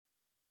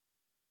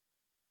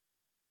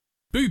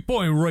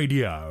Bootboy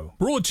Radio,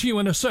 brought to you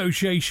in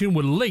association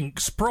with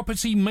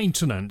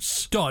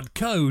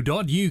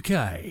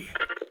linkspropertymaintenance.co.uk.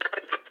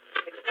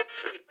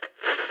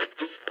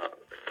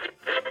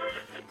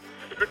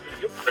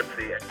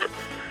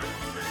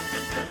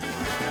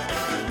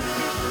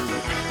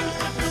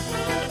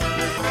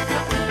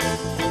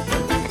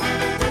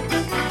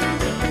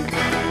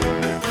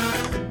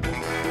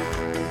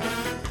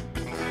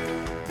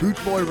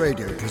 Bootboy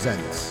Radio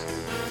presents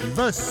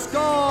The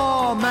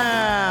Ska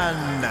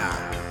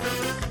Man.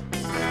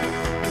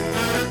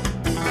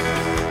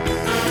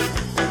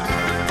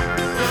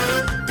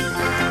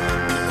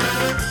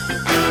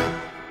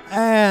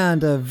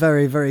 And a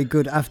very, very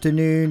good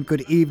afternoon,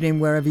 good evening,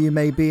 wherever you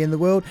may be in the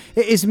world.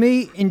 It is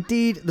me,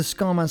 indeed, the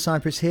Scarman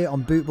Cypress here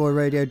on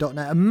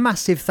bootboyradio.net. A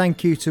massive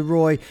thank you to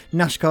Roy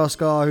Nashkar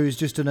Scar, who's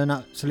just done an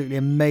absolutely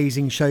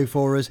amazing show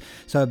for us.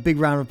 So a big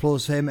round of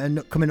applause for him.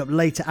 And coming up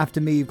later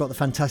after me, you've got the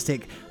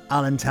fantastic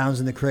Alan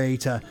Townsend, the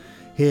creator,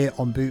 here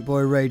on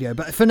Bootboy Radio.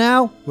 But for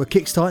now, we're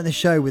kickstarting the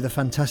show with a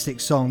fantastic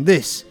song.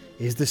 This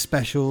is The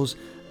Specials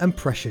and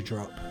Pressure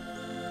Drop.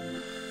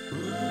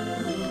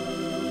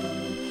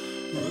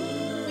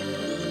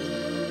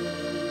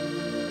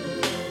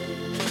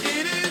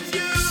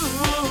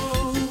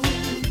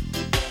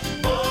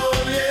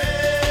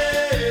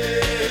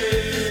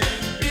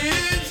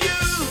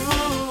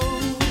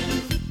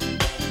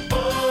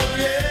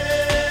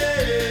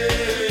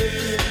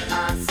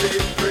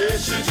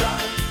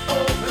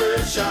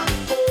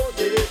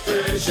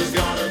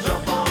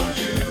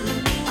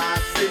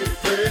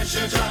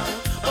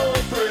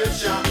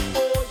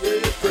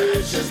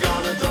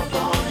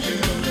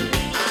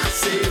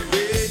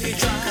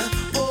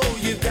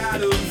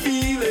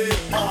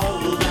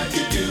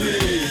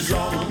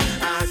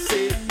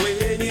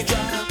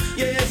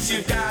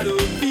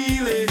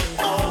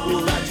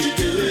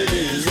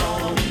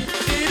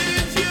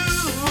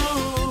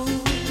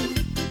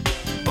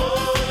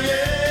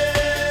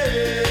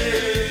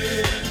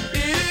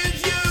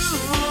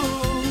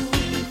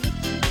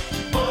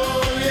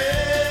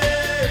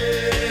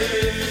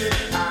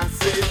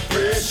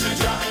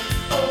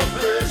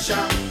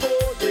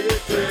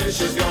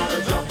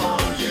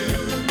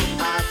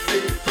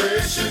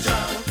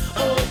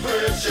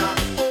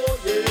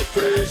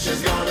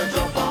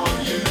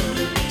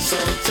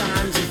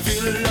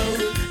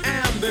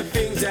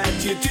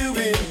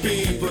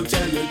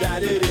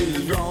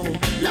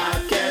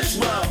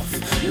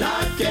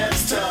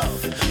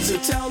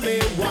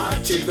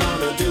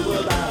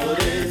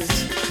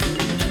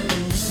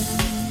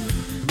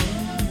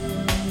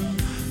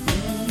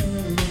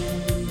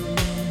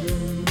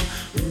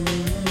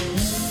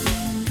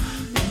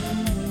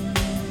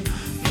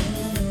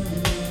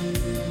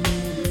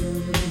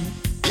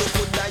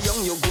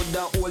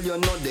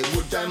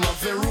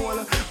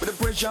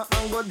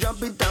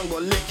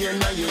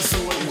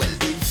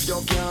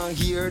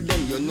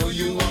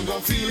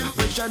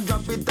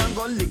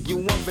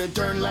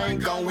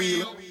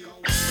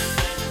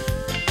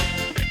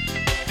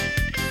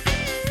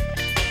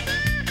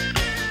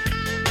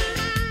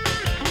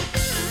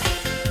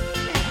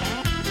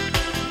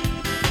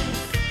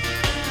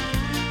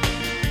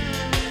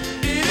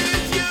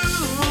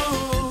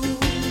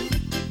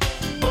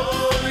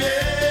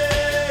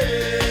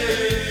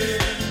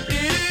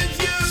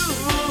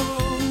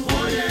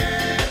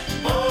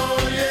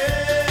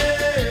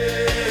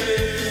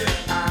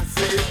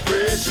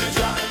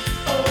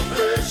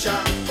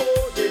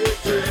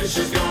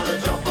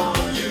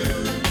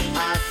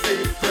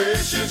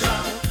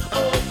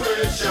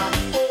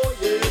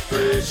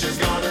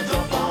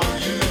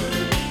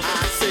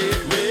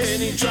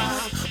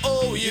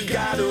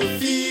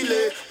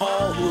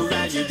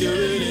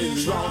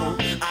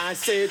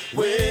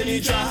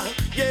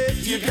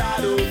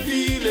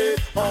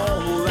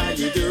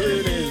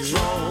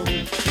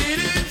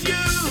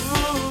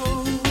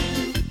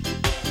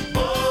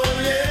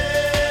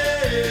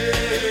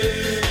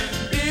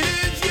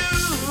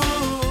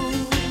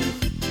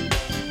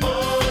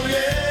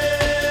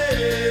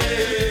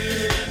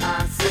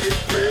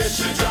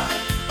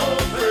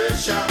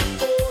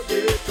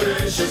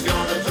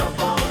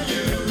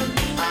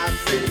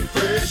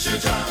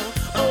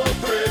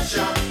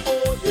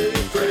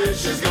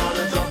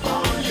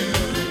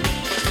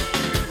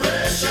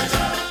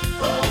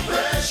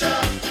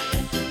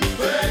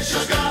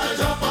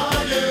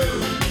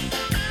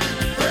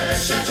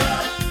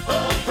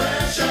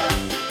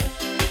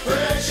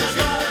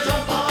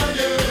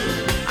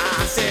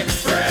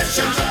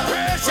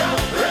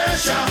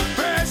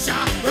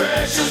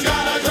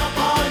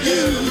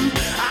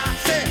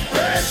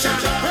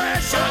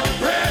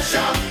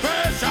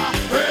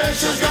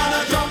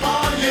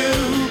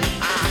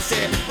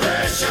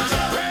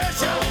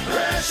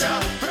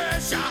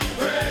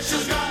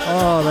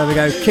 Oh, there we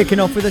go.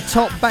 Kicking off with a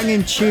top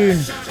banging tune.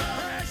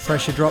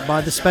 Pressure Drop by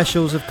The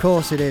Specials, of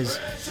course it is.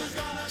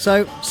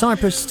 So,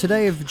 Cyprus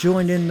today have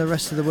joined in the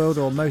rest of the world,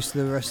 or most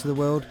of the rest of the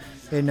world,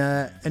 in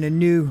a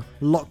new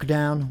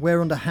lockdown.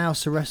 We're under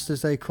house arrest,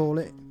 as they call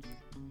it,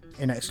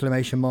 in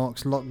exclamation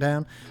marks,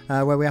 lockdown,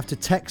 where we have to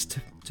text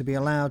to be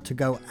allowed to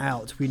go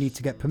out. We need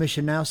to get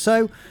permission now.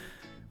 So,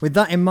 with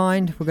that in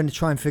mind, we're going to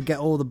try and forget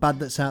all the bad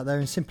that's out there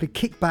and simply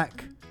kick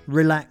back,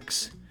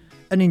 relax,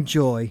 and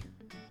enjoy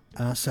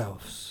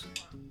ourselves.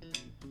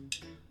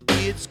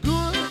 It's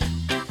good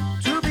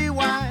to be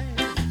wise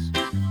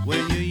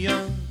when you're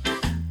young,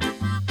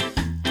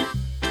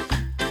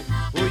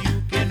 or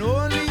you can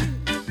only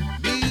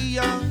be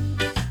young,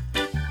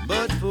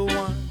 but for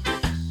once,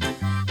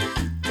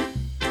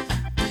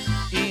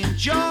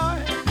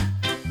 enjoy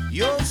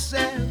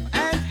yourself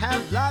and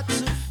have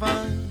lots of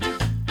fun.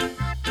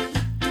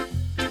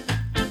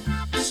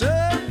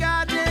 Serve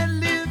God and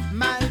live,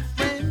 my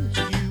friend,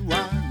 you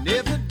are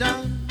never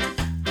done.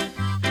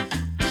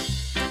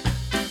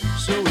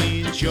 So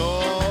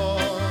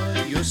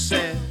enjoy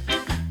yourself.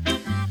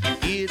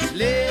 It's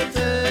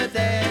later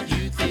than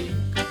you think.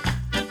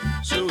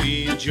 So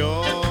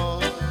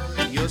enjoy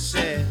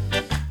yourself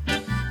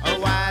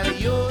while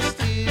you're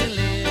still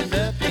in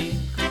the pink.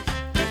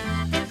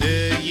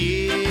 The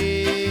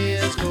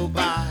years go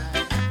by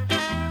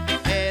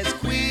as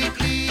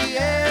quickly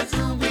as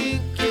a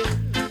wink.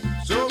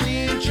 So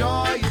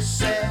enjoy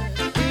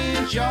yourself,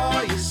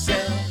 enjoy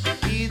yourself.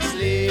 It's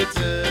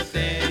later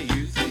than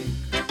you think.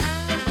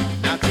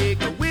 Now take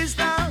the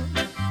wisdom,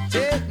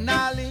 take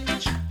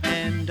knowledge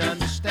and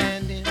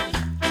understanding.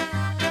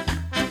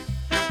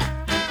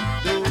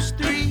 Those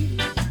three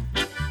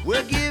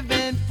were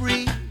given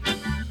free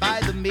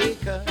by the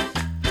Maker.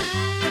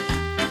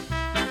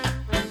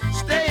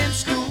 Stay in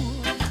school,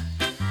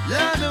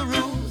 learn the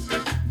rules,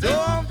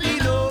 don't be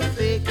no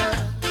faker.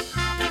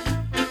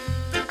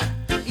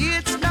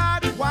 It's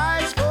not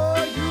wise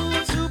for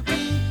you to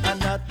be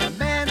another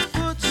man's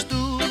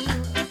footstool.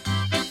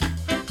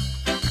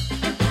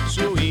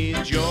 So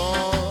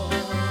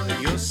enjoy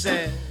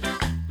yourself.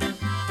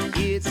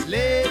 It's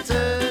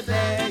later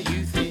than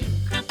you think.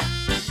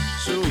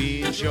 So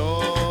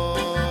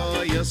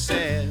enjoy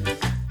yourself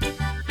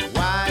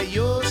while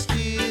you're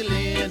still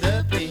in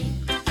the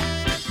pink.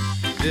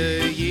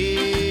 The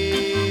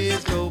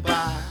years go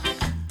by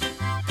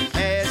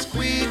as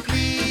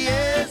quickly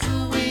as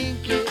a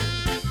wink.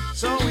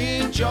 So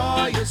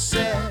enjoy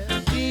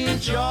yourself,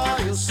 enjoy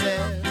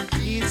yourself.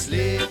 It's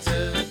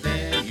later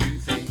than you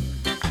think.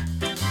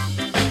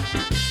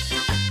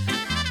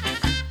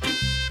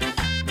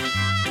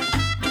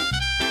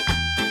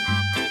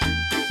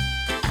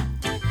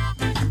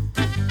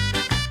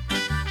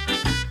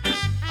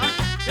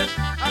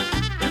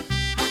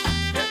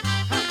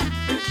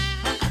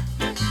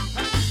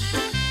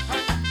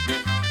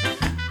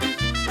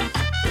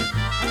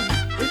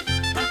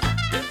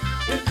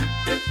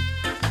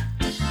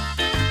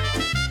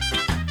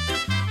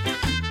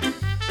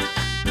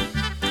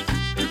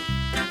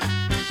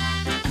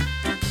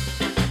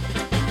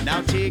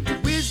 Now take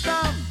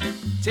wisdom,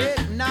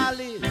 take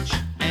knowledge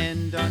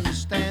and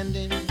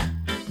understanding.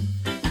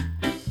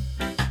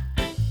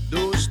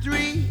 Those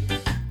three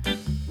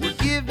were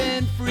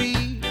given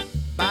free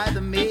by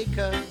the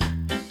Maker.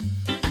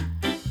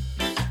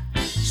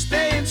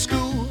 Stay in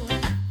school,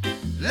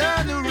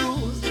 learn the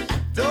rules,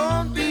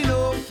 don't be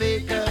no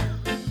faker.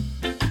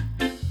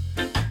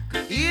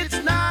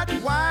 It's not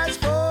wise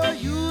for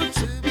you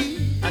to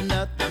be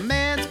another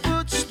man's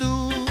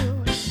footstool.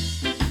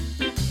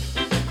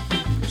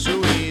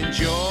 So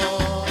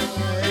enjoy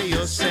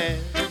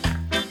yourself.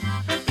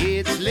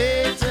 It's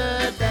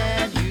later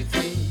than you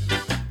think.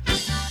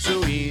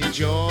 So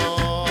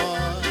enjoy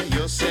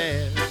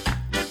yourself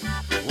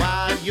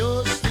while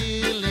you're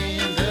still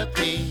in the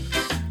pink.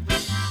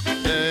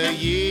 The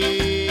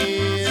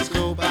years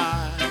go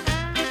by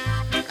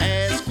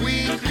as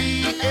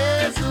quickly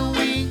as a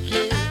wink.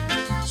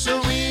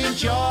 So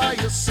enjoy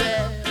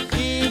yourself,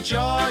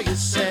 enjoy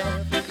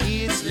yourself.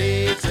 It's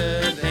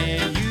later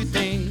than you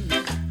think.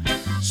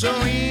 So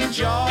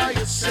enjoy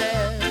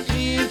yourself,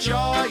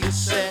 enjoy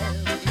yourself.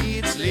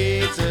 It's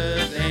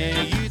later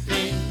than you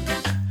think.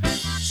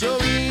 So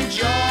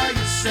enjoy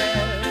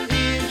yourself,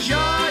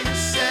 enjoy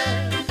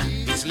yourself.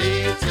 It's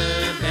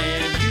later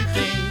than you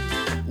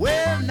think.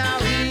 Well, now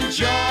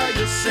enjoy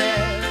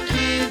yourself,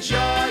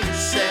 enjoy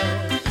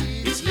yourself.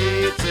 It's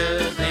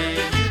later than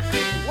you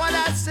think. What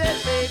I said,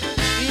 baby,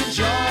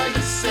 enjoy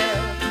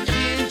yourself,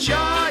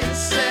 enjoy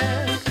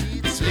yourself.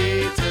 It's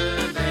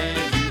later than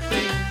you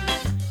think.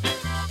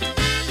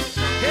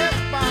 Hip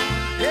on.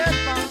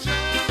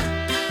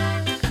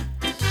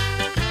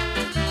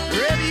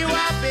 Wherever you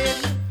are,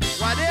 baby,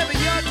 whatever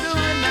you're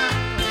doing now,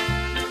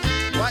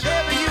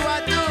 whatever you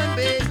are doing,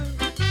 baby.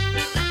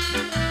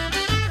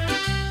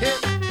 Hip.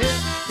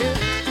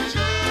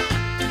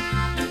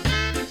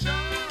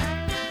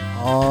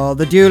 Oh,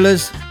 the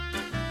Duelers.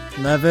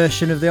 Their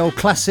version of the old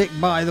classic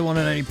by the one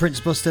and only Prince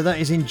Buster. That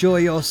is Enjoy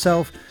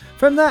Yourself.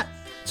 From that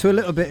to a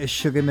little bit of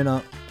Sugar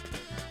Minott.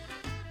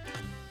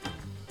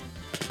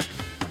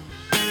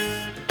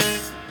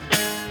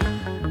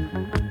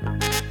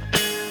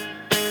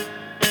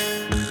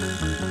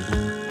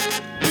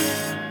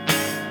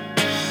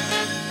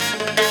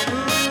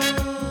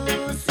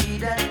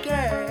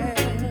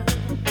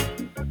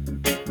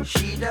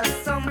 She does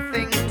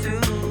something to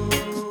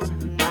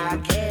my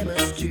cat.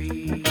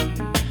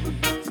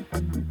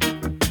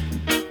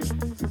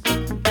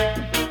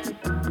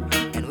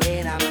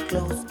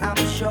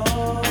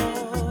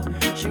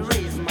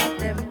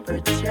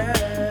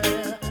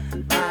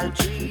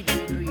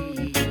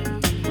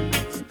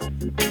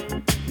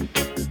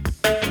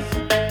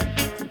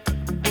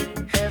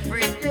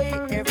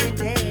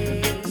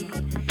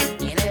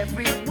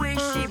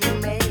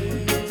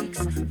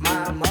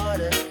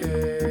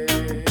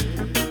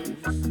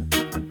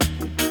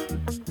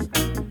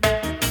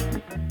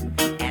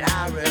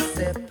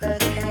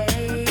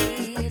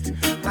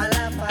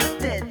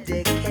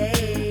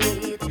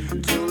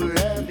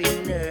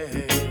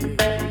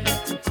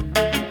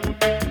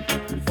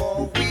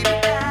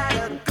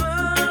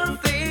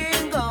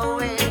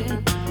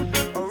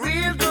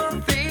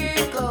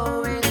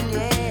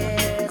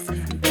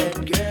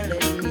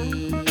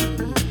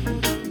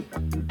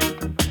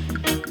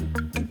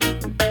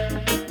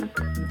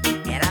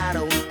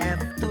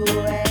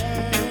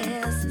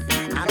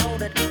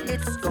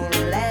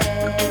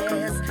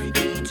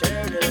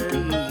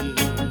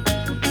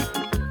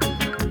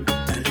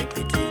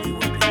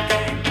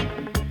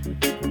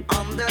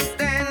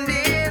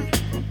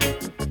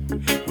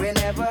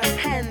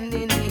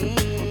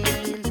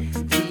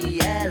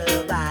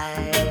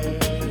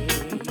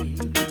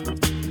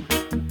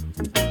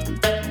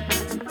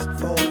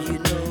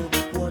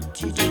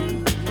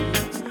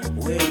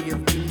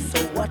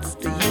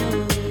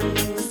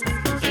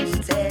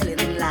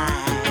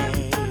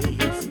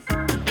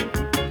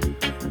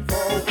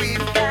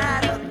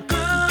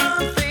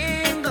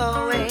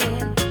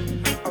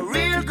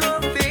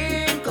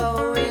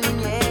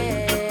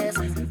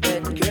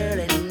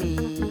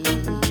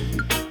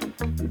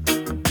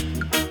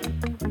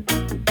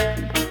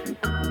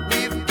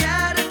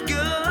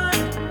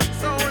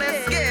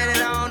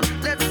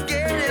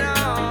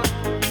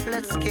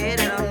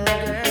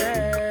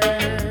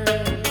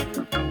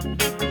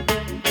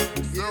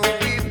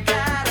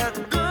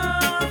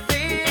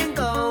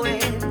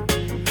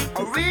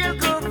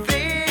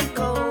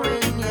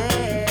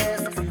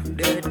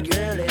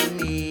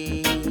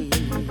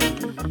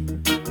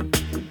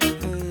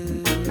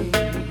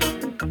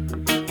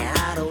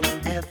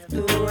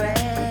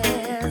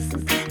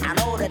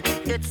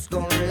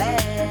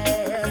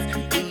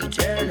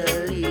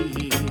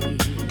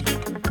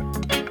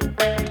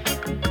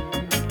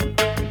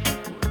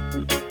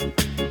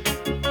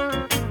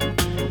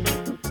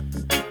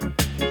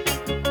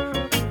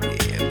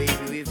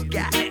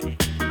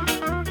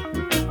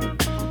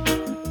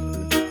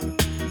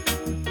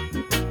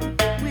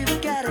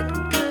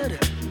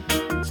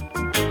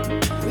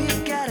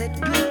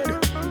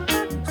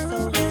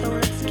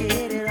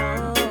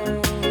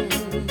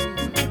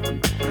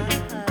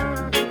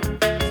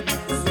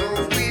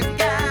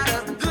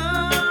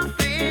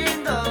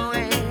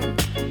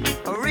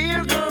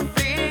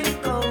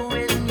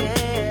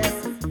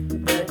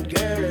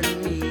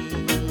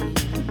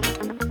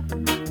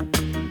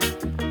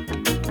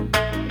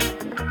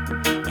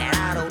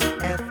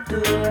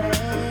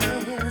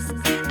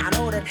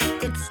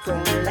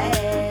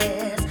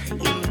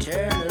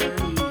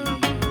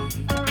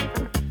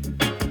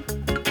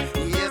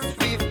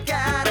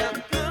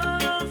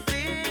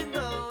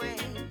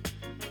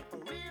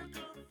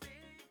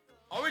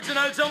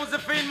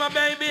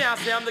 I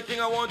say I'm the king,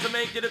 I want to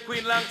make you the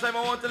queen. Long time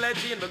I want to let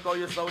you in because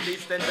you're so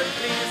distant and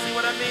clean. You see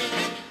what I mean?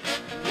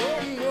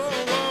 Whoa, whoa,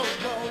 whoa,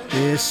 whoa.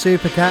 Here's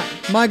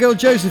Supercat, my girl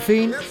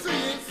Josephine. Yes, it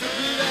needs to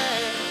be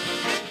there.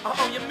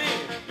 Oh, you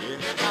mean?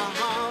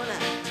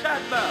 Yeah.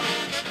 Chat about.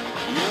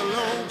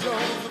 Hello,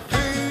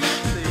 Josephine.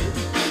 See?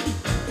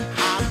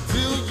 How do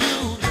you do?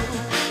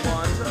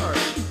 One turn.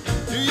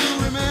 Do you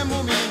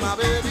remember me, my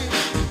baby?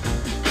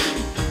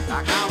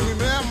 I can't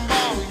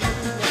remember you.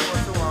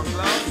 What's the one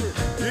glasses?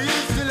 You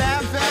used to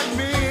laugh at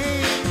me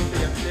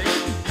Same thing.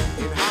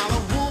 and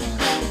holler, boom,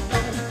 boom,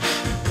 boom.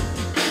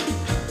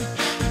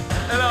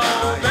 Hello,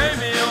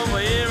 baby, over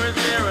here is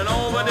near and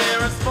over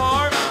there is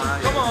far.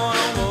 Come on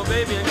over,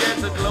 baby, and get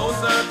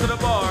closer to the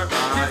bar.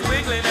 She's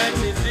wiggling and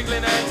she's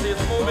jiggling and she's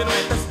moving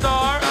with the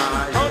star.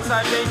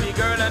 Outside, baby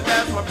girl, and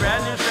that's my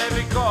brand new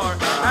Chevy car.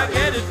 I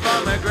get it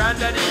from my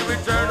granddaddy,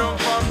 return home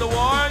from the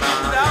war.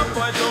 Give it out,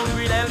 boy, don't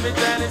read Elvis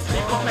and his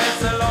pick up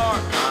SLR.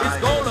 His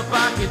gold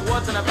pocket,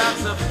 what's in a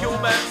box of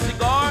Cuban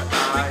cigar.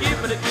 We give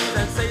me the keys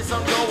and say,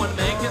 son, go and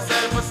make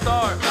yourself a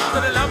star. So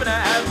the love that I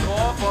have to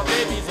offer,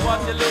 baby's what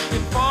you're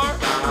looking for.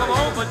 Come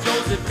over,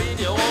 Josephine,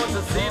 you want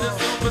to see the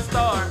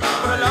superstar.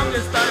 For the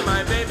longest time,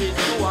 my baby,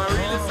 you are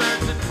really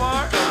searching for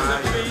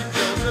Josephine,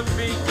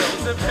 Josephine,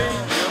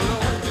 Josephine. Hello,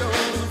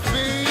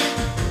 Josephine.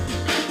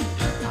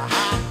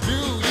 How do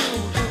you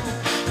do?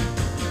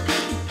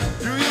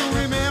 Do you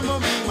remember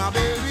me, my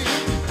baby?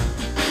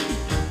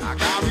 I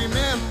can't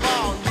remember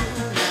you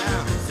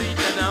now. See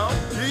you now,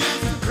 You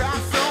used to cry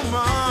so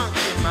much.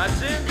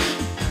 imagine.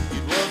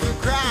 It was a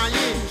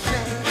crying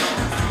shame.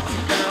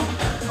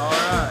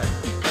 Alright.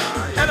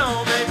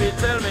 Hello, baby,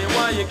 tell me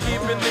why you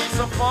keeping me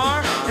so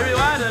far. If you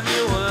had a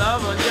new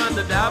love and you're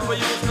the dapper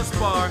used to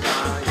spark.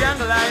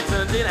 Candlelight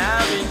and then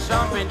having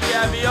champagne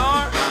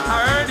caviar. I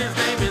heard his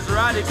name is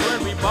Radix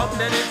when we bucked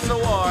and it's a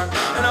war.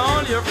 And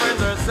all your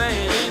friends are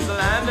saying he's a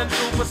London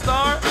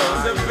superstar.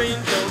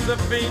 Josephine,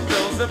 Josephine,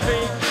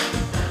 Josephine.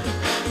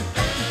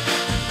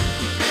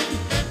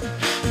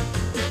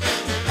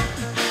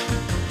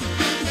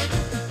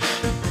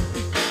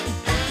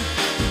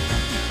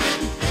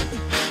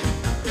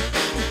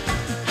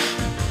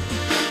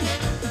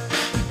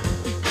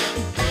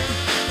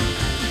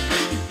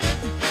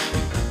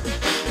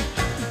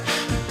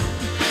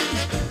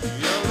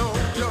 Hello,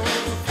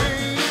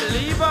 Josephine.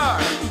 Leave her.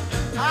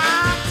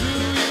 How do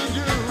you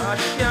do?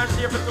 She can't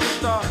share for two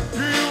stars.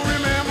 Do you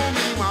remember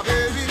me, my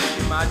baby?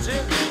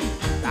 Imagine.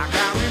 I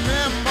can't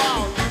remember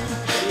you.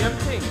 Same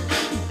thing.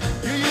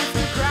 You used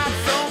to cry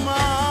so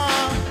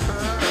much.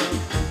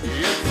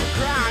 It's a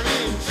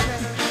crying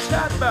shame.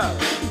 Chat about.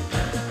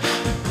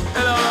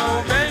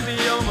 Hello, baby,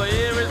 over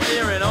here is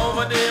near and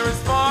over there is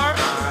far.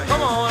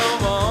 Come on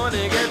over,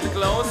 honey, get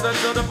closer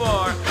to the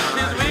bar.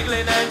 She's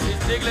wiggling and she's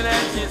jiggling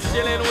and she's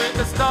chilling with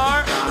the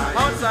star.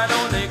 Outside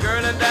only,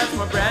 girl, and that's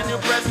my brand new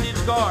prestige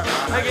car.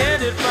 I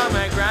get it from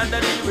my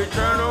granddaddy,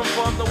 return home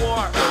from the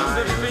war.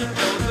 Josephine,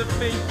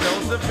 Josephine,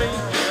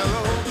 Josephine.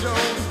 Hello,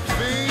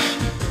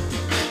 Josephine.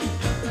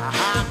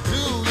 How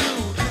do you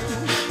do?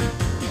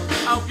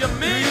 How you Do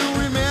mean? you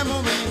remember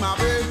me, my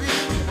baby?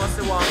 What's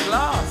the one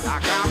glass? I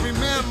can't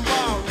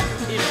remember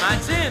you.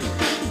 Imagine.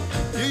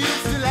 You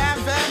used to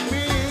laugh at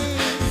me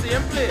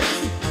Same place.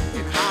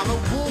 and holler,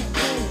 boom,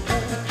 boom,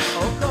 boom.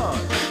 Oh God.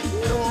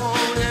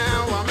 Oh,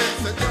 now I'm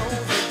Mr.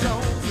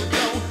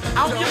 Josephine.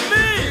 How you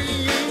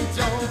mean?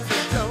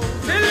 Josephine.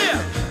 Tell ya.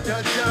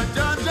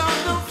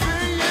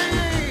 Josephine.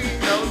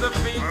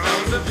 Josephine,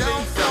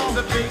 Josephine,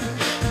 Josephine.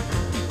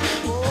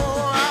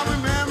 Oh, I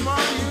remember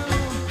you.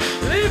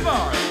 Leave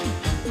her.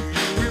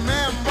 You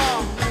remember.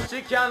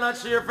 She cannot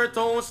cheer for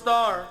Tone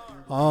Star.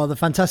 Oh, the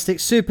fantastic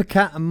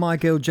Supercat and my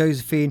girl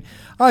Josephine.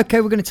 Okay,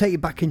 we're going to take you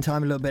back in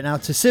time a little bit now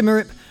to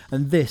Simmerip,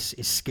 and this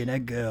is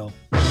Skinhead Girl.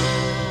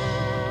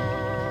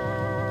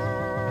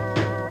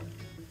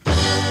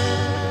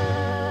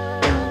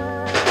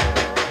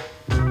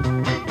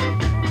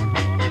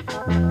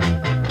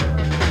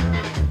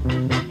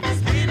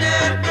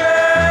 Skinhead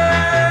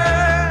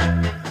girl,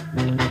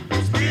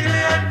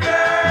 skinhead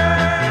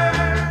girl,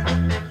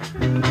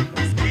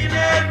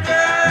 skinhead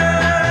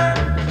girl.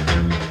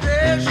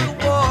 There she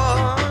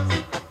was,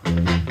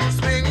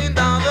 swinging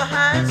down the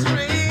high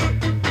street,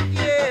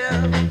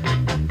 yeah.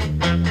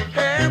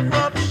 Hair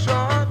cropped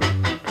short,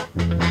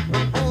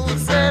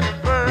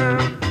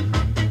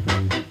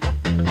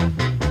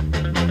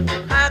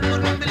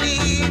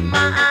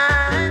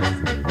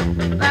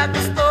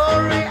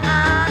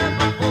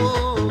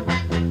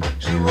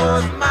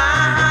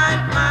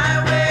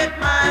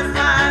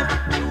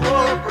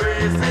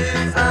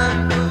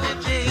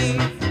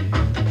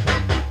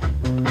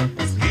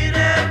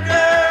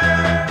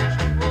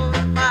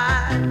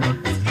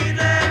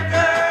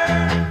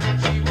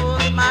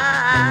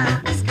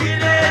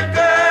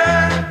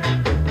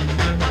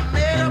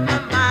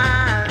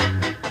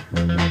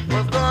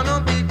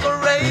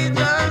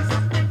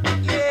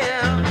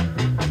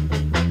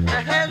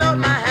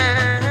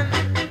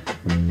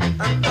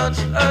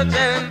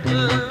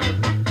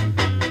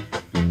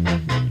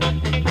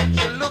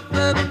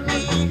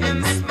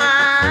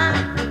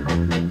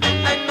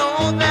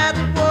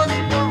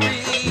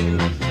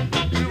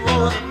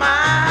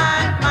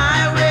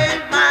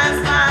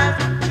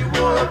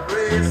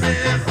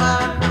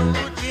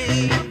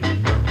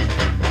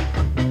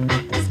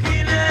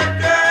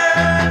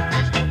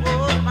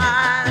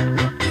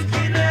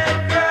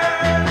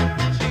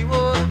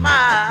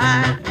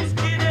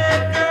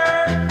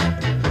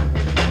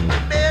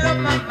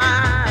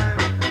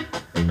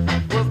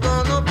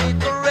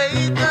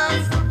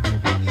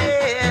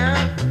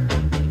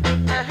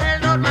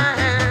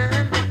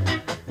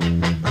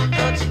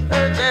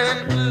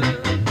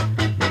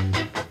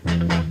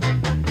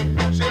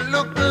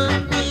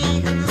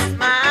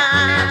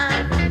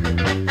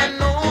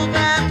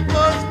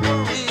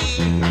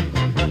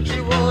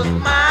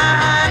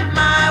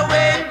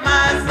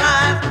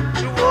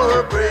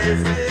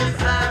 braces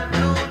and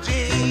blue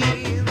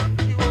jeans.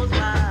 She was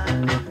my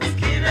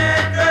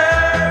skinhead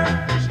girl.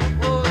 She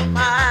was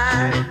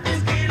my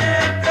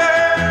skinhead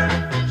girl.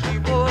 She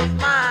was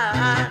my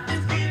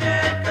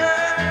skinhead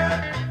girl.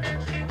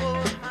 She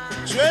was my.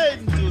 Train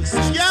to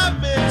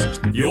Scabby.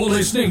 You're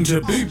listening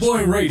to Boot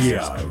Boy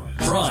Radio.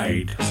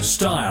 Pride,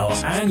 style,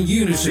 and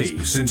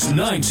unity since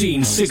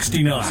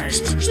 1969.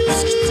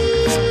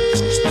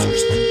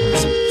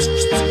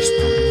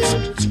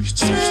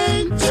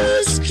 Train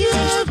to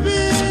Scabby.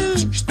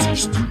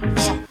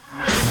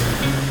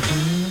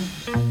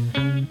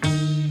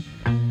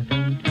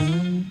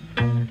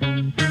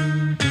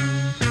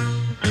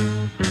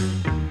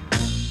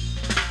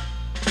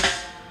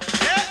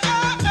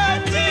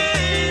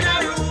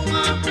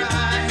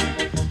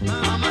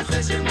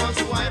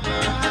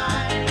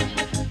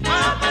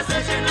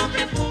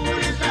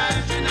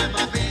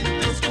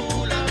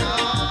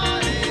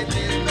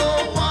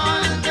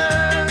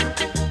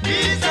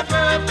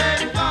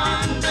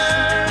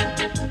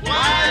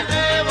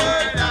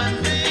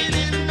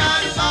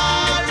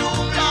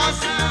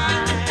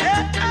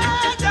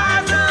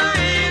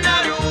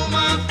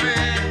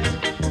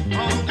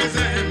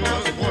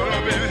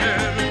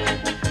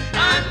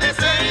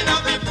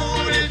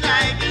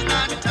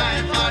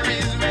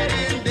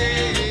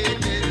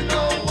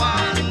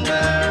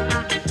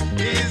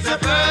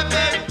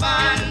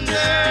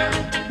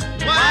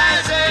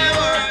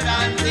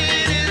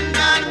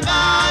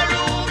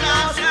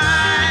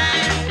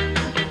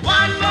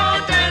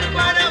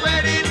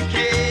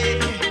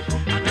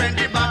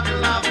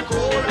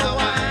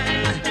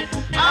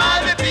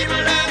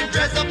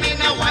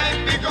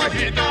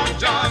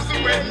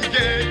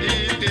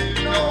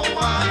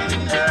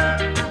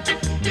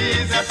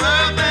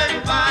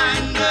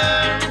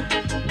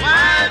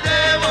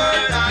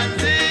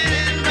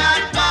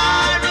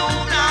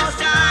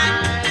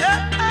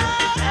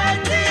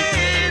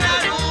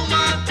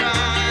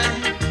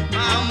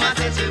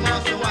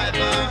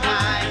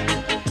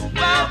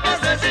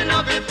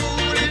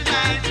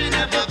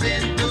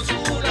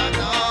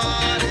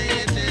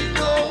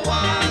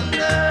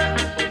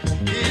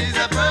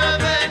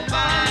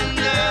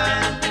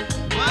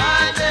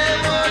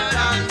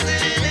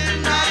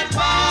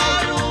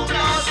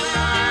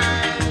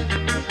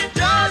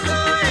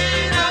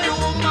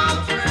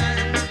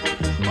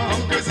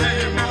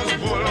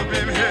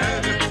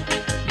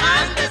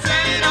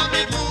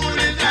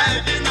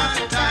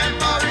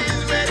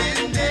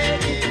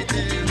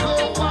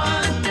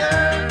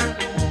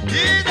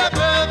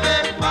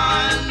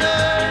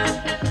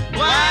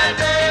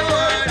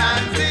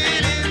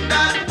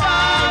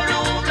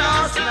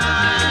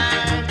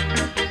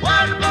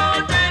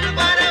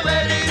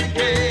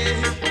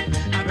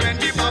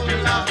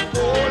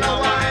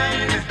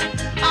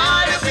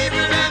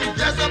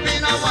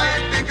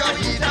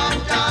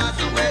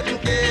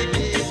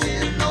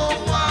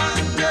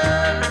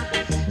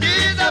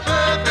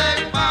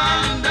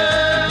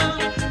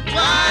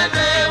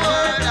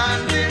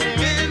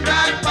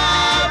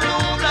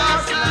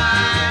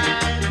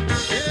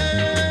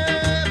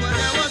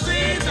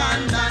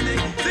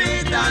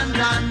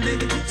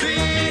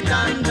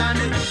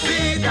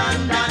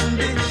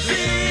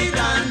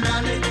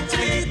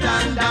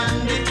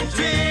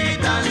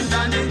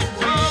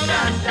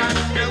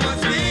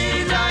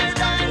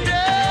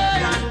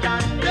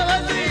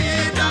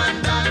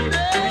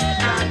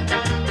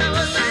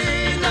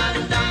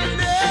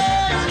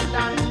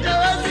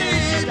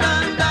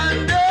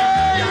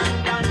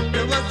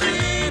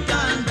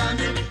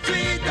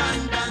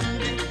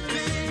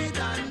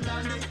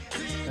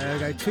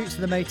 Toots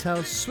to the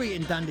Maytals, Sweet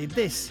and Dandy.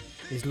 This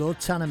is Lord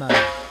Tanamo.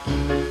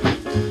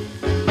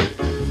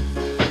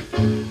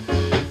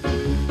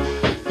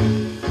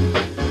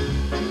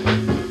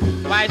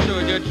 Why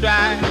should you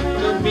try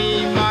to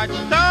be much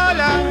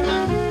taller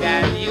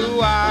than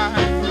you are?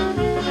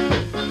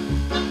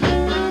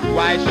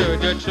 Why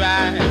should you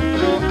try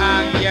to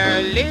hang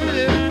your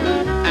little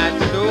and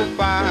so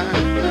far?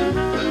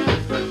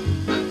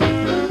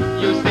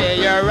 You say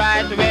you're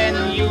right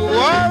when you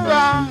are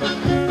wrong.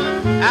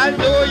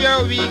 Although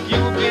you're weak, you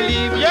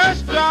believe you're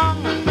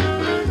strong.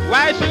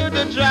 Why should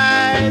you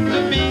try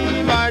to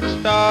be much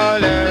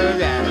taller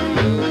than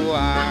you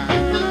are?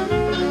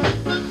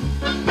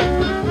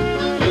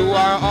 You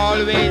are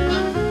always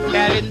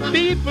telling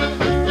people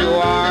you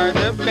are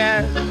the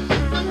best,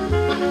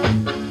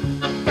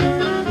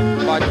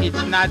 but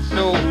it's not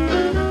so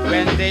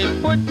when they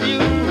put you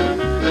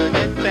to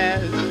the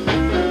test.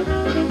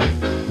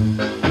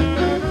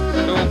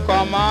 So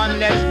come on,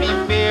 let's be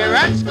fair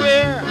and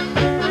square.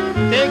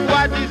 Take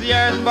what is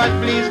yours, but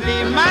please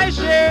leave my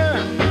share.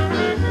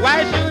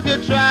 Why should you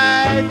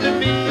try to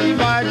be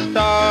much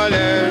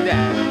taller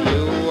than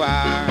you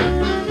are?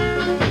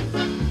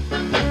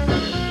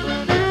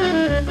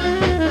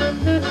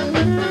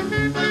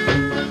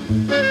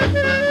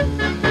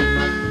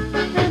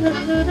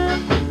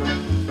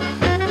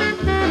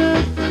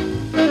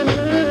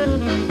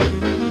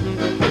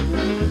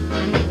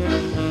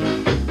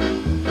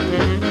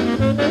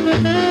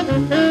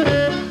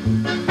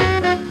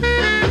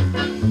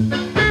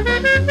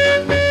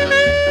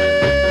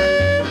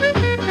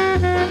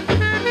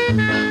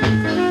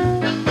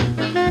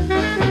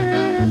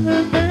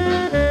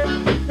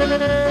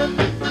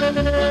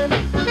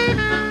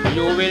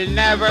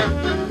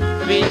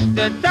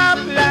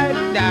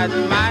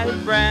 that, my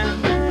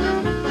friend.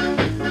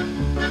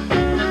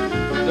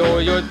 Though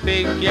you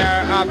think you're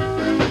up,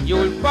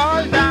 you'll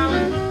fall down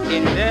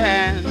in the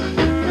end.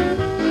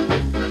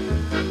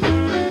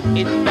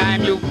 It's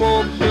time you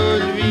folks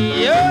should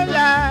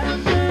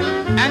realize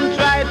and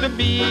try to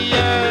be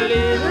a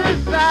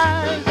little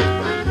size.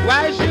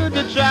 Why should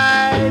you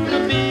try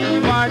to be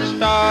much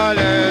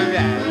taller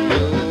than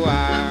you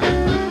are?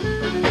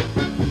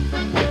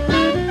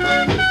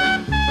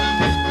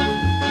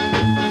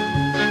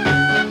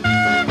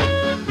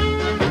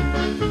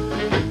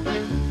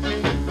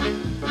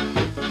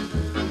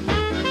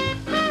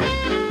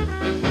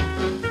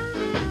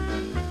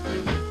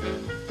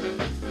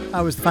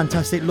 That was the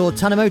fantastic Lord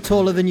Tanamo,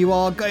 Taller Than You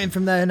Are. Going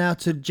from there now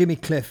to Jimmy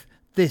Cliff.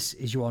 This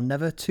is You Are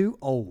Never Too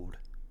Old.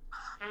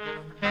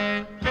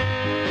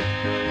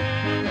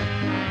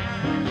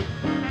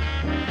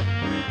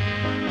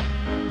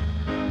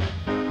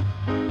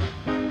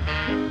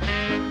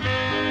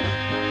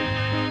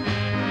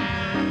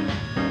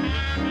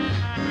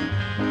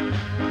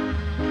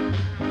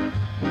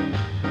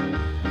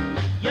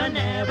 You're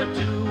never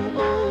too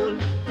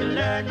old to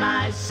learn,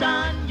 my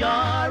son.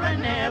 You're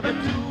never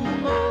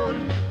too old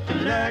to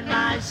learn,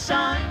 my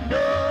son.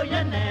 No,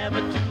 you're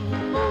never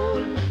too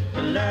old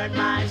to learn,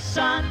 my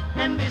son.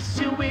 And this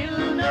you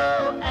will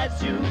know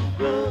as you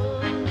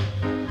grow.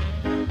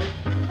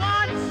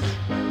 Once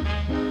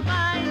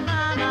my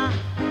mama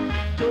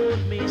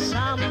told me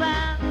something,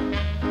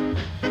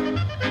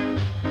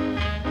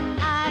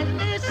 I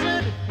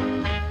listened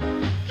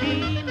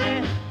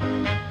keenly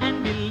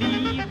and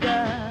believed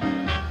her.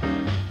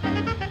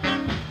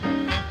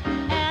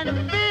 And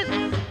this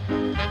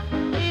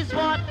is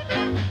what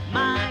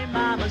my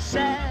mama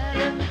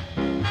said.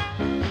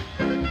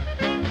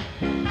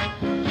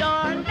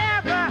 You're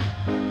never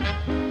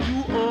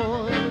too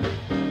old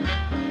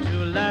to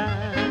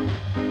learn.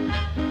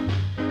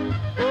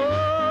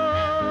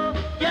 Oh,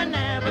 you're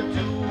never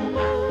too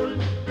old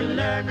to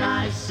learn,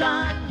 my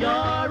son.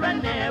 You're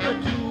never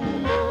too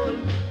old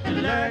to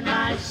learn,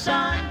 my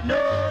son.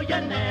 No,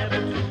 you're never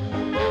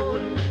too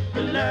old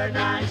to learn,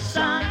 my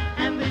son.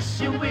 And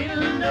this you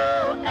will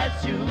know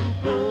as you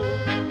grow.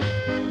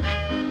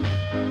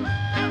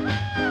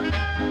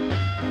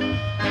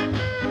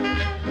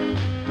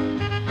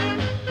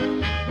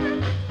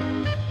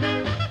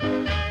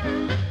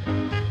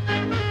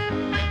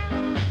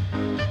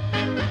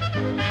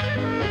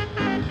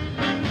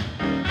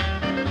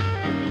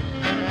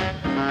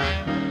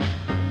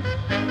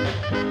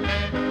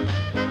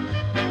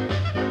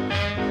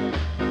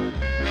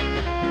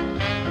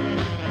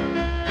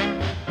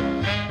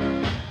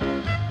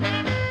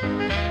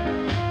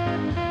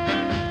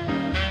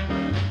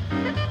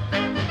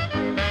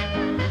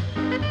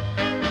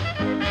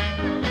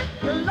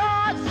 The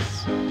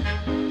loss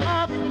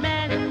of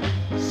men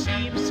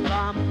seems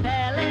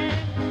compelling,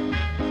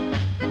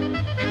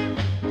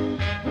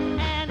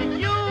 and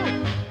you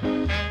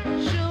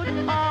should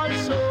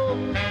also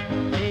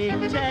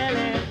take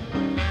telling,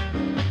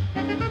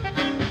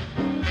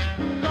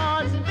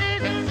 'cause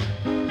this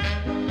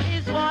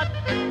is what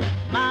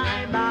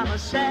my mama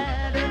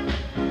said.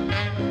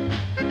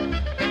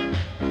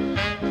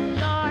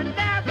 You're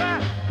never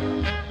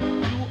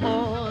too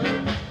old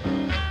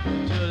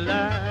to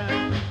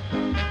learn.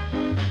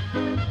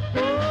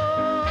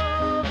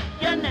 Oh,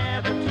 you're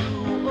never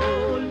too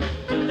old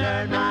to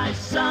learn, my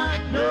son.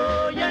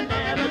 No, you're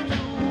never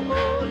too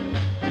old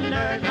to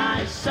learn,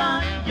 my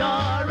son.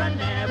 You're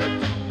never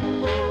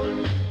too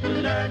old to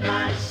learn,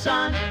 my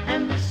son.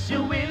 And this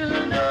you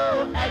will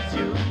know as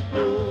you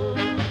grow.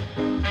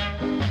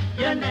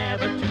 You're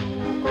never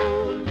too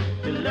old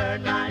to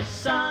learn, my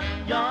son.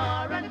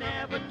 You're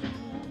never too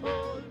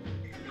old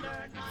to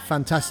learn, my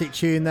Fantastic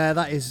tune there.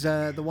 That is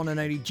the one and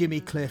only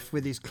Jimmy Cliff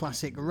with his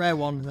classic rare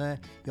one there.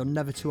 You're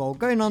Never Too Old.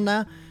 Going on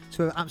now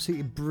to an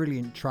absolutely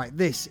brilliant track.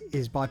 This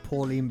is by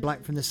Pauline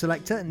Black from The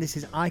Selector, and this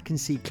is I Can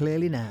See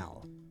Clearly Now.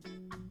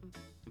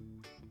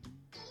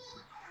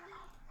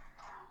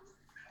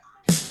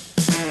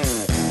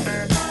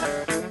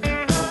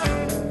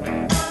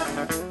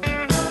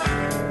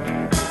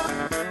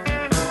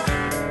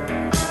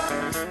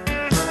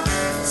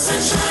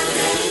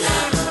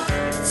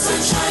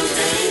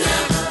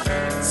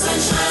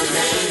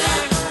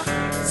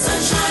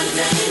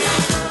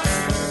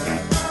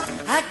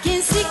 I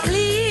can see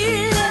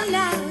clearly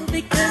now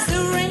because the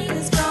rain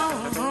is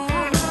gone.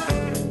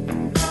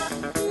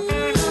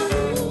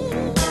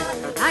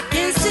 I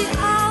can see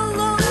all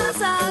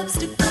those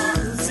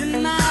obstacles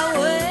in my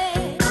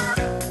way.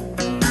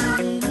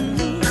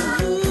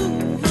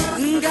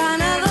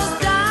 Gone are those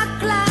dark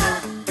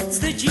clouds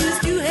that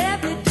used to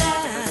have me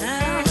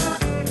down.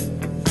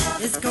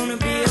 It's gonna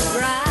be a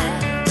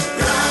bright,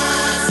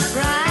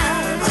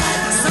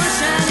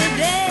 sunshiny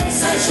day.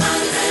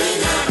 Sunshiny day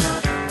now.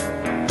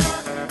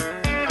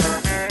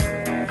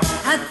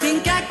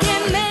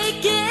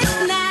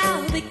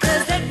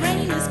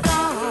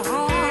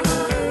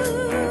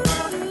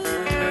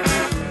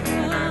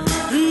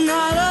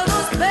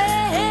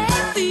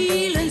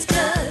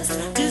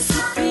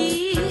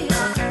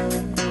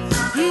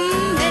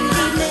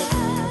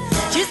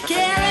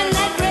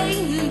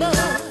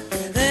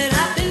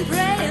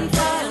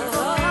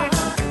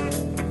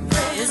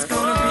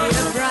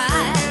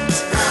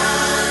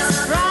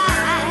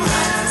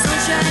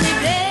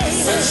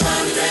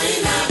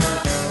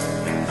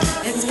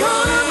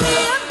 gonna be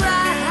a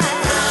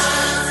bright,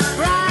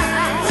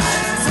 bright,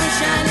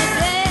 sunshiny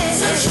day.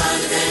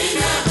 Sunshiny day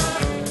now.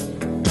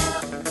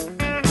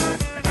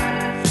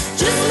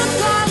 Just look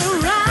all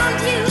around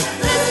you,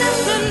 there's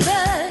nothing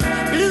but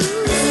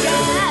blue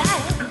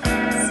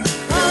skies.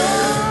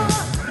 Oh,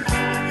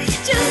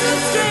 just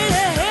look straight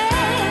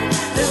ahead,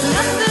 there's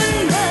nothing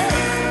but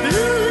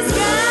blue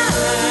skies.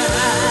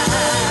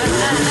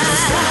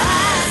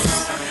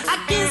 I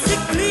can see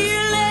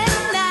clearly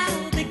now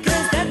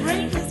because that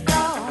rain is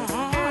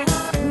gone.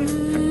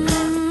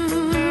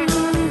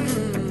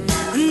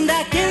 And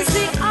I can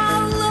see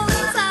all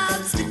those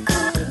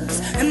obstacles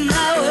in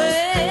my way.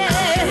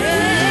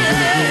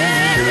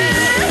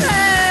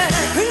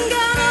 And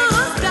got all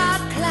those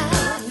dark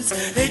clouds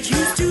that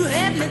used to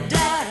have me down.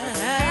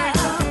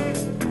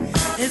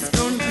 It's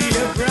gonna be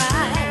a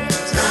bright,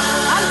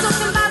 I'm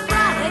talking about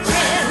bright,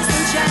 yeah,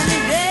 sunshiny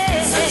day.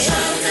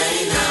 Sunshiny day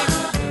now.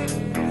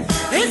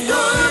 It's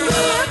gonna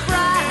be a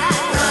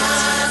bright,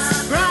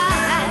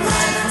 bright,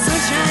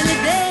 sunshiny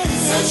day.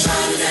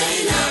 Sunshiny day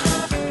now.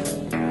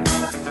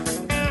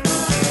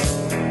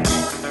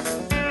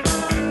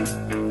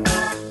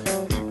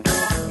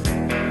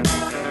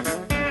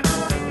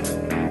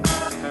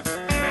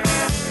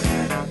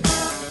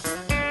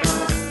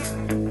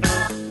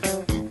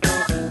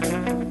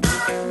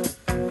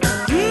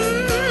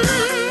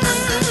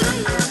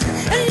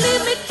 And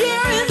leave me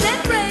carrying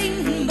that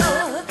rainbow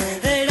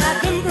that I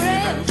can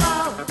pray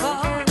for.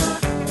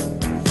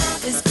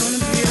 It's gonna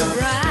be a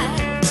bright,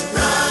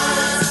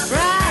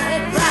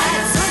 bright,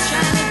 bright,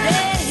 sunshiny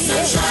day.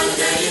 Sunshiny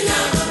day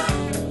now.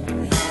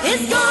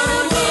 It's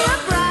gonna be a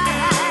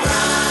bright,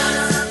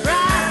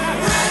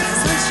 bright,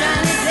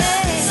 sunshiny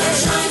day.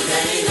 Sunshiny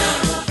day now.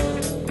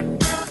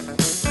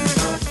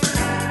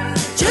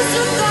 Just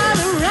look all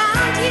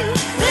around you,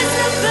 there's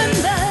nothing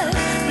but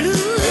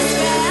blue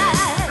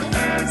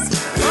skies.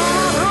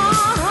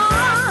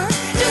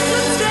 Just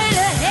look straight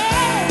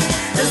ahead,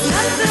 there's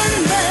nothing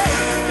but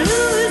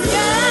blue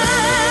skies.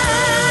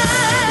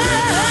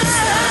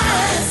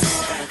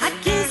 I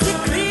can see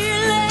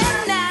clearly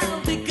now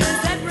because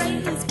that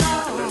rain is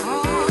gone.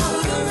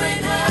 The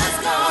rain has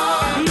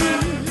gone.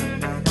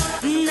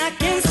 And I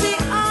can see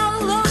all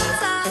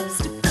those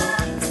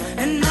obstacles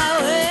in my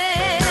way.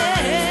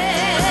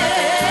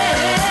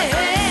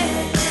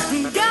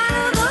 Got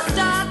all those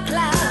dark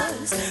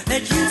clouds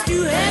that used to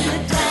have me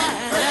down.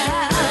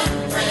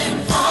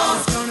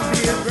 It's gonna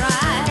be a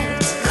bright,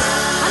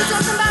 I'm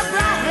talking about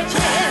bright,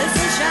 yeah,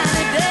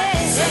 sunshiny day.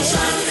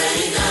 Sunshiny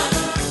day now.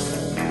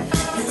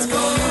 It's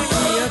gonna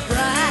be a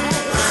bright,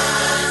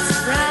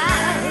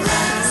 bright,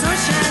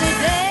 sunshiny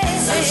day.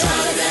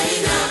 Sunshiny day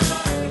now.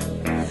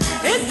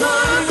 It's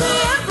gonna be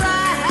a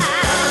bright,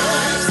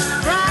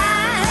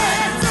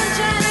 bright,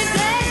 sunshiny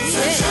day.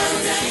 Sunshiny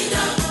day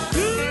now.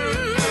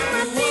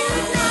 I feel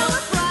now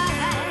a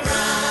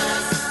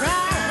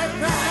bright,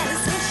 bright,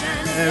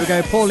 sunshiny day. There we go,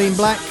 Pauline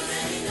Black,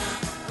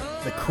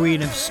 the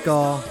Queen of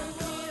Ska,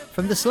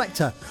 from the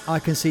Selector. I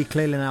Can See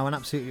Clearly Now, an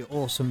absolutely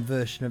awesome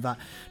version of that.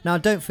 Now,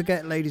 don't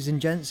forget, ladies and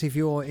gents, if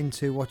you're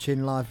into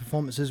watching live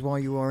performances while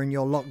you are in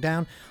your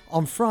lockdown,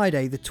 on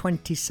Friday, the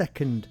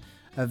 22nd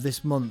of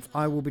this month,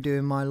 I will be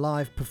doing my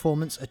live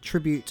performance, a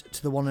tribute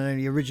to the one and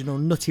only original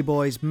Nutty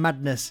Boys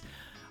Madness,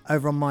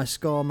 over on my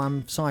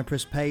Scarman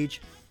Cyprus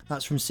page.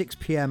 That's from 6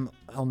 p.m.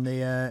 on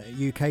the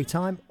UK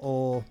time,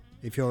 or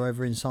if you're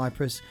over in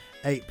Cyprus,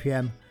 8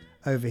 p.m.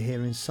 over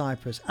here in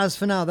Cyprus. As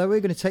for now, though, we're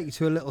going to take you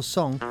to a little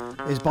song.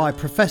 It's by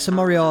Professor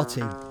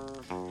Moriarty.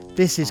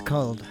 This is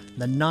called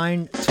The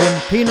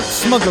 9-Ton Peanut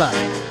Smuggler.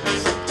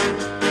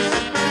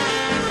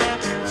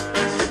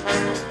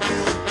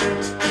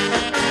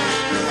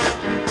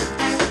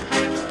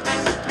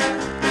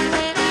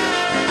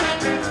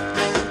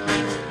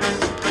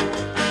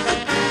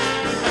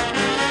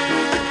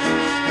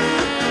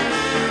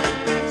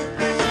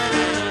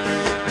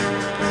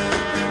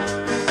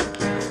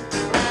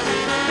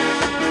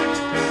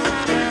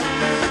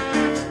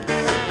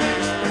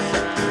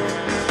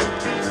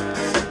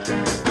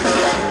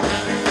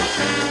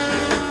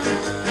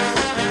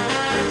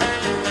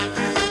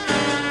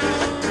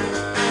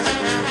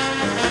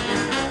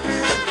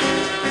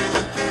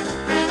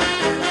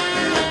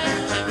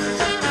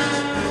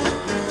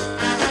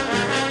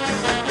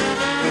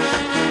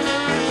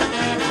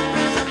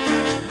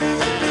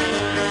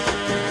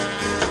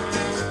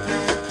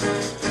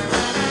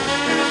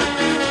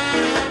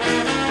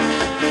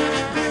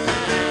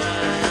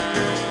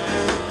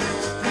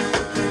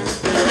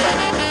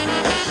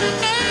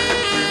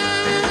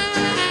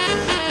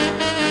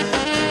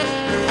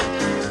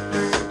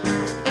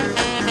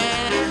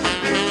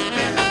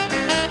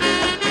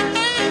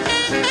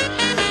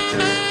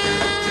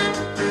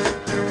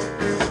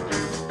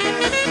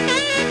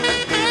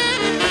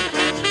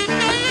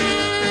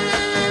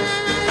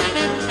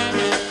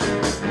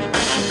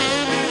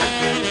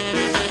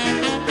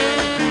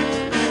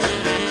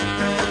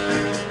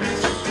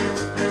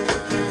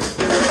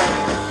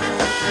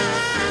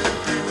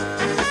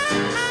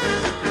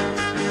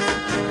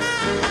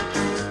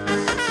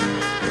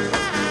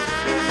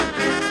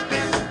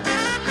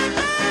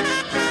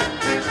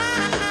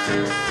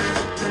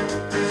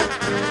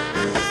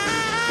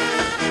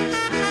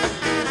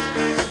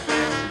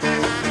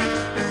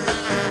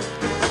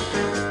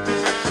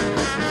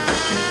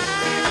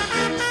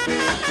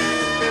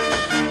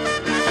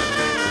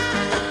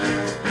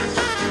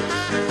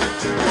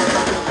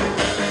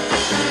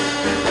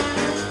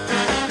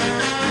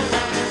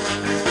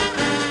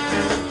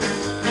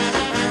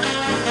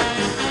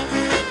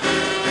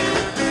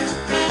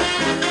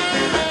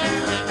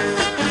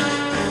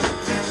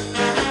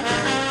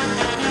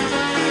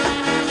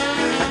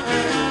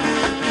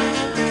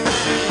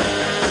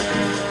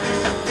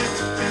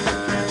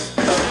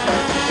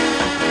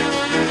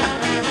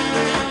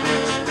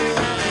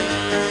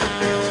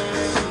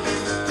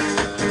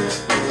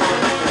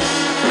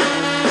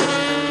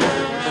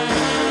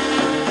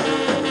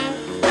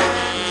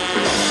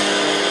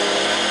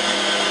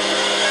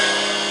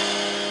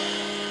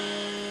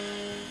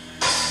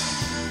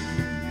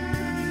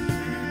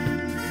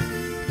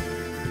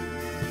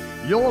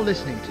 You're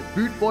listening to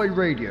Bootboy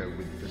Radio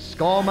with the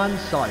Scarman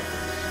Cyphers.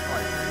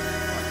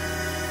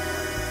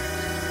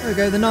 There we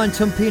go, the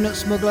 9-ton peanut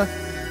smuggler,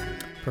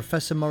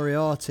 Professor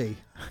Moriarty.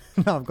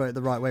 No, I've got it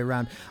the right way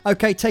around.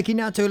 Okay, taking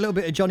now to a little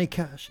bit of Johnny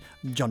Cash.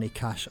 Johnny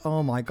Cash,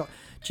 oh my God.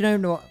 Do you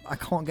know what? I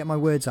can't get my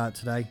words out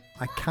today.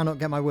 I cannot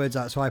get my words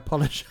out, so I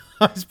apologise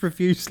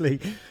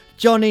profusely.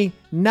 Johnny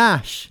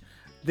Nash.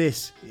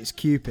 This is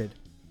Cupid.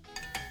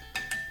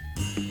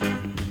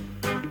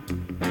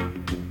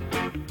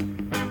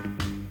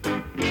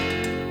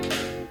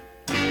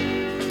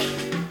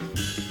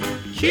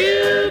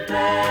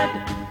 Cupid,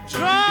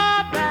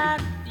 draw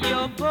back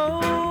your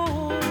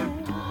bow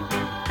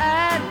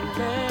and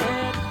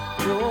let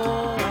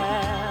your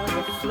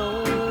arrow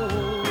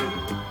flow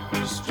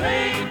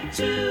straight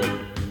to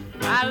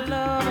my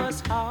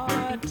lover's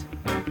heart.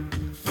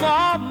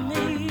 For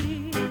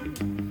me,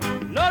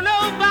 no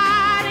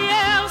nobody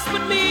else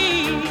but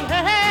me.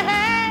 Hey, hey,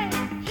 hey.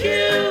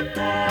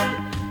 Cupid,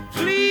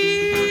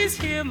 please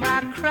hear my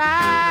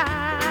cry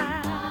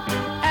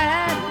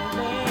and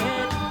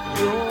let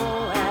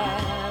your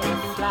arrow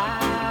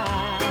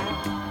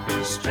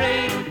fly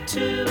straight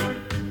to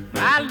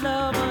my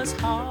lover's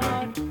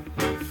heart.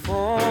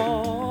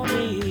 For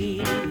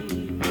me.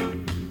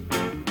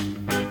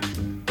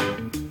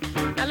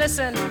 Now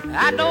listen,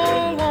 I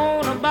don't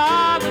wanna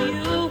bother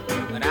you,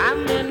 but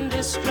I'm in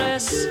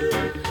distress.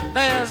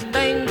 There's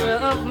danger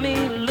of me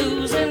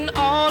losing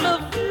all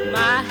of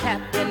my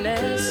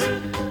happiness.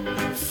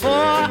 For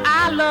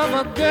I love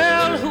a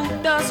girl who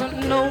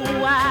doesn't know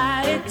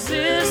I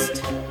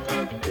exist.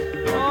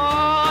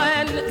 Oh,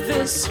 and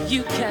this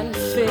you can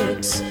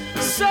fix.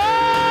 So,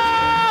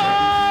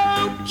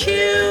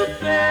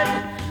 Cupid,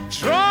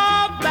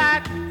 draw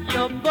back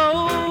your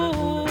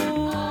bow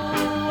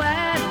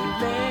and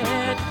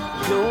let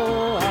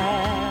your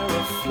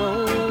arrow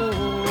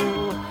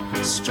flow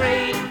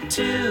straight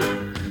to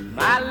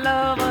my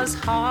lover's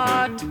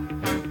heart.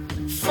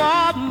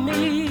 For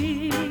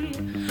me,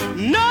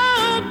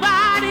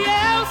 nobody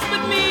else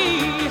but me.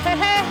 Hey,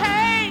 hey,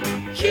 hey,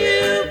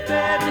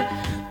 Cupid,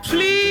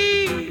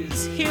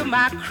 please hear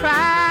my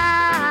cry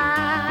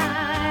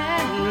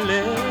and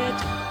let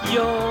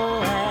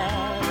your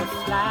arrow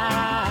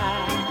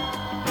fly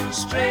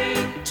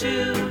straight to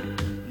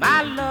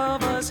my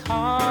lover's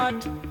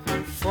heart.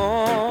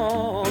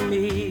 For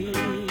me.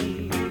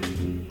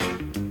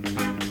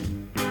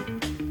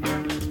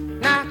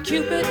 Now,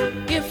 Cupid,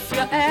 if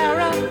your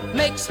arrow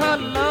makes her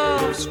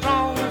love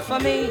strong for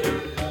me,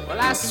 well,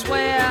 I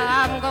swear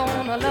I'm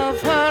gonna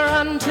love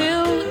her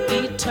until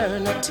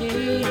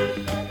eternity.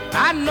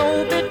 I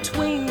know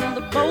between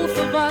the both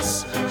of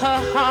us,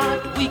 her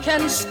heart we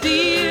can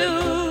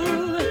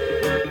steal.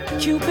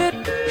 Cupid,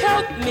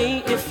 help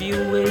me if you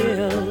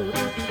will.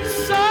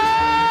 So,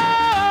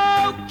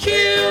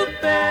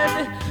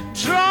 Cupid,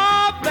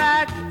 draw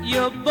back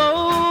your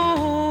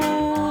bow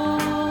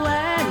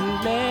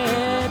and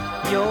let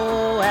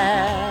your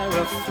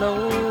arrow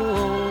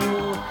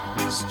flow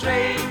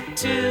straight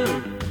to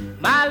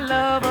my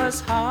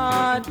lover's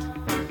heart.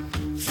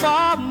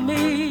 For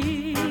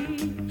me,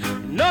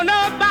 no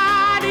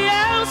nobody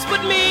else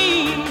but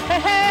me. Hey,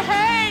 hey,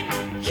 hey,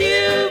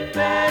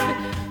 Cupid,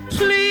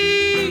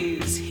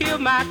 please hear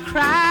my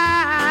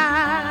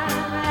cry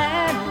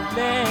and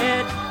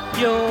let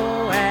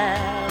your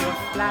arrow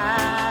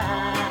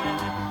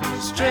fly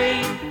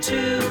straight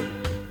to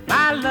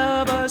my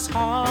lover's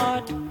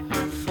heart.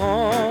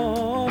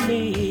 For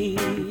me.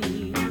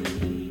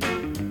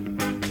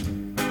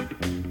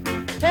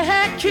 Hey,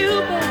 hey,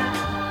 Cupid,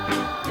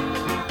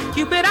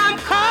 Cupid, I'm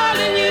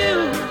calling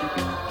you.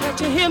 Can't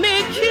you hear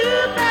me,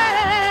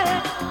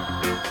 Cupid?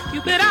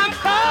 Cupid, I'm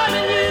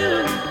calling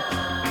you.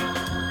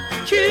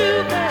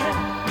 Cupid,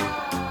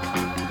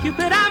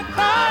 Cupid, I'm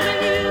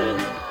calling you.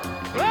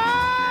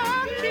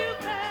 Oh,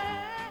 Cupid.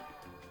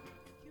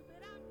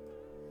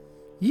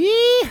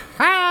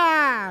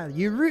 Yee-haw!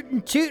 You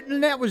rootin' tootin',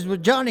 that was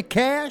with Johnny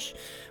Cash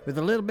with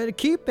a little bit of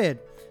Cupid,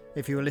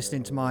 if you were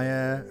listening to my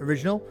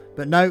original.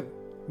 But no,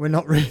 we're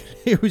not really.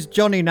 It was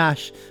Johnny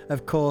Nash,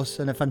 of course,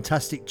 and a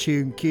fantastic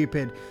tune,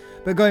 Cupid.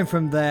 But going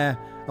from there,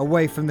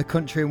 away from the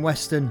country and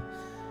western,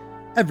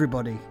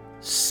 everybody,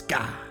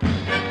 ska.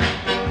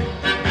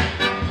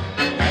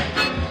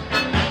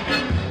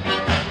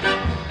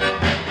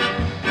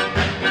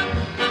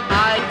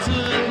 I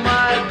took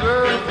my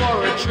girl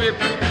for a trip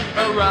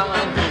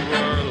around the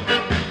world.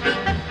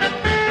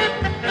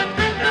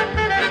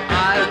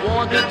 I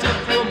wanted to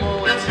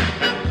promote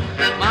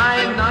my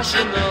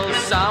national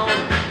sound.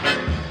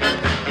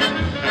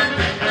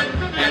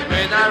 And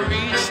when I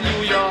reached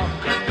New York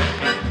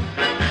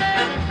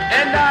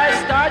and I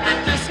started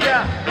to ska,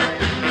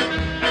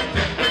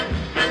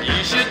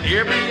 you should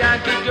hear me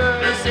Yankee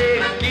girl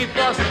say, keep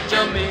us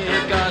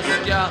Jamaica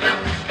ska.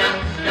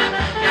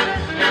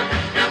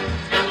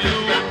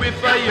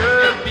 For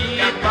your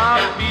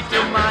bebop beat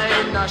to my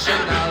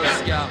national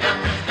ska.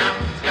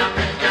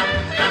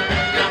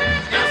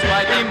 It's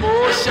quite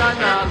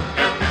emotional,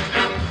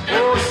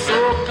 oh so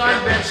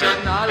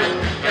conventional.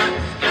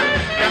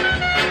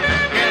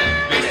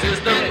 This is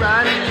the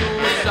brand new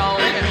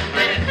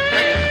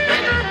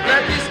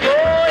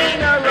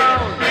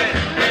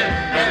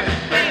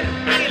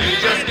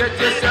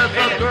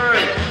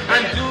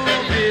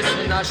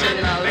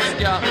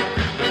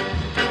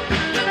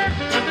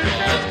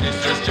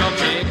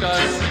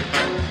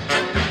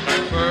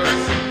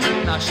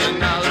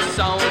national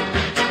sound.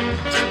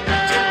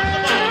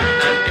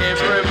 And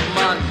every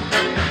man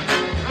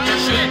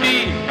should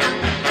be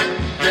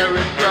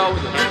very proud.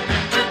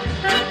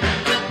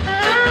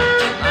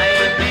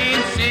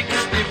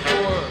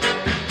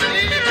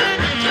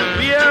 1964,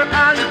 we are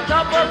on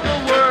top of the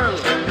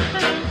world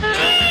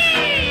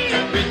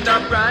with a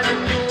brand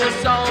new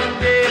sound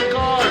they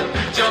call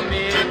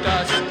Jamaica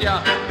Ska.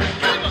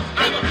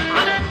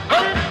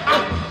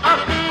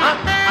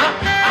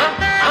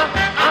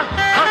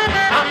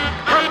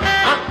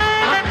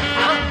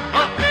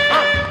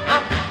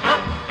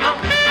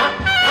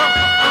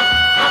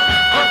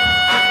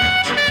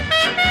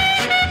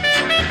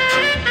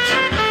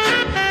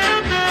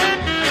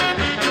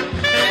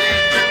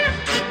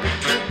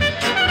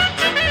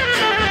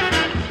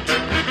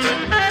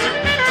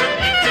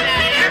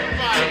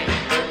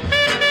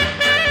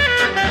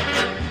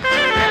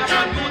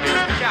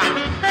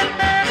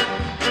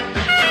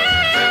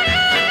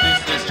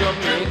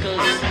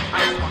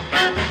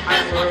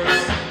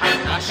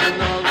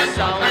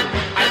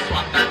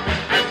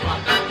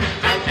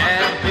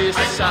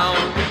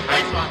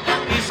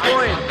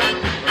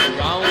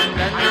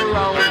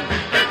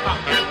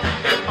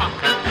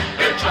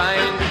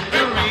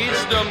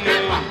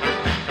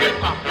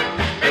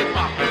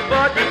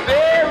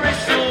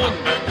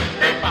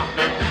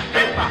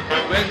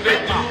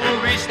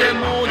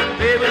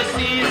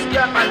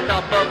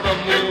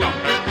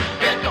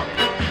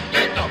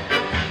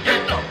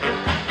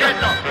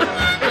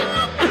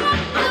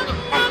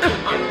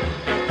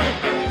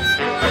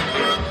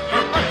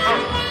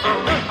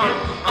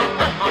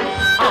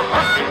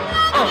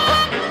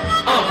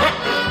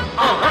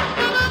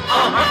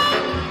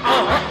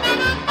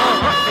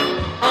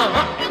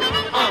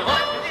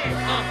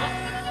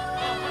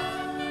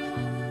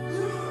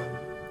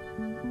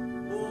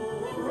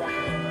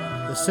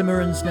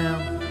 Cimarrons now.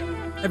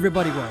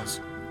 Everybody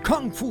was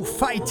Kung Fu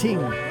Fighting.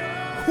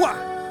 Hua!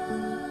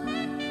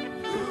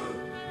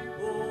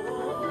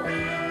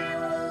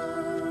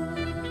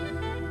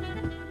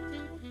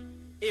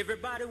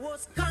 Everybody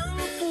was kung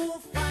fu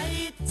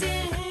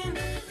fighting.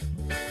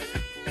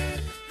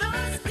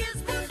 Those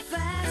kids were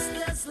fast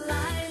as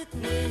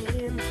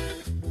lightning.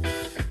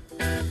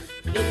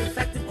 In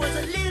fact, it was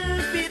a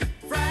little bit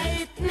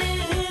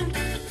frightening.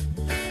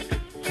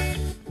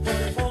 But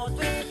they fought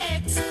with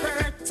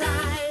expert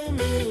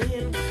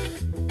timing.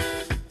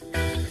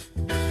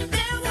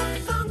 There were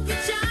funky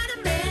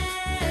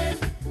Chinamen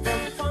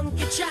from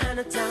funky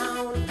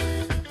Chinatown.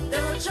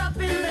 They were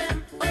chopping them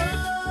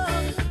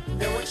up.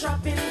 They were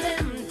chopping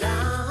them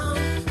down.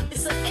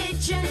 It's an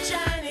ancient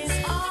Chinese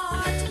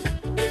art.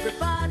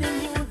 Everybody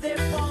knew their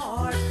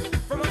part.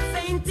 From a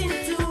fainting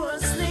to a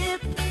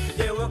slip,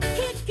 they were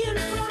kicking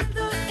from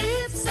the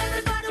hips.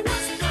 Everybody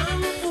was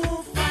kung fu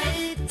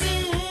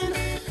fighting.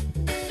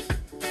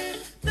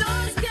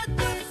 Those kids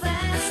were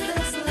fast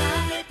as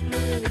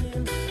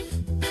lightning.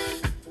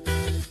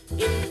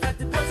 In fact,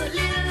 it was a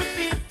little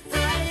bit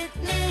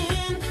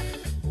frightening.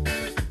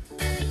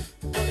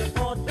 But they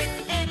fought with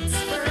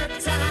expert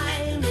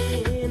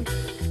timing.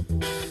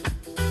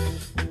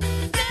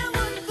 There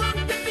was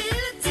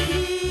funkability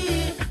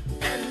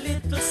and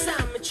little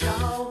Sammy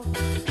Chow.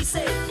 He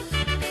said,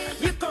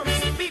 "Here comes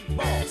the big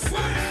boss.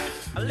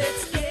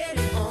 Let's get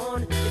it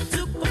on." It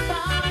took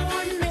about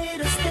 1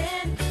 minute to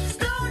stand.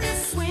 Started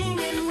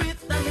swinging with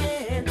the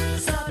hand.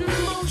 Sudden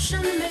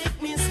motion make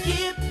me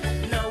skip.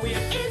 Now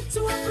we're into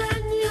a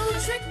brand new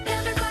trick.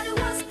 Everybody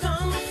was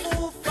kung fu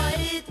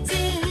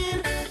fighting.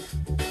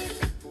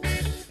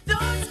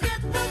 Those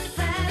kids were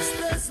fast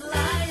as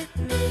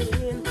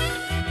lightning.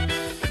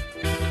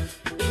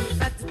 In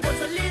fact, it was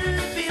a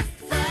little bit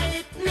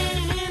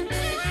frightening.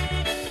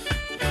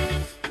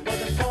 But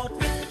they fought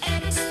with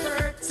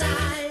expert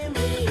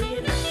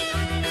timing.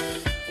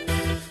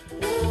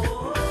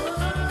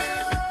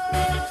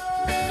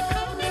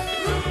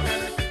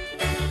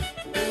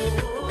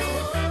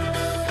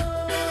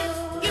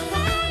 Keep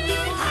on,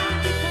 keep on,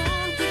 keep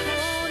on,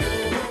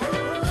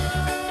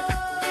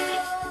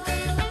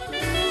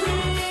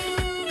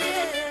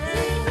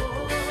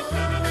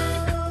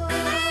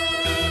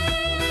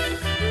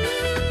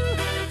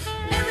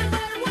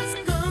 Everybody was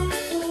kung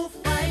fu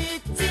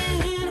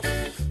fighting.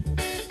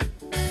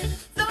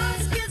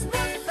 Those kids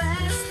were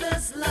fast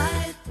as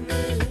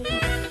lightning.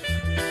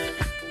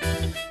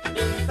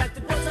 In fact,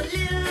 it was a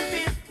little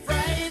bit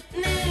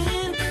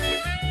frightening.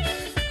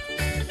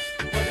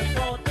 But they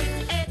fought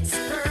with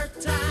expert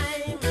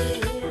timing.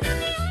 Keep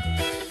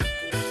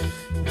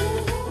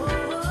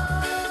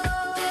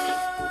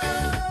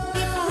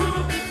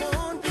on, keep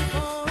on, keep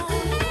on.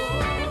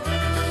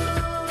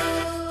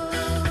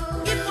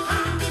 Keep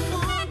on, keep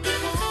on,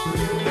 keep on.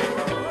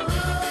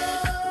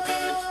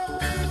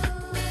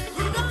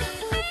 Kung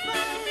fu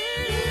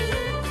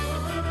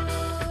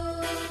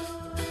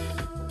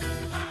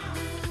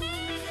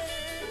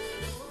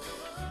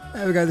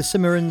There we go, the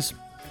Cimarrons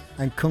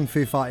and Kung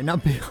Fu Fighting. Now,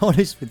 be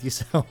honest with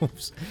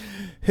yourselves,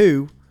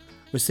 who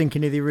was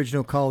thinking of the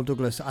original Carl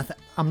Douglas.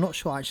 I'm not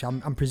sure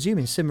actually. I'm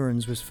presuming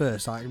Cimarron's was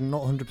first. I'm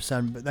not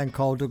 100%, but then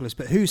Carl Douglas.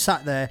 But who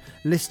sat there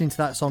listening to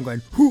that song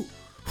going hoo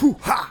hoo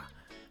ha?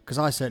 Because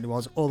I certainly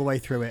was all the way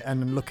through it,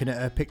 and I'm looking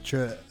at a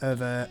picture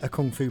of a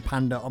Kung Fu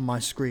Panda on my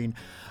screen.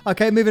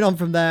 Okay, moving on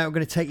from there, I'm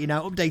going to take you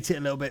now, update it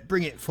a little bit,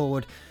 bring it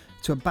forward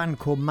to a band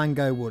called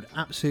Mango Wood.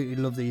 Absolutely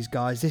love these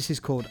guys. This is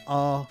called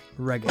R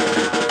Reggae.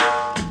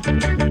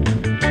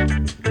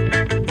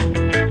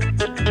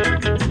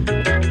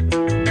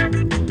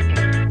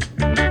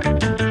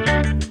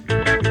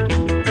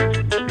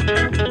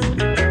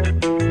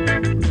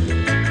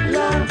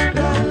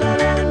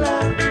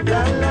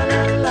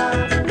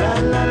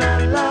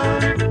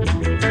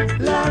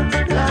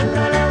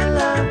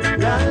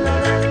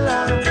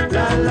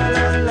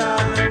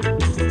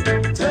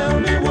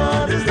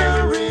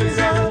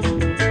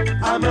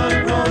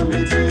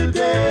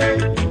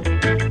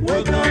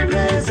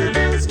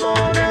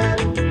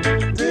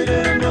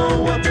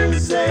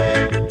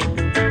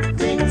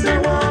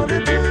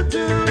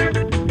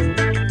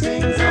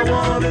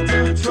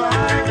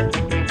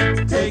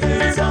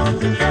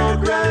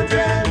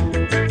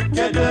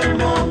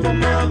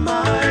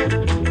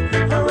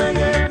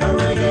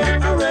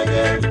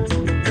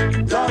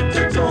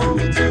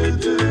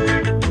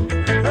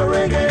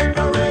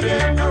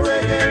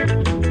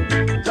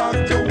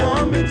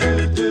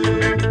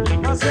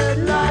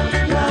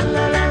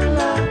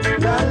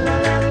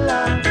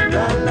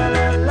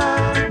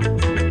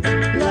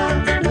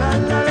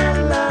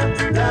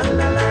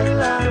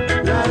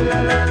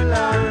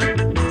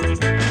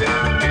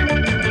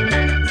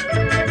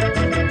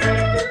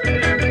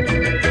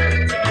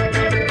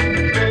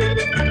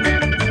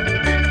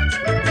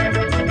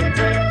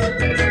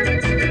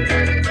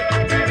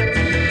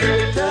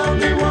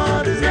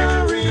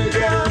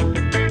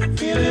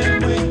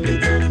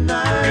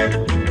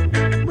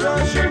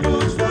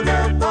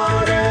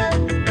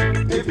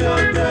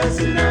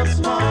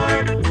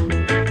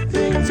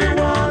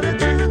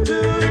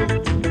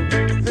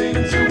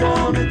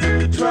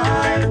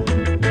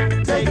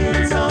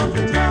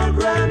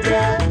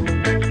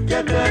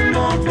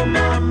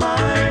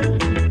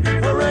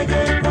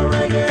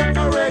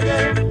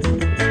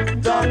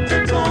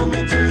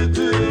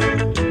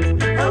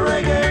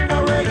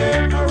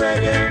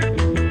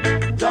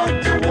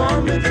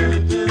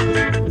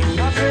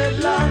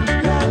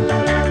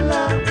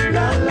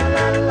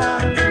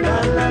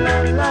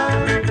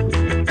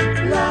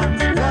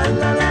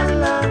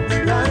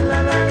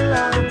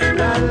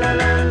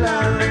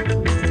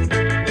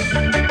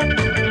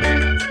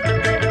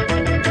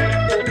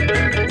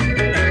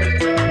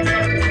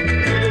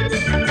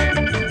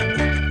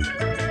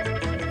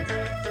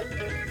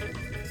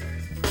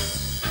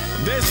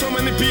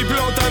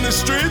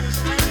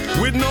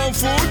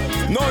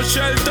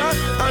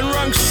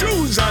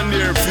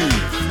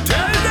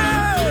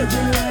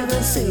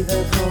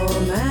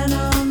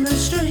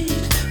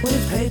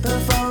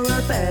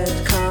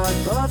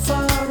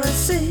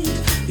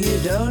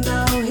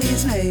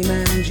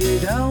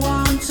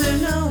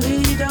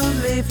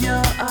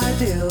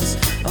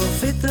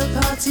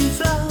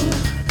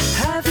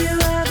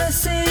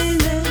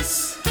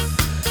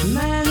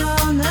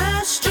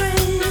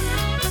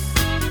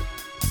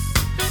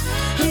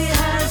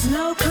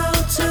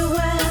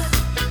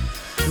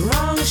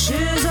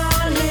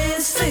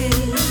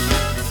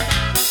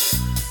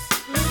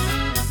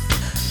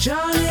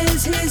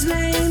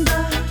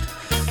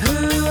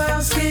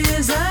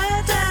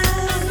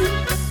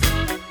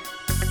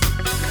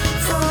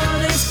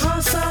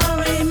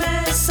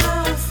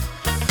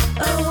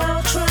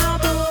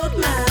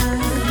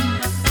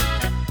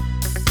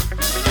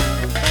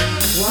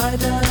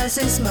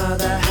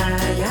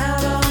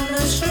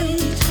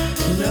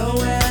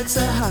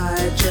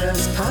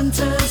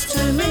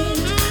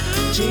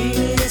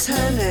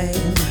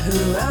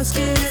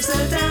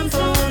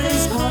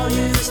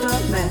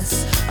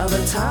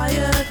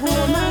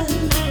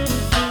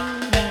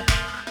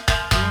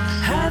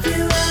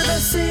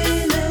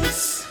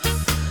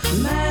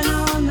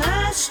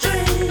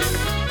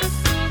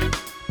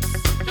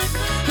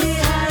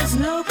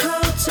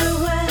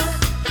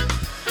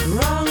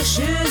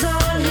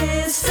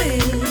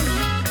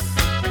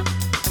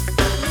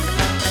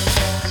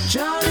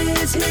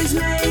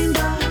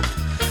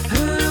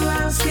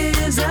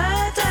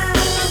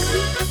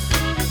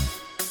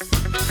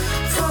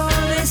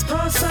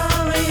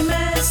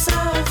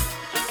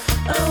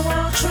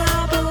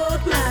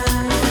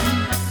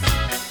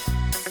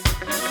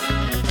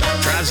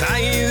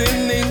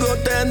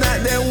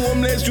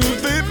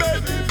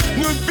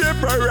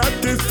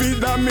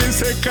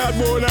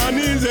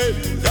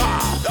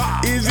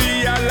 Is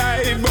he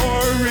alive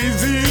or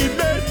is he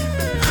dead?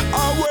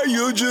 Or were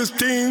you just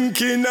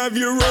thinking of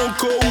your own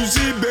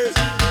cozy bed?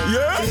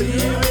 Yeah? Do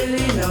you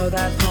really know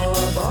that poor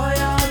boy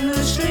on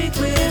the street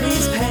with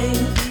his pain,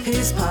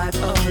 his pipe,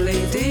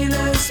 only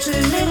dealers to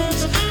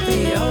meet?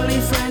 The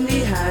only friend he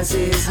has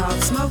is hot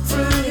smoke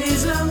through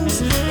his lungs.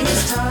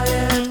 He's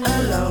tired,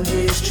 alone,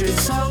 his true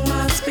song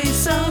must be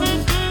sung.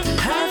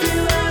 Have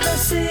you ever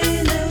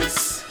seen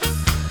this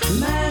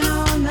man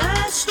on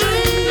that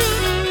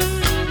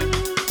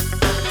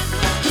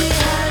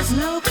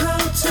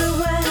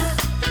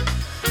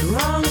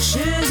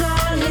shoes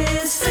on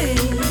his feet.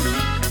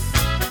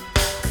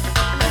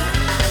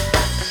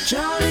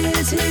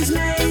 Johnny's his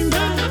name,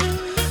 but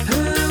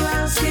who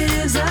else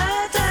gives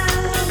a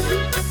damn?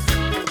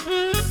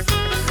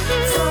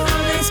 For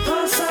this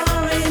poor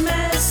sorry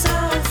mess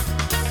of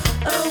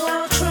a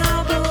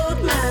well-troubled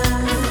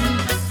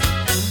man.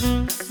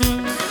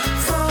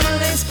 For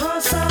this poor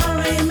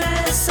sorry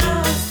mess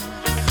of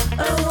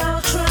a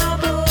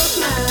well-troubled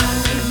man.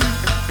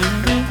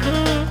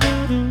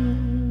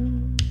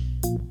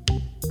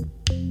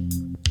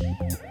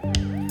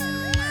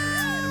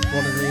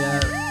 One of the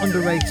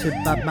underrated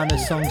Bad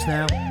Manners songs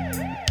now.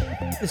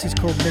 This is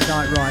called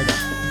Midnight Rider.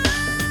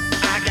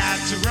 I got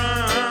to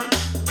run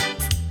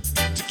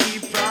to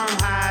keep from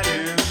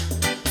hiding,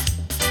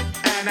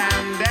 and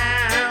I'm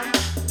down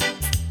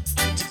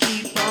to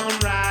keep on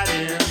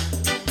riding.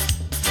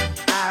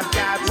 I've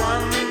got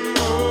one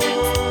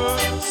more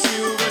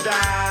silver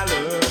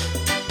dollar,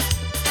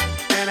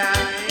 and I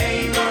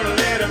ain't gonna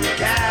let 'em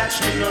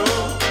catch me, no.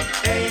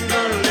 Ain't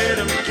gonna let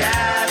 'em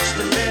catch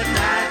the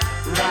midnight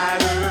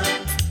rider.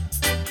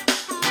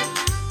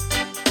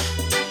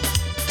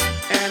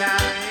 And I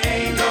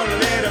ain't gonna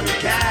let 'em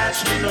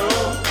catch me, no.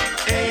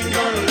 Ain't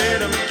gonna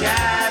let 'em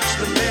catch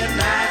the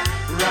midnight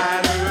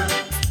rider.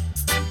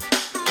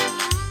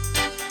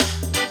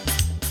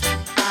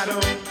 I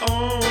don't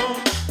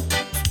own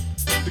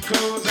the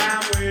clothes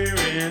I'm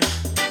wearing,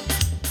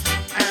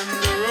 and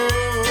the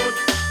road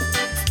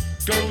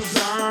goes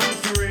on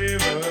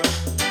forever.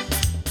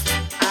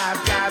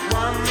 I've got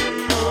one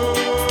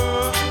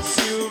more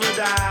silver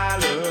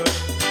dollar,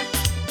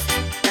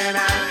 and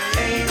I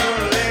ain't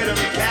gonna let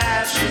 'em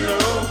catch me, no.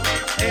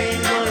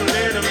 Ain't gonna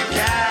let 'em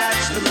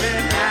catch the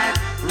midnight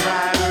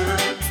rider.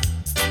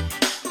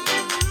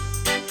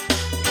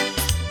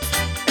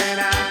 And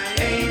I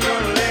ain't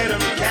gonna let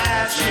 'em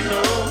catch me,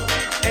 no.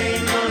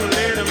 Ain't gonna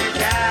let 'em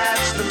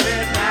catch the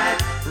midnight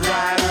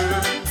rider.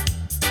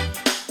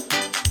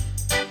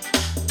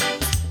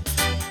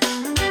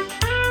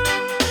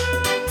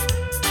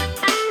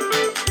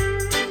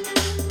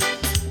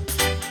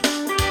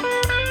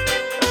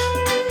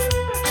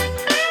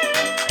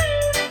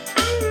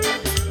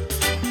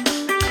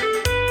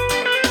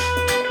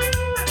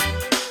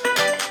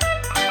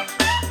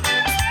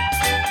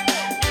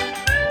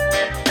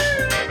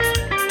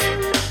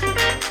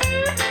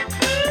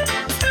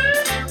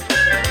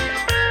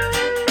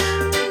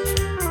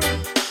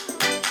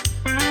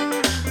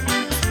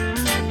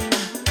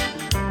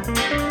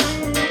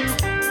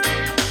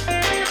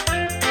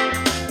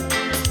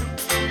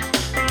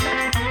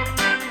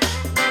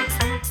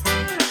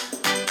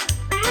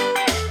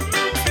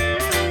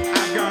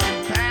 I've gone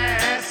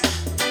past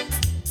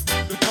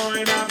the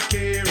point of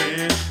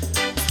caring.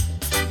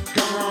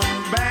 Come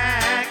on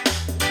back,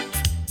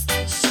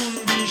 soon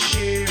be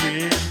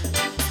sharing.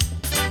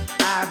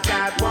 I've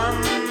got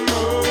one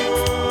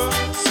more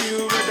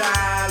silver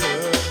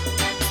dollar,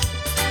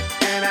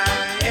 and I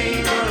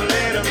ain't gonna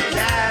let 'em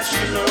catch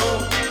me, no.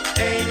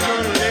 Ain't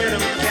gonna let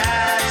 'em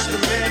catch the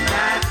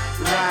midnight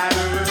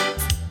rider.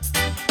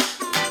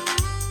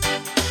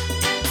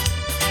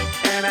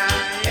 And I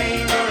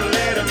ain't gonna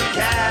let 'em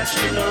catch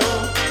me, no.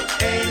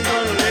 Ain't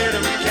gonna let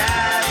 'em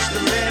catch the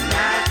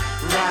midnight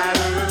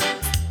rider.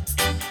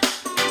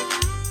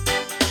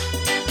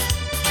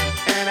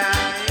 And I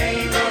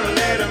ain't gonna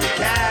let 'em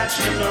catch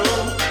me, no.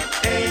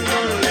 Ain't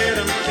gonna let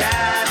 'em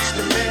catch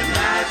the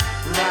midnight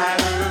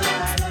rider.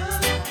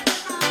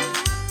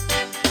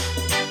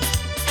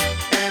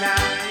 And I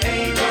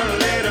ain't gonna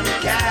let 'em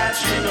catch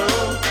me, no.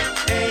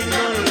 Ain't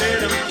gonna let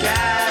 'em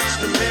catch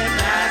the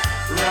midnight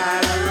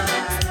rider.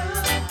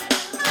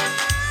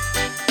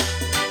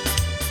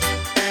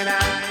 And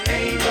I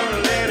ain't gonna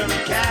let 'em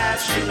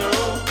catch me, no.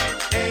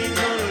 Ain't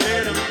gonna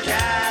let 'em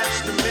catch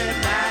the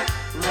midnight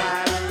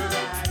rider.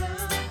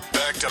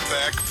 Back to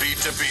back, beat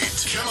to beat.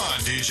 Come on,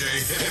 DJ.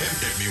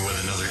 Hit me with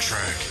another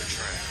track.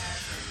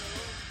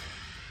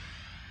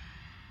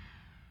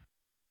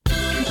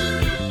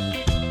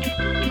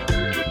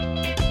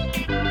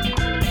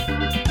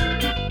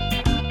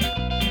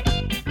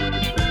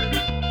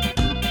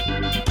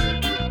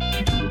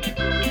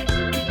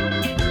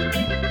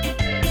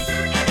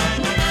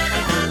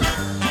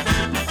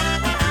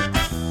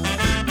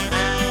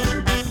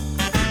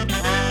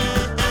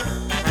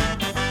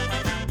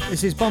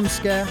 This is Bomb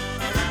Scare.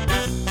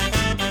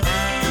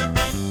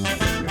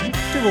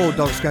 Do all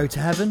dogs go to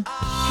heaven?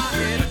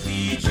 And a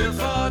teacher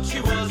thought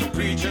she was a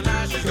preacher,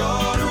 now she's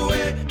gone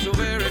away, so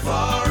very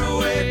far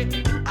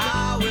away.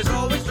 I was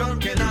always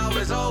drunk and I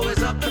was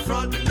always up the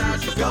front, and now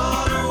she's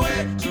gone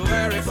away, so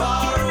very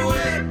far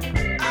away.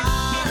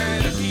 I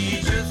had a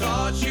teacher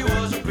thought she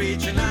was a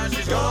preacher, now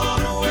she's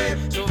gone away,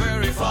 so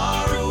very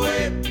far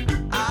away.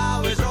 I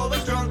was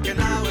always drunk and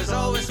I was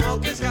always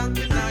smoking skunk,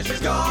 and now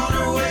she's gone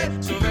away,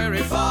 so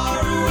very far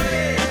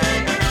away.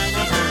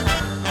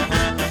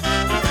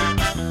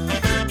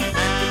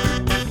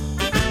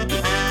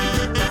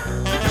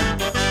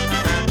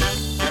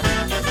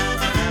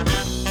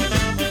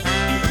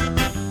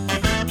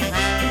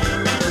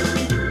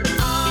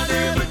 I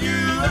never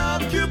knew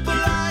a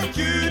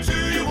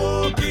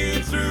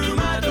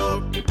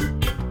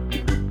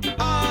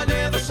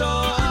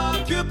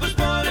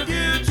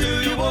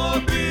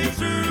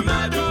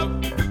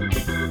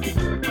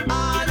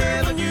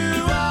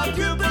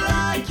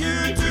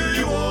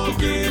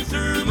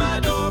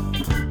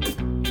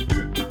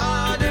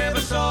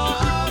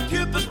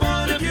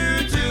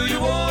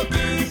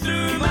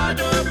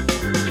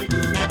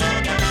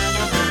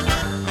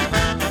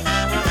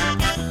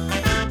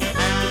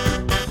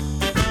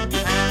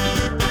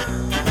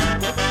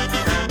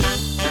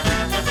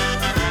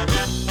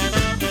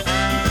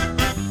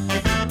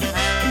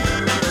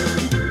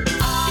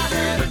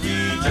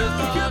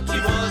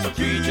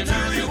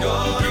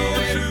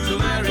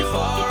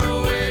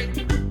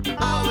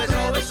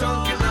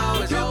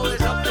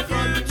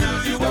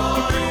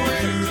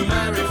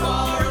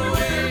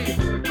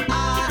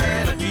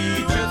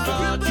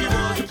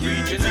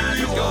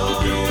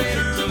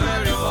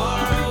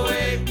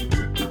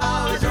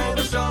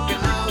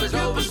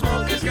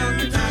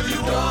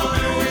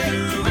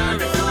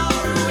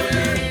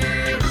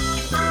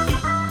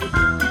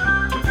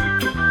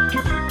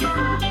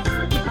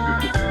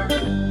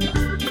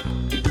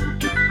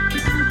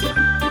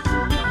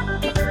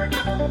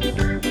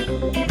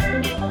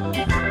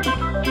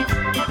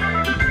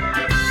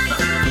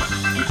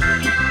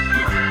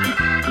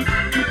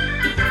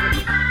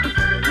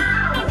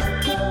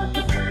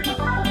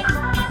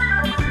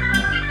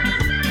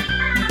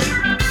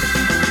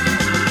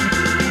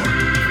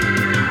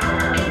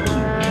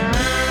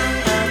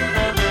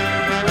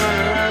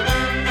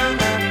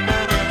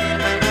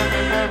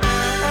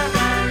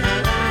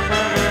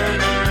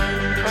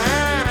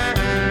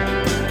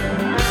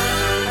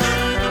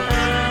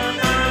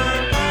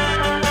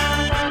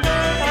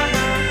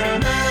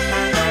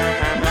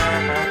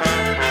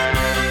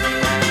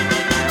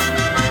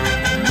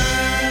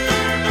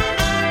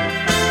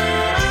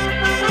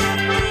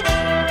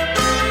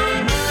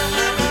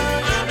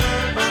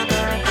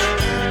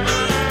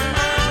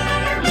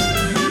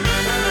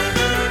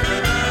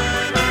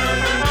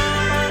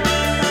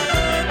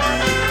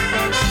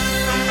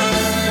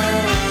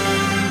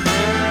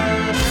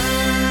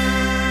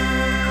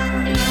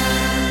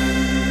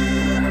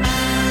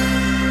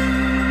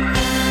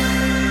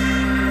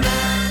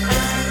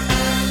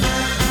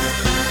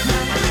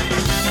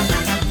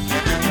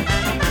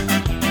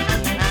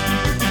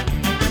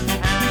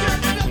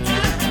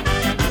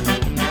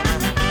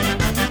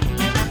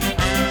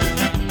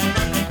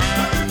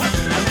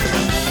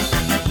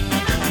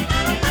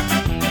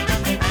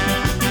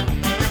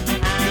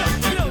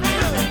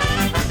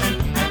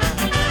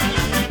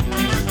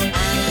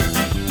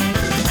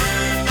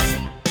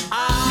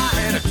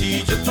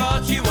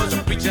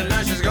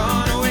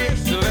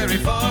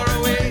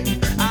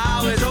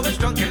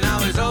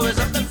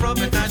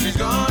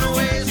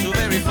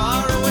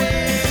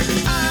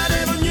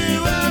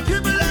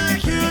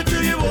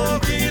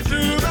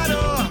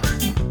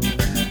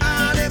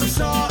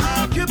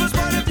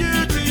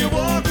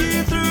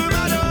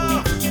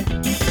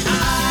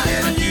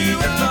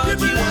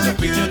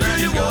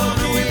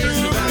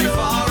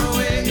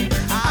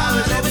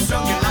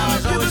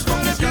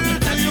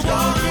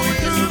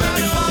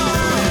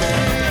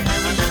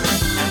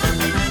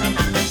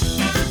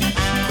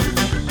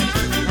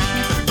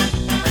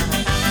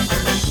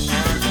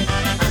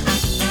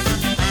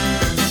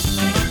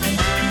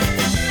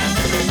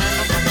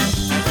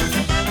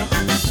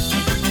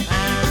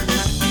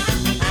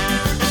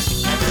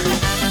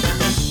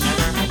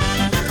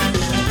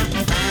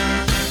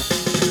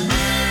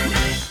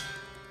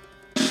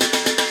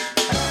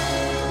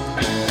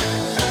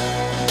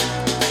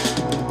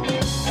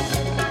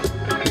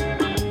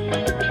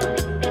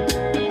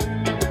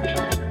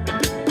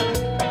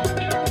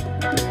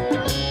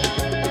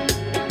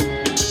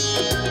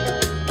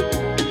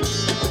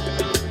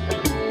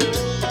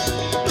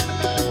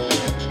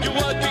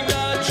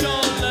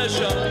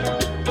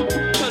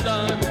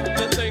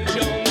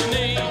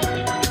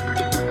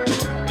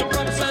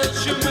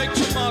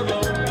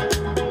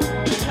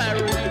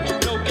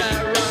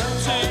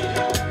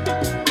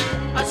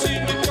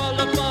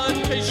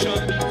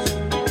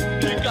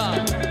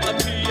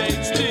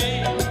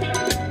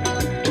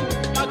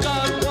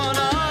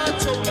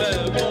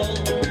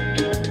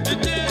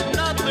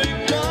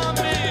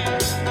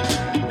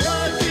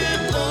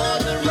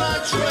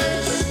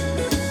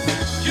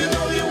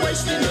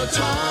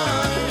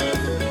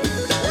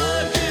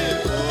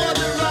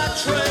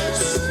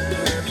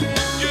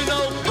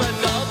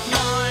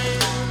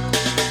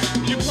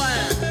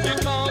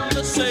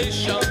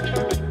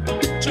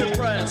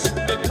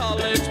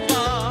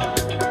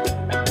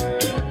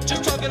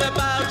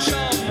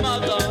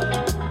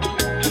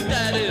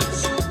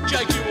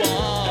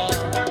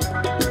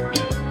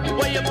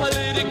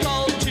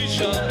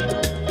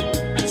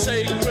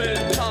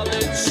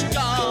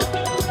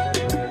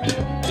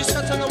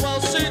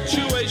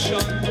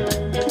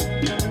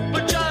vacation,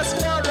 but just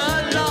for a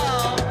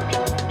laugh.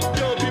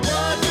 You'll be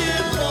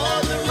working for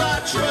the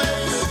rat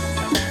race.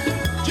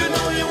 You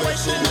know you're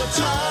wasting your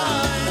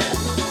time.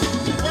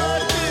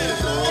 Working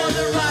for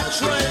the rat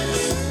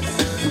race.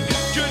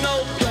 You know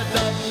friend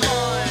of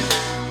mine.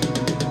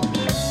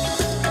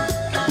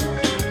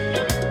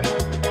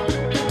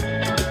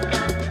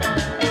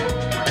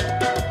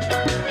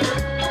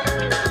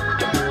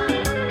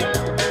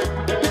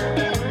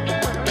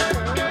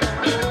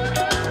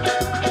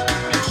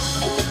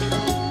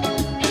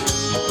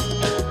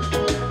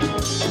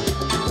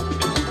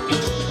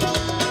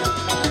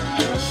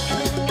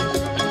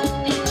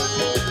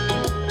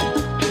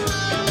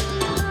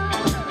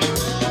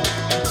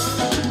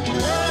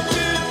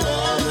 Working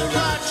for the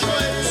rat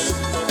race.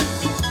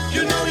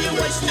 You know you're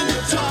wasting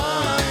your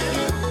time.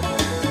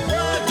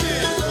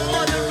 Working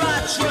for the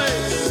rat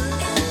race.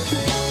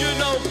 You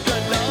know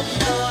friend of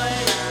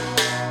mine.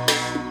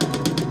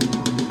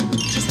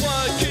 Just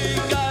working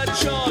at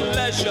your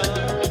leisure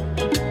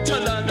to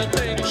learn the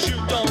things you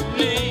don't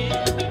need.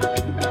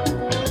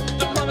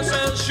 The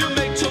promises you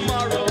make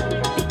tomorrow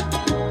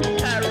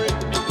carry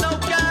no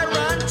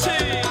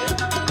guarantee.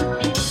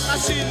 I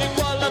see the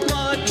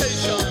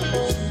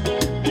qualifications.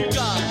 You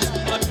got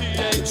a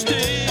PhD.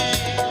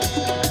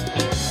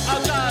 I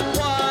got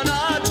one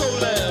at O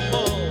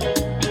level.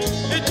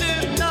 It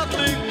did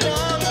nothing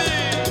for me.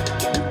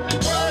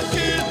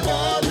 Working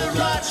for the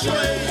rat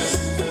race.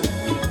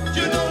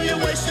 You know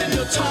you're wasting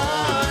your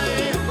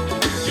time.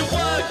 You're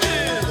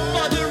working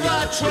for the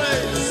rat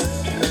race.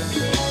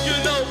 You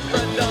know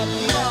friend of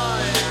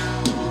mine.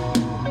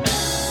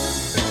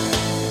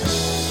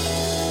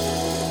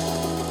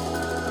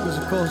 That was,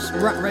 of course,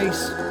 Rat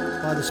Race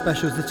by The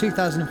Specials, the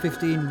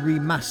 2015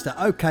 remaster.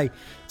 Okay,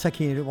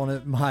 taking it one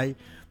of my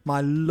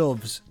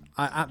loves.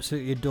 I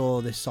absolutely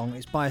adore this song.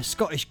 It's by a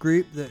Scottish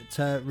group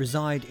that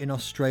reside in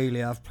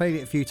Australia. I've played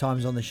it a few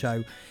times on the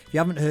show. If you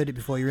haven't heard it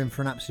before, you're in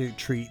for an absolute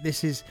treat.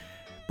 This is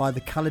by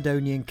the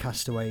Caledonian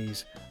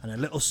Castaways and a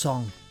little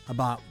song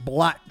about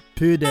black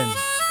pudding.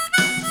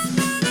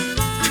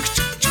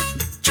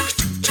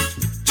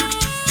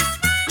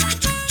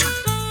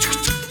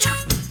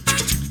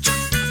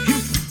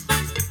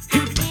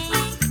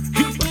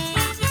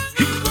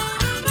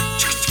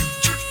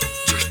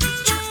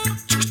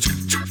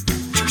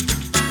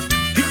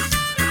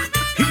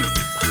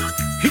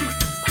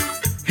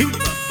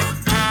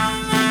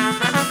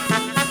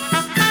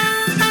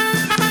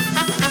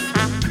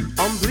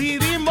 On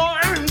bleedy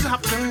mornings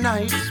after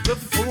nights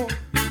before,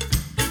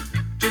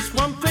 just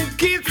one thing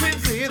keeps me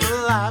through the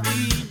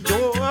lobby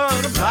door.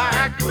 The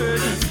black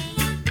pudding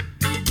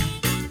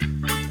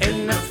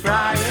in the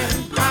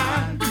frying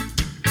pan,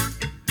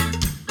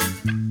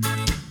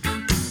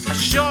 a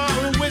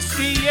short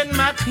whiskey in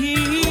my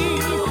tea,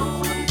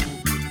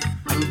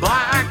 and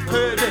black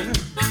pudding.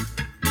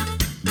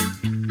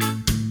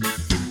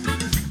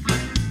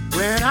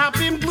 When I've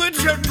been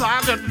butchered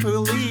by the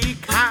fully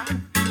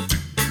kind,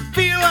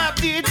 feel like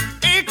the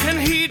aching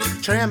heat,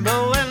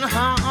 trembling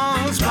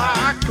hands,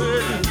 black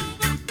pudding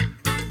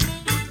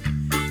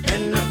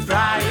in the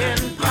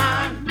frying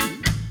pan.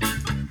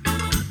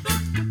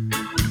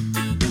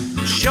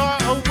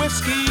 Short of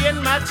whiskey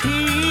in my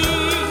tea,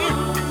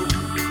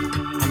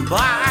 and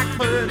black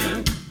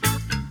pudding.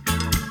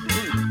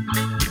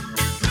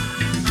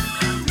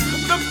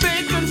 The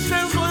bacon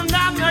sizzling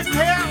and the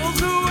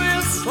kettles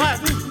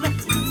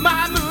whistling,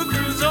 my milk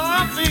is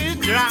awfully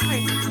dry.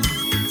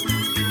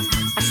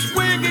 A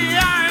swiggy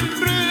iron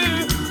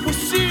brew will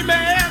see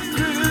me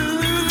through.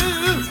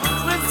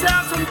 Let's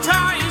have some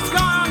ties,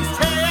 gone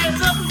stay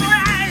the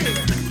fray.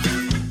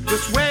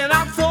 Just when I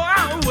thought I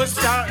was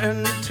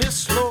starting to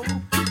slow,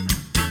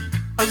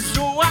 as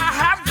though I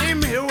had the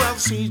meal well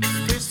seeds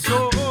this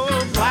so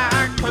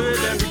black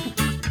pudding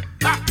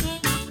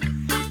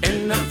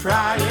in the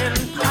frying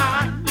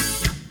pan.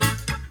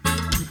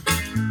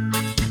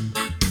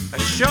 A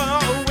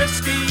short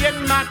whiskey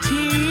in my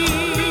tea,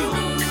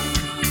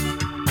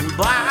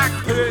 black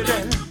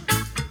pudding.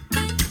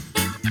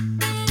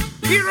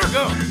 Here we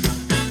go.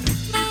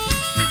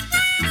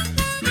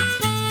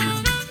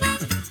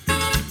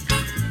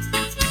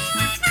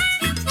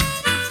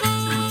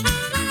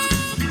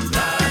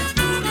 Black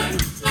pudding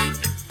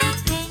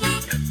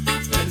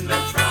in the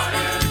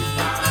frying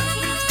pan.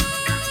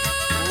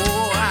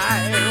 Oh,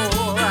 aye,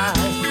 oh,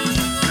 aye.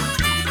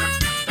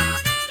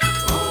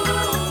 Oh,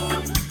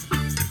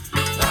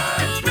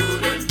 black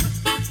pudding.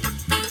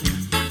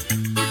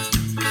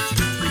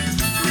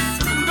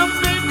 The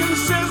bacon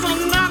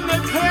sizzling and the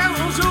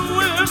kettles are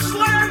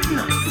whistling.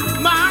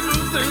 My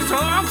mouth is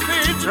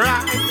awfully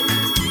dry.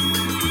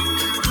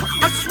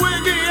 A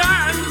swiggy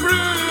iron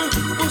brew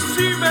will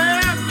see me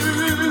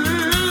through.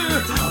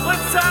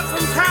 Let's have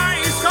some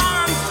ties,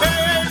 gone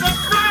pay the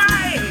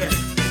fry.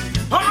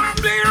 On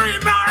bleary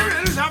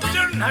mornings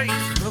after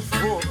nights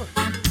before,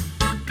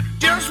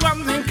 just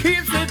one thing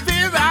keeps me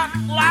through that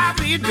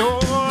lobby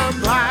door.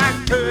 Black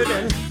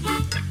pudding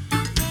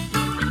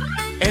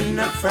in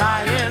the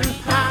frying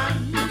pan.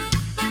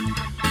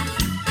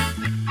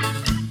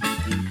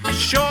 A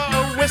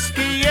short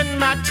whiskey in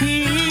my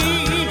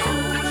tea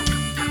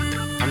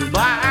and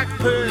black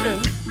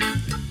pudding.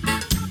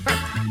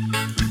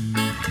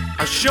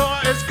 Sure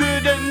is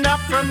good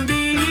enough for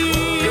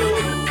me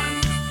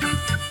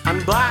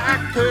and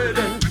black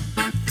pudding.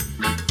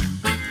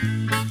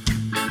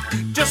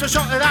 Just a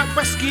shot of that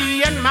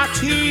whiskey in my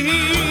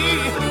tea.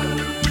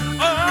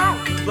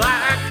 Oh,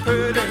 black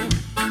pudding.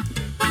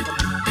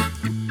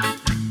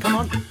 Come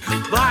on,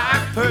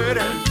 black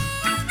pudding.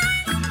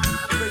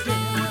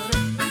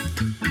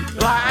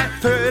 Black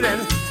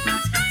pudding.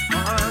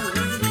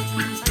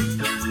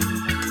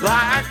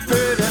 Black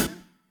pudding.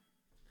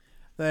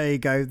 There you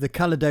go, the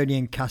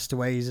Caledonian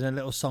Castaways and a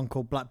little song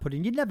called Black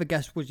Pudding. You'd never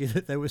guess, would you,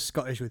 that they were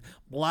Scottish with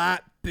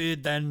Black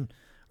Pudding,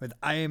 with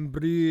Iron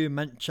Brew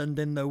mentioned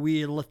in the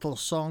wee little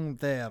song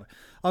there.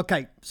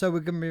 Okay, so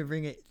we're going to be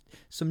bringing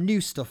some new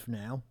stuff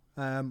now,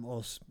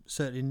 or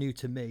certainly new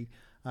to me.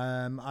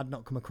 I'd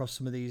not come across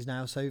some of these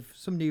now, so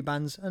some new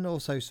bands and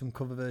also some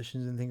cover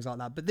versions and things like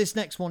that. But this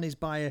next one is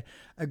by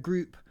a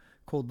group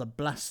called the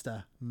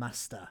Blaster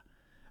Master,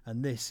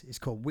 and this is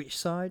called Which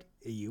Side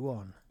Are You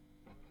On?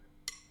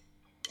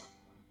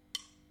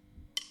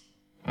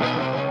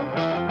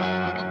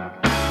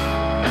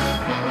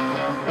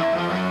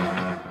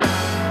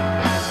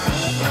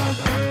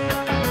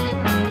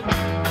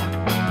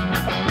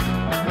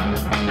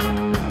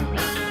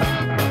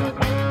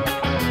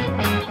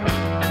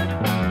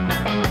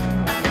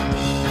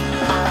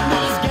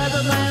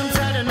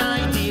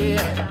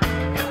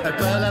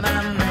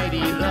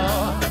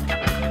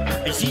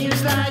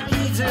 Seems like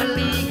it's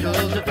illegal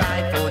to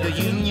fight for the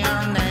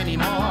union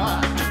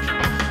anymore.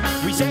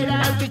 We set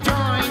out to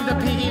join the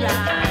picket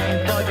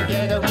line, but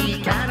together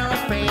we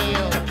cannot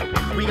fail.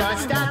 We got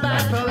stopped by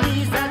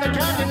police at the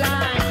county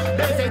line.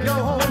 They say go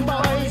home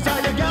boys, or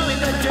you're going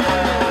to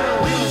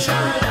jail. Which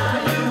side are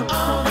you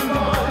on,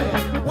 boy?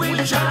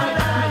 Which side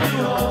are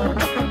you on?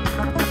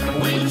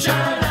 Which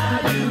side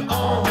are you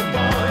on,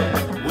 boy?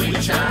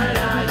 Which side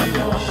are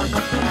you on?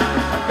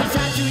 It's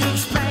hard to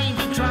explain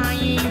the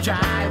crying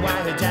child why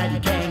the daddy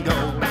can't go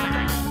back.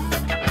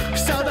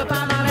 So the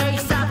family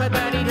suffer,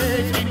 but it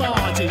hurts me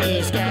more to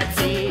his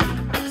skepsy.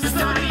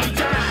 Society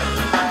time,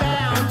 I'm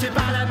bound to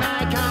follow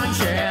my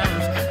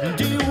conscience and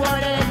do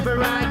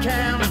whatever I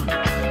can.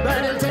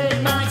 But it'll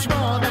take much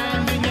more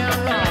than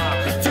union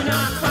law to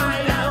not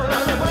fight out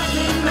of the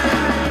working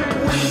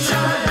man. Which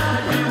side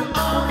are you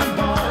on,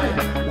 boy?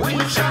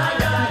 Which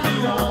side are you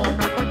on?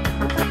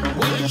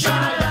 Which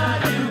side are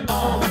you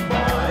on,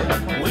 boy?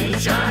 Which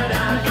side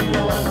are you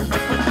on?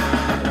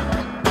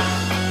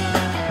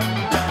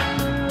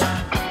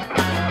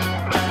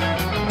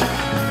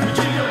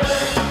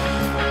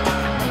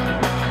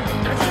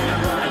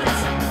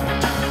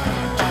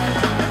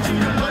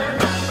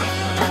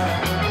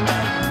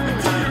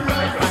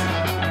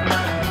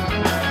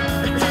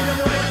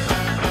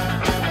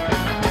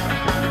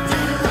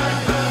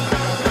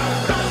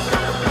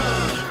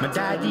 My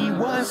daddy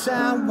was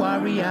a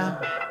warrior,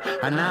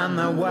 and I'm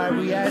a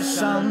warrior's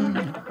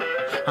son.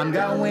 I'm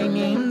going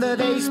in the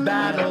day's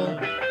battle,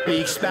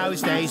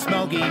 exposed a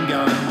smoking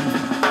gun.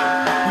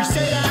 We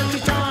set out to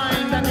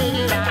join the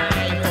picket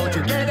line, for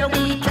together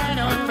we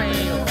cannot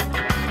fail.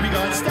 We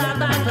got stopped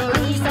by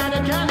police at the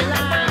county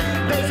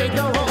line. They say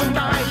go home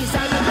boys,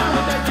 and you know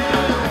the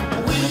deal.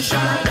 Which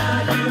side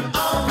are you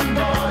on,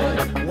 boy?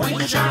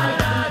 Which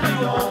side are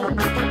you on?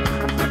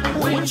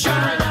 Which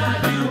side are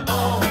you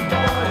on,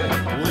 boy?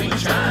 Which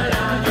side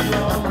are you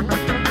on?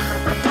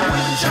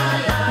 Which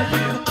side are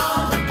you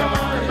on,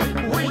 boy?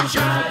 Which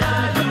side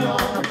are you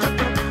on?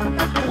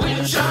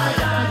 Which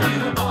side are you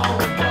on,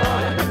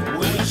 boy?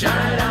 Which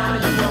side are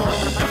you on?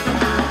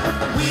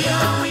 We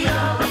are, we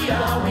are, we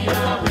are, we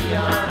are, we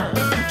are.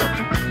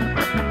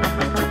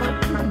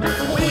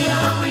 We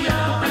are, we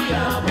are, we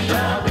are, we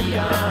are, we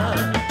are.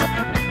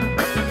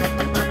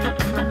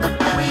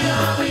 We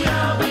are, we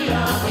are, we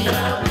are, we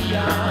are, we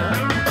are.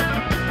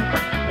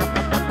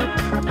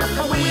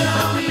 We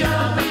are, we are, we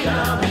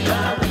are, we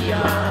are, we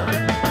are. We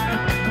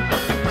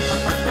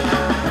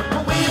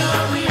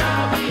are, we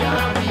are, we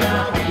are, we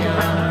are, we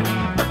are.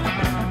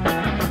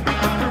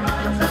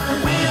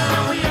 We are,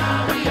 we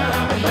are, we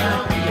are, we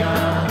are, we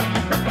are.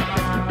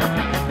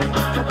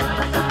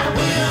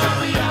 We are,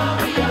 we are,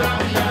 we are,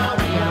 we are,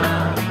 we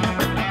are.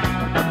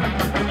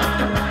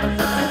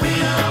 We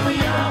are, we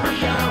are, we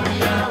are, we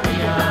are, we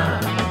are.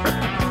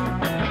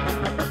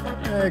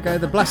 There you go,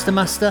 the Blaster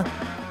Master.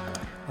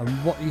 And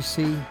what you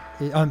see,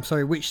 I'm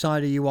sorry, which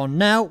side are you on?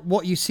 Now,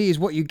 what you see is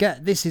what you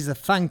get. This is the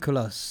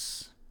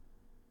Thankulus.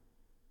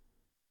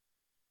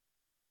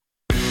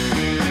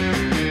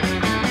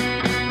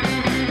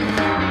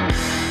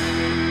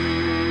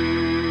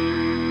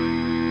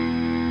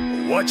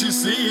 What you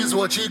see is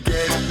what you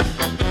get.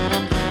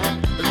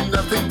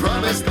 Nothing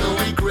promised, no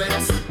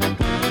regrets.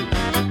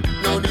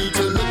 No need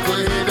to look for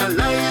hidden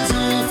lies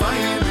to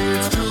find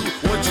it's true.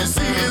 What you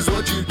see is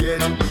what you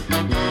get.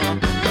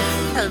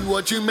 And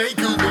what you make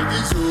of it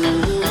is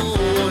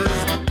yours.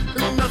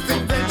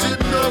 Nothing ventured,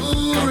 no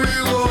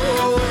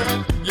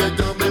reward. You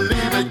don't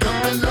believe it,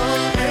 come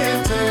along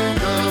and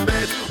take a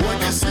bet. What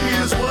you see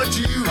is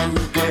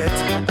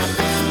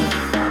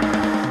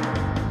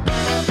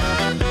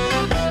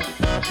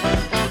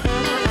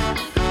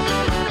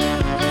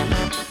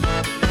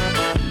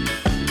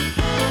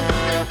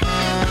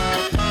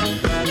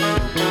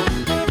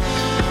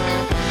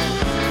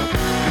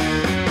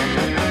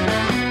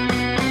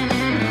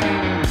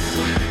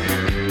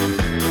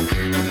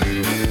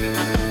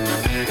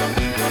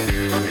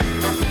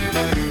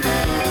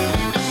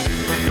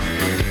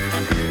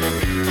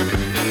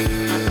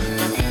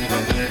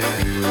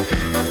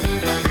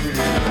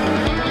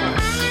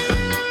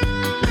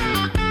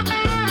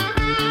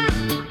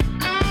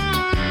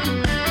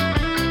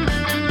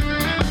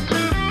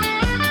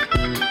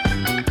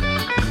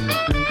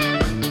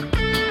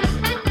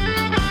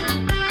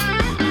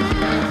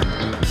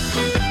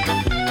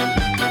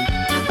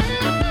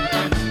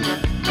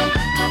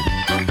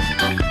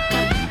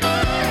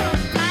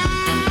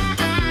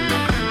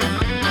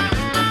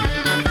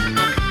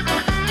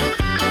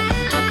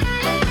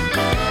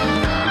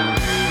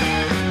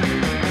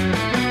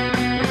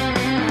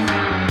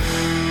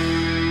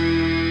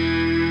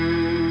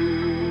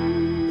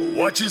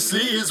What you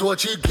see is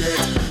what you get.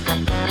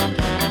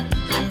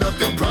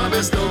 Nothing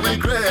promised, no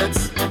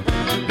regrets.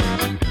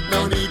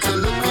 No need to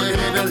look for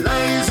hidden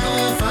lies,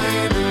 you'll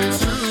find it's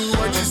true.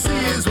 What you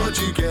see is what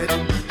you get.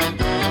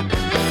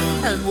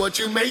 And what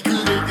you make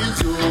of it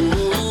is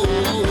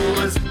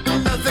yours.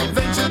 Nothing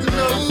ventured,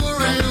 no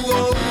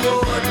reward.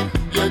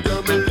 You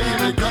don't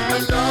believe it, come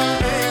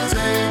along and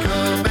take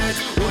a bet.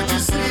 What you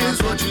see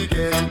is what you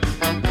get.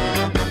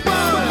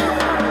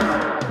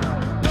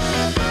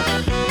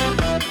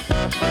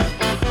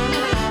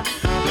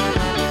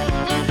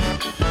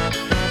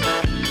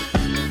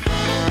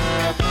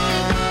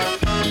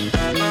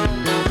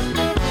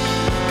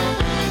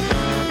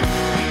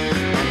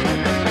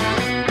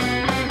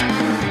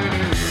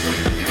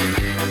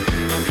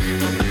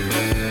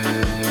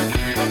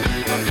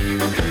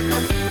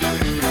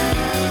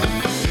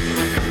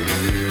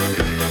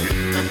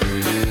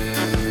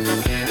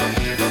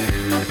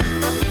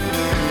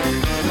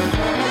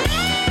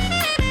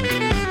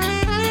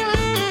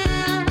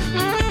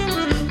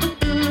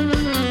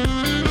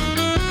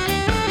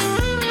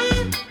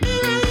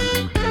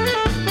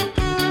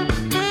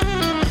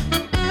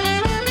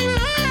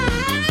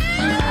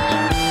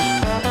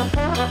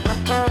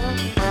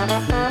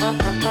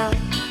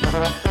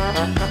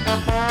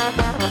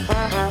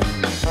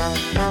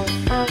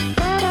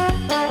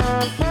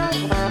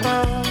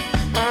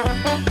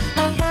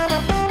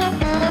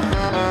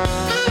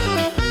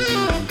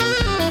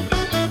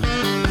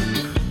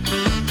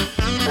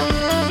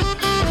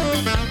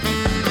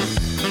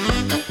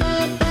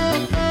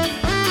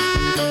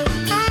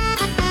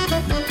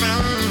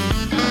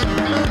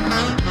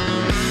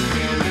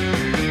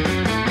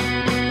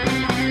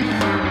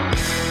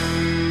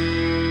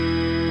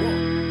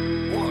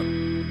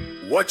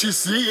 What you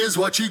see is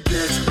what you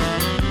get.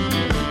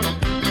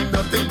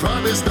 Nothing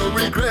promised, no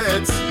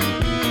regrets.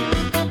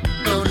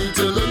 No need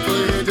to look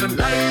for hidden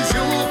lies,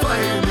 you'll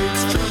find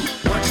it's true.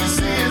 What you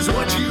see is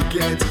what you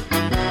get.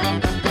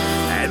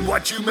 And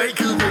what you make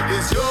of it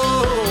is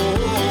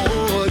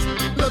yours.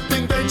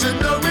 Nothing ventured,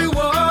 no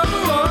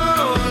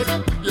reward.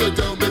 You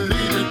don't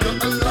believe it,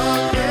 come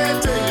along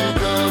and take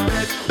a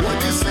bet.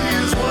 What you see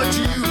is what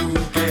you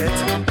get.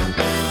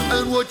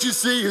 And what you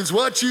see is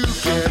what you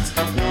get.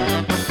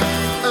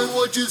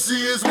 What you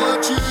see is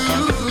what you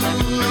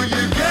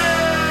get.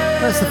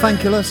 That's the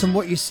Fankulous, and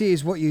what you see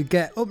is what you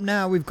get. Up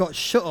now, we've got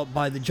Shut Up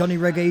by the Johnny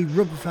Reggae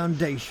Rubber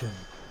Foundation.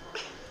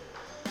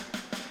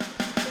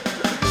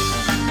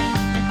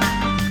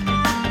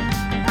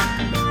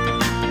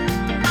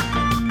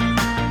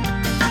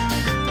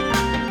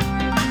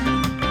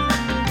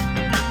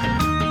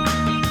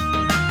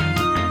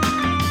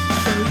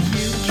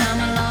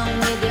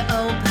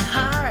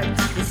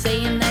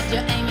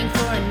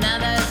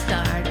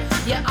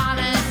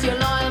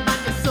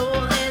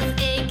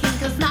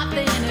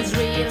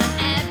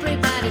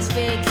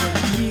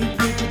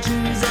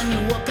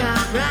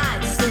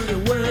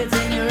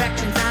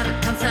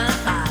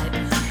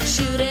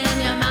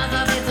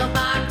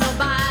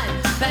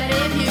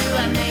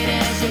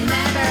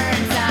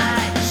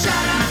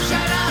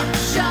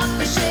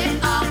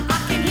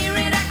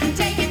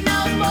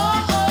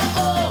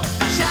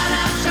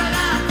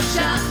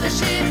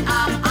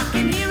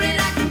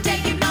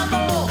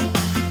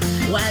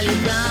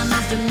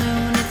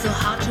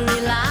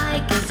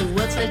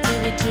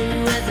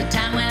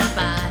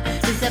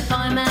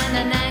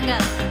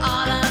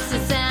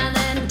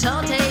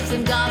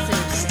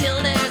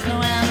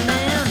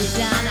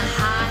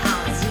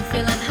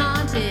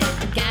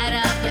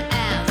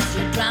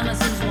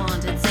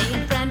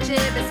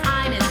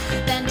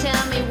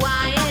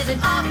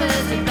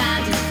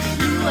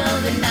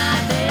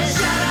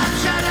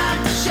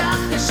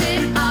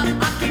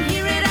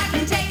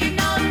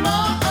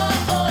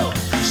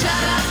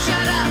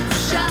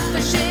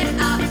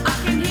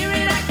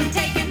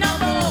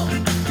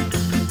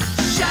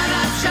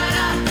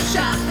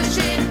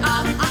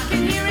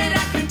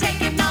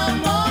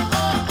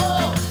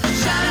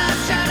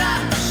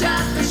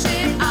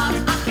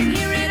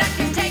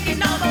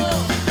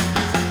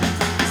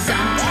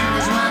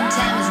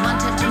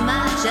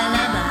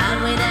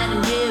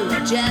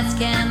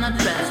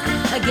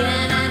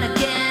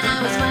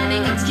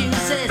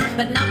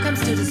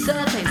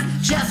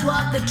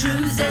 The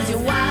truth says your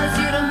vows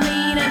you don't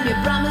mean and your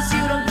promise you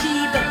don't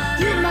keep it.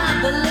 You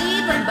might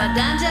believe them, but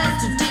I'm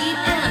just too deep.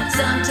 And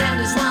sometimes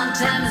this one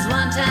time is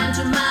one time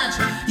too much.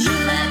 You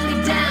let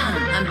me down,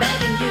 I'm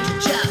begging you to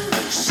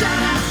just shut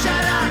up,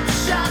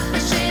 shut the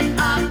shit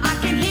up. I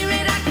can hear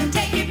it, I can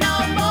take it no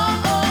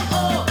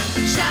more.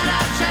 Shut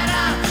up,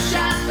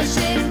 shut the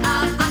shit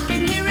up. I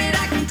can hear it,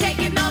 I can take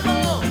it no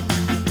more.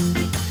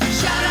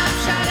 Shut up,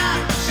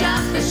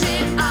 shut the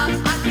shit up.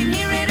 I can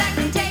hear it, I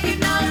can take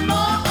it no more.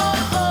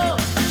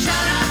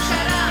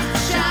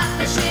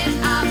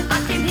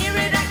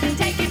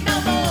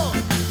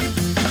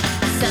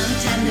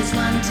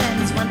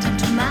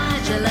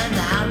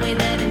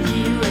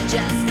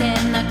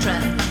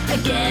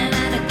 Again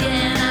and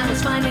again I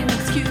was finding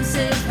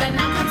excuses, but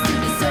now comes to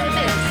the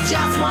surface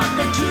just what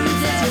the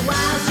truth is. Your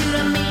vows you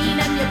don't mean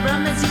and your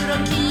promise you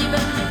don't keep.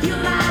 You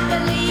might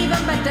believe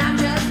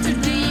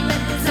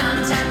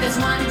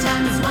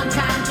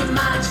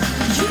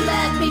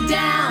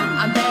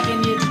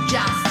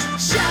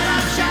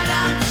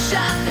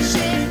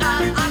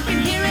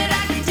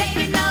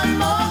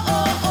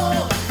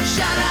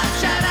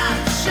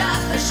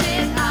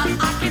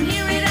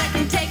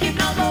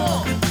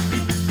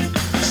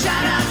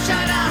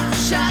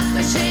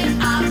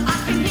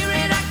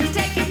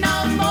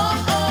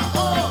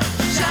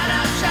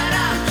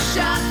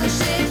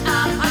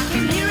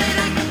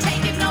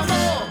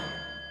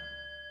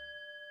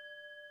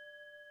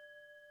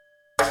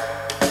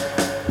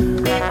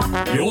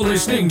You're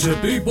listening to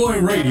Boot Boy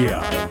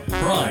Radio.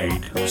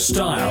 Pride,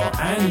 style,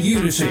 and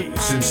unity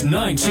since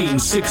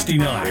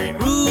 1969.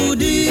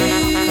 Rudy,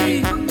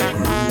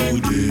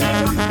 Rudy,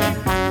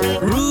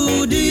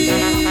 Rudy,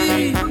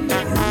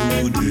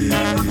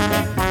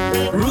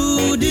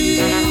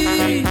 Rudy,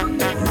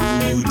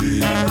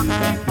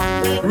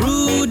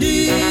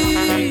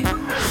 Rudy.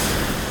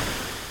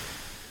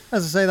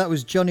 As I say, that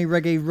was Johnny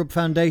Reggae, Rub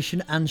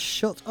Foundation, and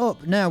Shut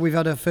Up. Now we've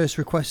had our first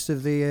request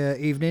of the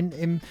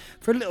evening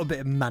for a little bit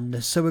of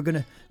madness, so we're going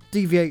to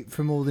deviate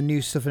from all the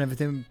new stuff and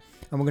everything,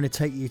 and we're going to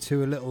take you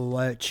to a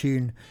little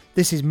tune.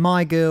 This is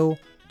My Girl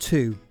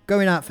 2,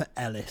 going out for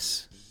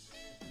Ellis.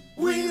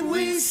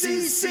 We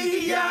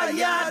see ya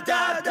ya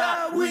da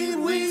da.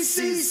 We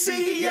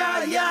see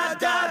ya ya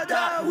da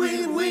da.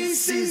 We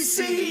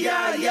see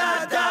ya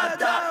ya da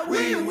da.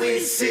 We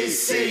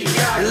see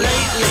ya.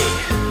 Lately,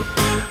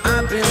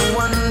 I've been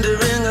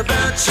wondering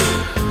about you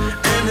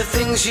and the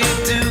things you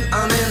do.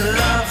 I'm in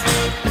love,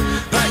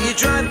 but you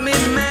drive me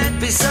mad.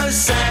 Be so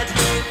sad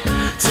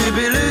to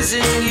be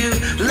losing you.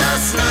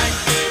 Last night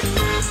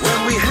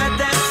when we had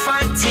that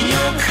fight in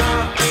your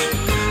car,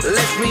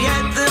 left me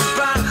at the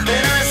bar.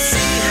 Then I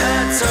see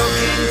her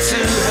talking to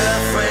her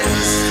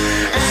friends,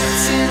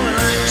 acting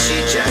like she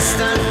just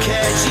don't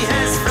care. She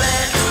has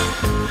flair,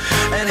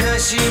 and how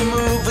she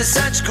moves with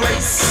such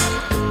grace,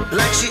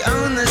 like she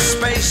owned the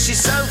space.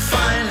 She's so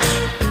fine,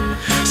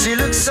 she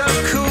looks so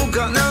cool,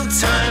 got no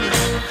time.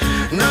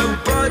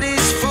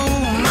 Nobody's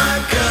fool,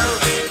 my girl.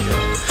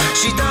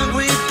 She don't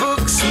read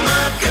books,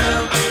 my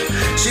girl.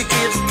 She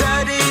gives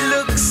dirty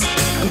looks.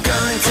 I'm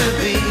going to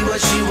be what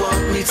she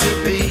want me to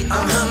be.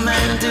 I'm her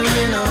man,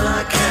 doing all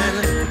I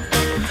can.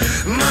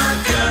 My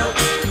girl,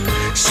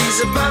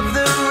 she's above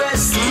the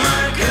rest.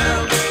 My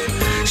girl,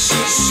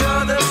 she's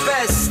sure the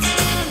best.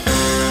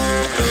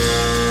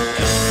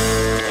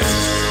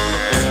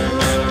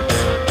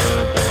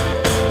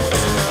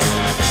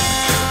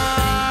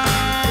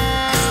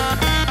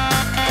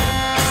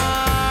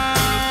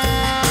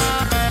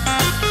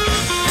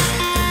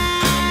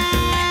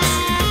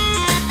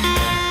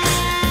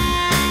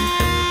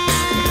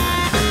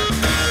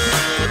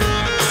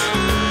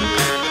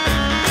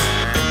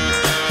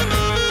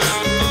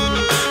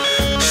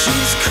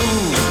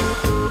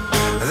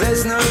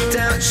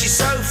 She's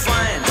so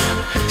fine,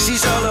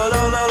 she's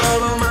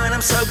all mine.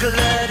 I'm so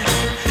glad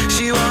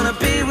she wanna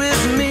be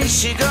with me.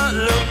 She got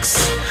looks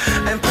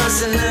and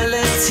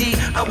personality.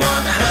 I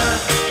want her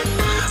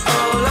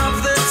all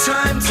of the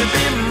time to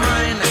be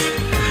mine,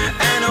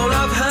 and all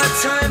of her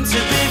time to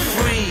be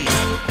free,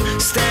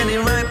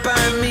 standing right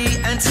by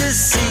me and to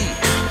see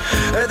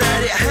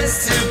that it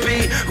has to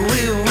be.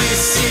 We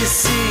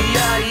see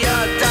ya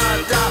ya da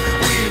da.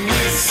 We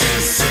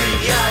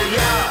see ya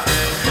ya.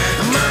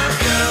 My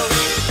girl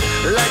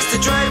likes to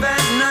drive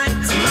at night.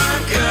 My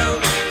girl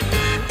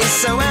is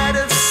so out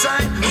of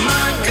sight.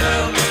 My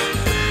girl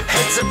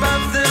heads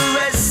above the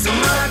rest.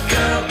 My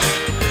girl,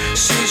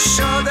 she's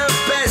sure the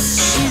best.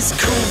 She's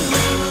cool,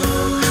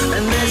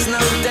 and there's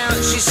no doubt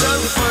she's so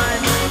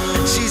fine.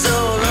 She's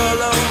all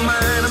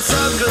mine. I'm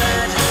so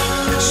glad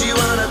she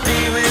wanna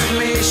be with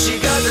me. She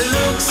got the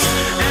looks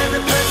and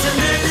the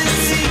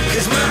personality.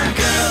 'Cause my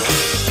girl,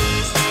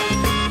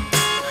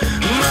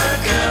 my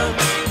girl,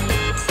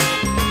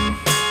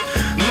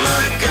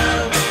 my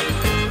girl,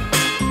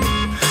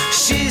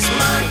 she's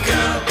my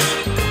girl.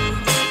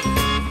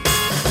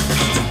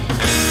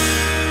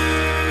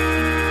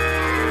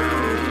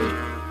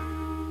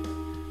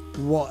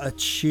 What a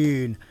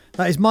tune.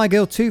 That is My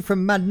Girl 2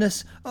 from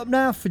Madness. Up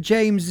now for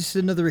James, this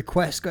is another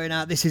request going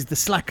out. This is The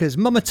Slackers.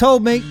 Mama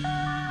Told Me.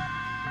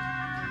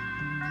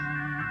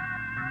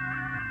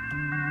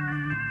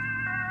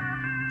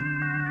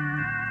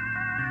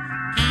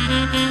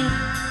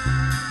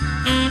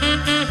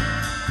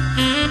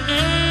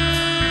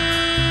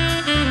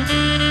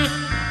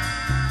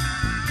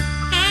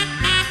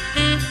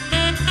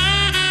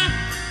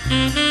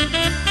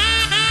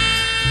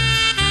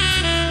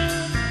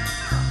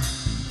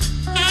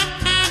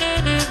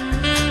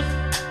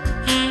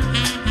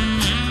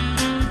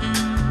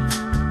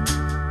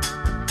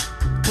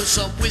 Put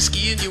some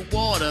whiskey in your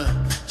water,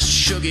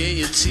 sugar in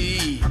your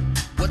tea.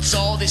 What's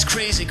all these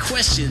crazy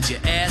questions you're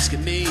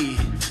asking me?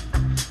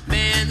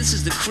 Man, this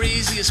is the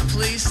craziest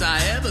place I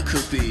ever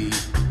could be.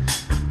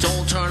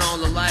 Don't turn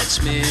on the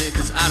lights, man,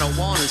 'cause I don't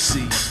wanna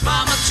see.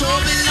 Mama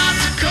told me not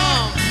to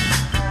come.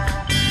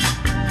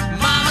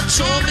 Mama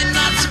told me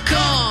not to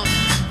come.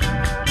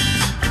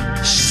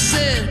 She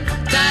said,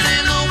 that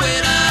ain't no way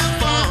to have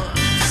fun,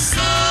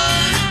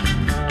 son.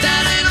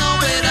 That ain't no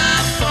way to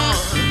have fun,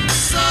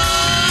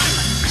 son.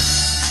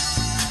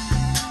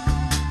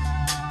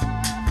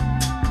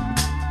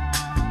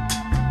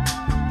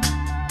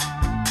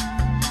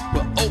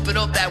 Well, open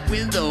up that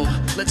window,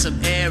 let some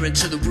air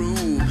into the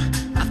room.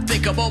 I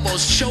think I'm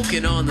almost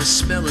choking on the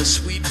smell of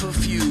sweet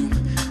perfume.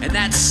 And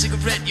that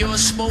cigarette you're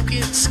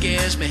smoking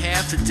scares me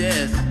half to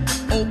death.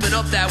 Open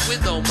up that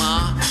window,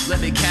 Ma, let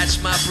me catch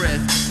my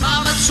breath.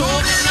 Mama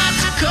told me not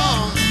to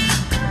come.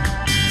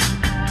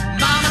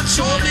 Mama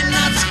told me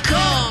not to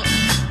come.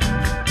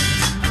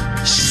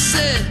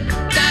 said,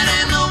 that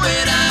ain't no way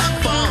to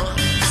fun,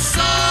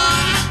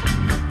 son.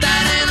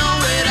 That ain't no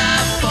way to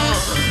fun,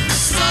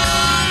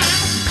 son.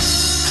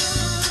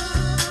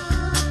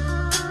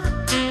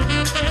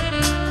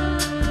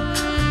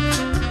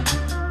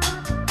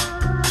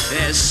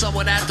 There's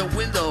someone at the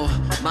window,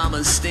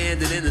 mama's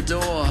standing in the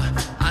door.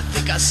 I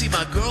think I see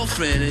my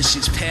girlfriend and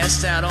she's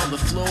passed out on the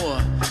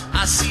floor.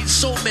 I seen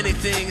so many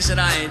things that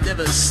I ain't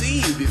never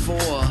seen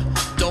before.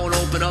 Don't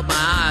open up my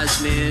eyes,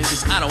 man,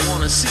 cause I don't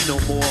wanna see no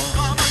more.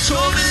 Mama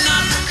told me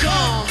not to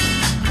come.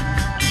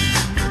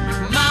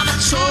 Mama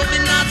told me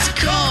not to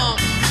come.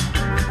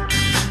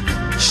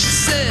 She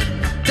said,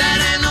 that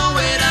ain't no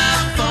way to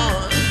have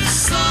fun,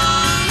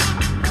 son.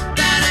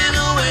 That ain't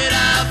no way to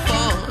have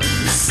fun,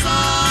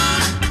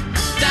 son.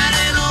 That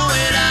ain't no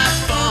way to have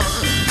fun,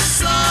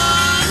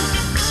 son.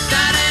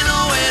 That ain't no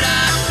way to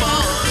have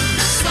fun,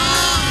 son.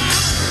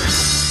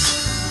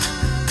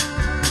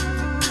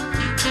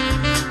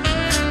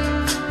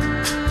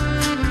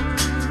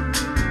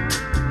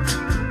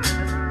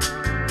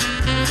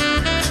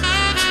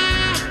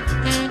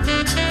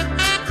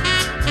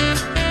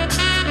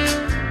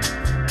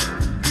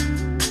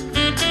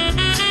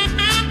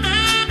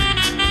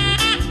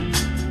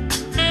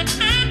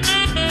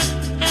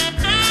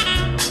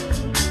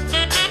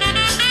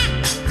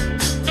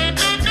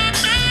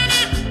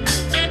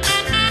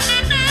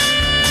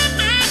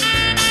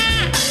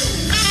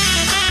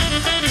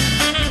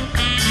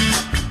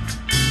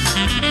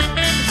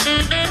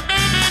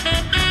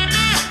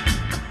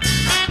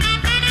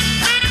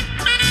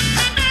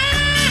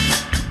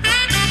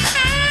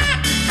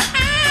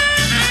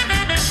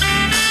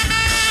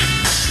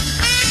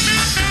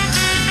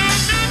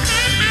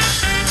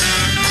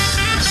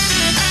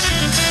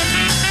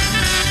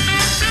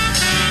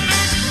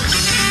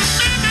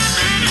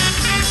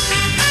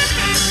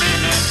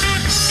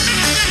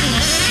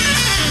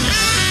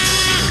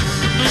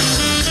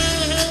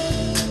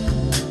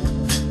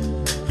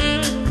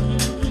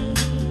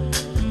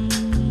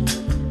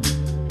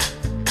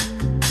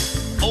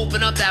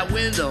 Open up that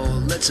window,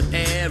 let some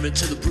air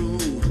into the room.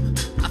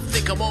 I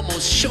think I'm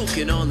almost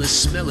choking on the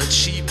smell of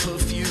cheap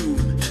perfume.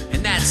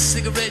 And that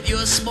cigarette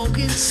you're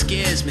smoking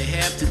scares me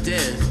half to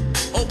death.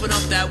 Open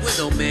up that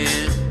window,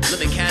 man, let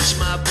me catch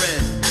my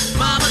breath.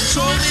 Mama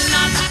told me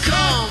not to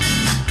come.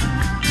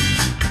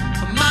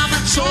 Mama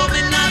told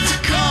me not to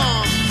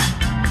come.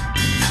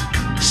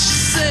 She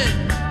said,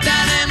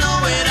 that ain't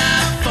no way to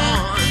have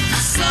fun,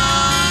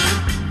 son.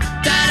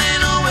 That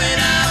ain't no way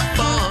to have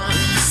fun,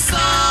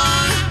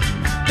 son.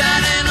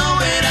 That ain't no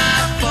way to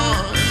have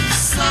fun,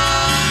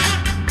 son.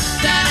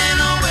 That ain't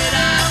no way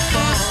to have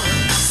fun,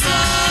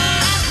 son.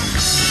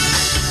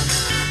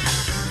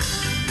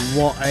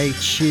 What a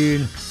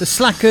tune. The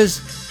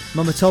Slackers,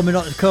 Mama Told Me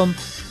Not to Come.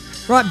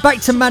 Right, back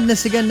to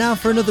madness again now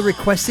for another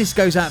request. This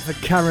goes out for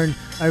Karen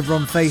over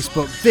on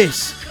Facebook.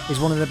 This is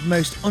one of the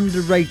most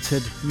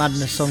underrated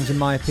madness songs in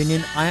my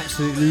opinion. I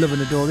absolutely love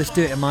and adore this.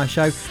 Do it in my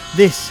show.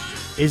 This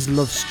is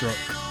Love Struck.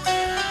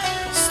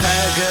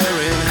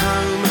 Staggering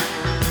home,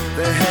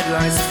 the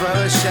headlights throw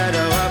a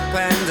shadow up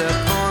and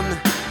upon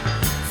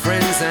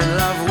friends and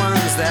loved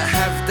ones that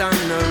have done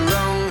no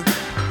wrong,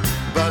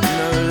 but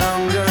no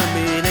longer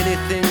mean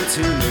anything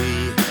to me.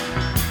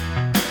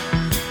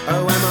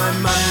 Oh, am I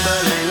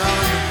mumbling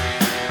on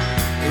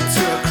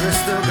into a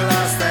crystal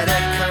glass that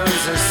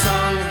echoes a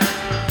song?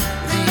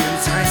 The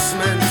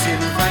enticement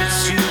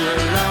invites you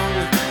along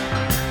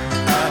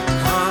a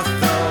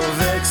path of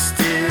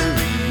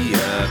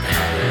exterior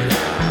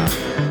color.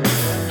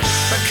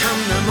 But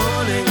come the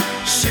morning,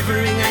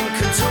 shivering and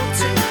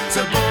contorting,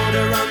 to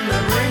border on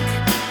the brink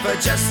for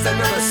just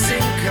another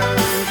Cinco.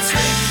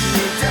 Take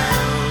me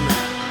down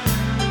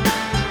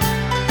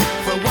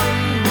for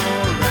one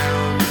more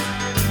round.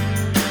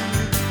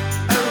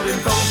 Oh,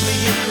 involve me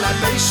in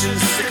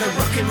libations, sick of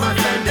rocking my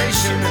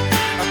foundation.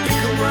 I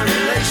pickle my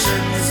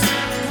relations,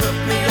 put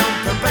me on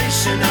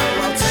probation.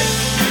 Oh, I'll take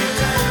you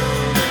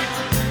down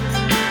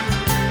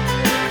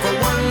for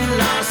one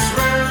last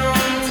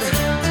round.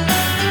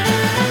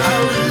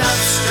 Oh,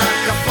 love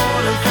struck, I've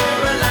fallen for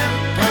a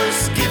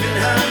lamppost, giving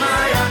her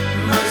my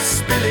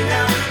utmost, spilling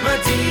out my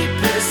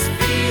deepest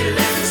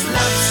feelings.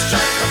 Love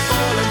struck, I've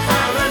fallen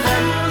for a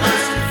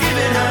lamppost,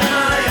 giving her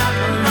my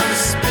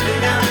utmost,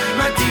 spilling out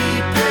my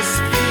deepest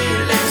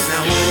feelings.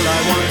 Now all I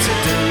want to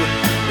do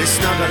is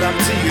snuggle up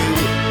to you,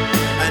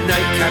 a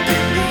nightcap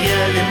in the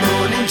early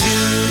morning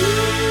dew.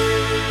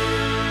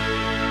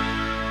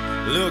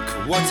 Look,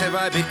 what have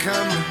I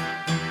become?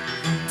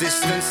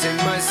 Distancing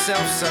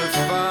myself so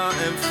far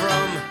and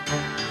from,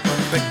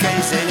 but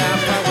gazing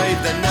up I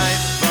wave the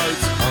night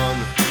boat on.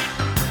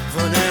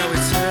 For now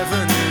it's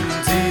heaven in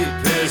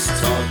deepest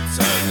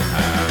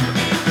Tottenham.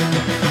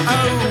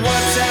 Oh,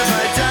 what have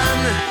I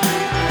done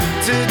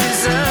to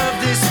deserve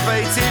this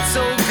fate? It's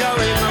all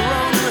going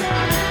wrong.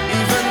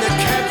 Even the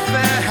cab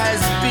fare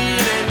has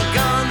been and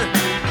gone,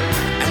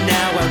 and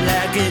now I'm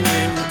lagging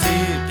in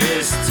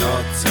deepest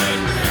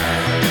Tottenham.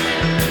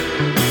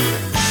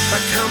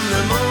 But come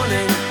the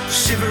morning,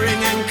 shivering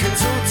and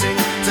contorting,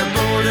 to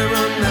border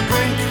on the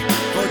brink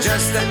for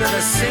just another another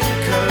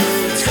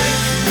sinkhole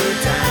take me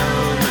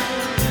down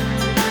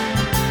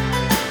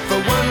for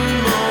one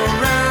more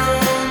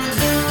round.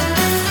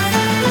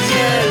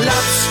 Yeah,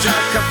 love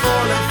struck, I've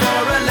fallen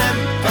for a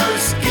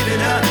lamppost, giving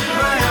her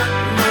my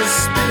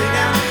utmost, spilling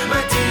out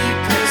my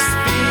deepest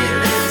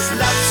feelings.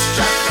 Love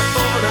struck, I've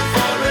fallen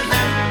for a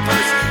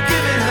lamppost,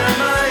 giving her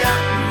my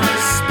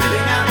utmost,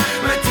 spilling out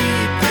my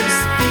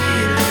deepest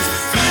feelings.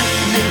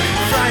 Frightening,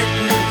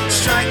 frightening,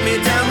 strike me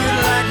down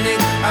with lightning.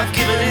 I've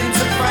given in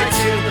to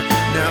fighting.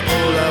 Now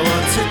all I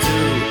want to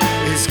do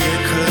is get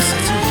closer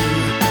to you.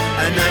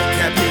 A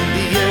nightcap in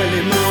the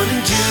early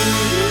morning dew.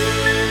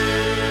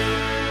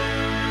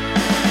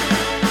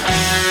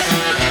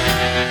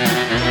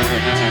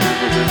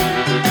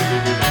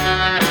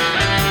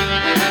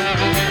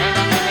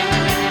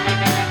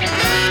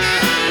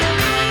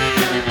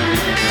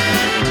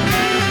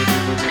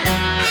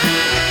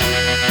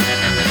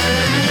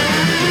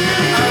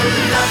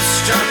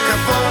 Struck,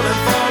 I've fallen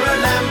for a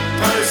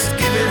lamppost,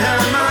 giving her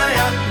my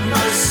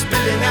utmost,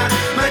 spilling out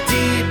my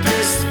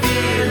deepest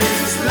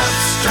feelings. Love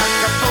struck,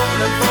 I've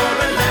fallen for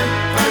a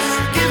lamppost,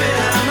 giving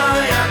her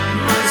my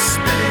utmost,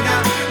 spilling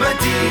out my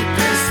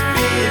deepest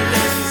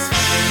feelings.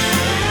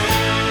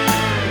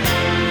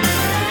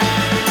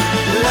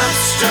 Love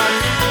struck,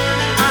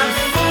 I've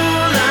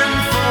fallen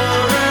for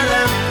a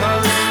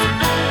lamppost,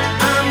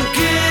 I'm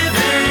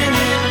giving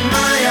it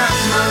my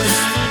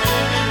utmost.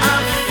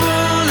 I've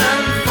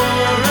fallen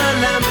for a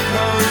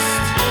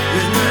lamppost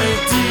with my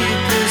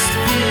deepest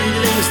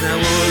feelings. Now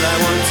all I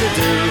want to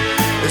do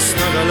is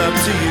snuggle up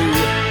to you,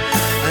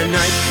 a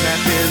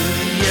nightcap in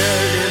the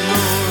early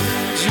morning.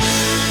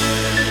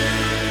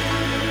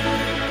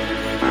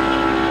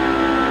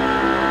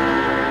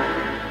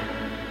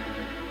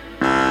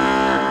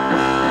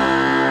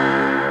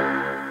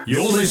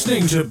 You're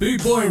listening to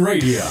Boot Boy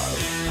Radio.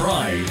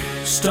 Pride,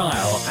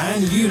 style,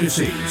 and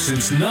unity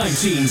since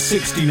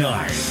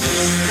 1969.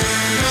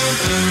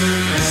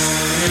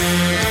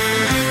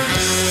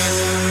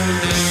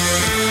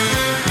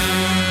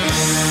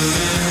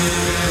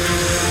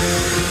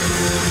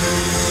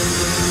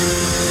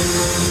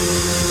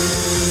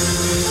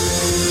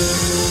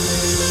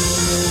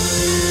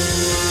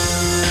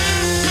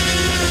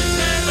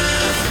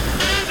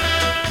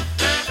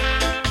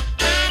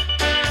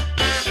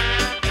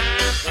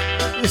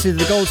 This is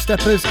the Gold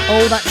Steppers,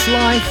 Oh That's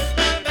Life.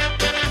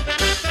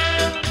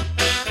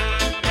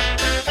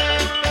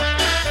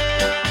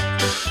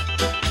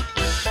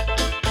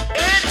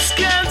 It's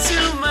come to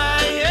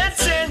my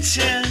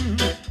attention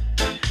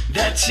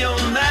that your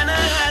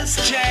manner has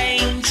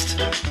changed.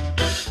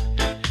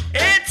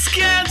 It's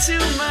come to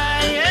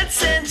my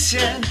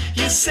attention,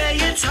 you say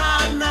it's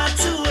hard not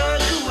to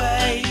walk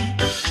away.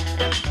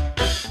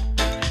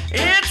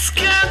 It's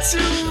come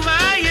to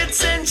my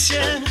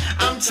attention,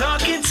 I'm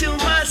talking to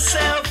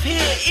myself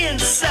here in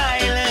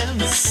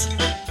silence.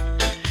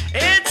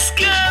 It's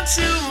come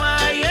to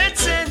my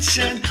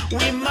attention,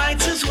 we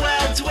might as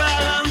well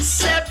dwell on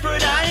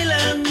separate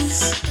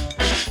islands.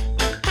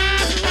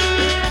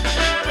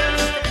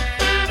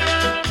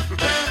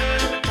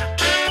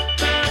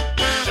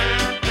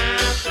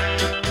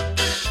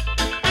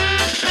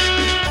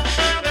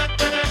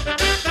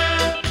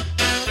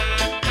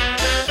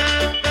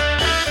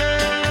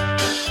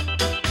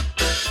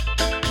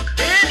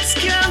 It's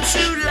come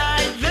to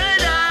light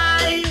that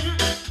I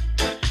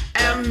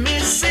am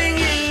missing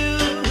you.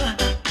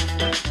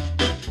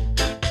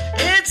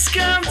 It's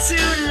come to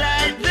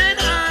light that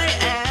I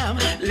am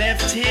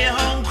left here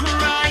home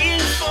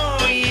crying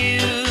for you.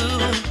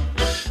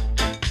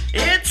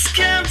 It's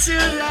come to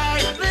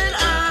light that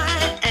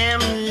I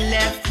am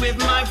left with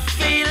my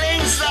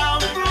feelings all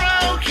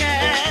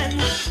broken.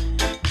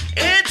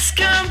 It's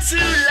come to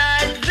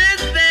light that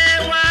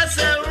there was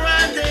a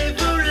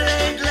rendezvous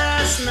late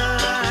last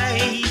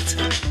night.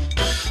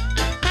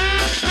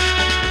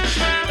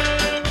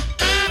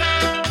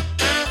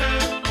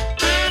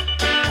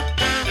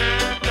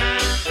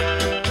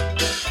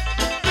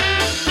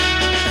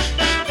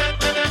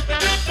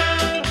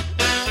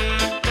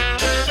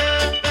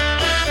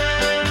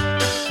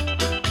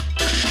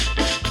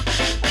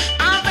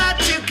 I've had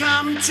to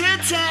come to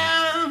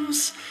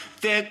terms.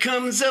 There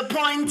comes a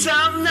point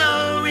of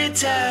no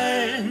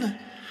return.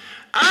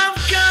 I've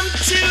come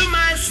to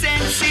my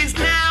senses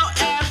now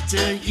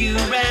after you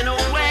ran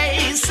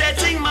away,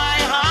 setting my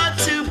heart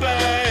to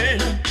burn.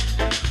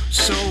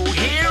 So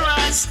here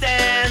I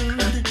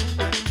stand,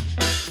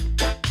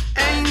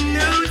 a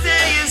new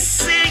day is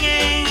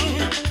singing.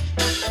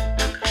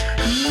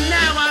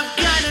 Now I've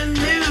got a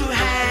new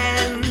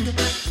hand,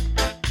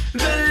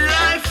 the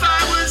life I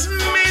was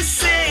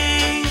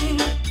missing.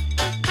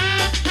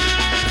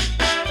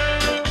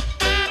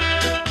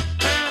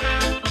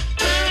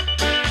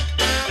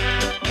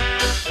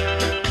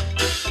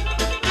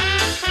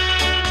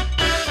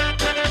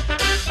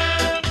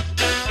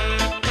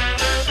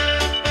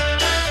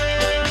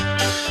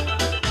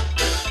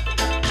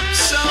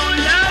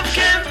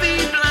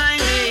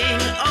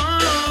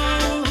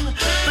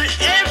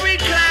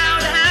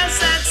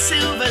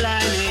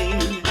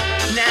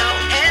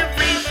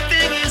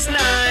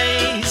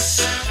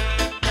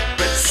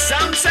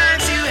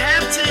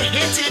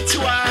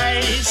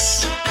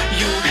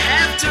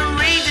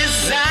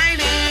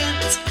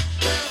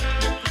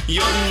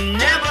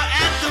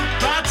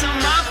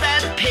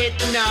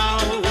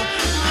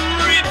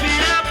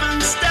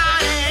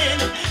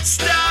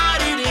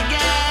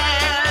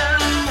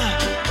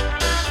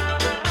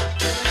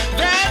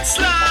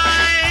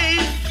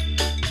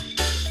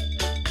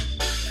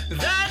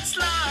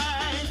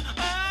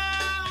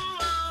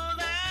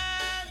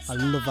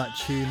 love that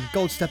tune.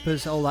 Gold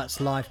Steppers, All That's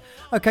Life.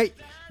 Okay,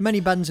 many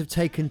bands have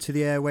taken to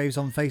the airwaves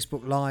on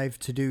Facebook Live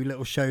to do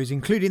little shows,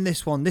 including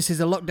this one. This is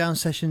a lockdown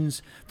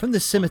sessions from the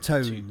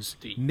Simmertones,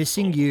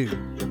 Missing You.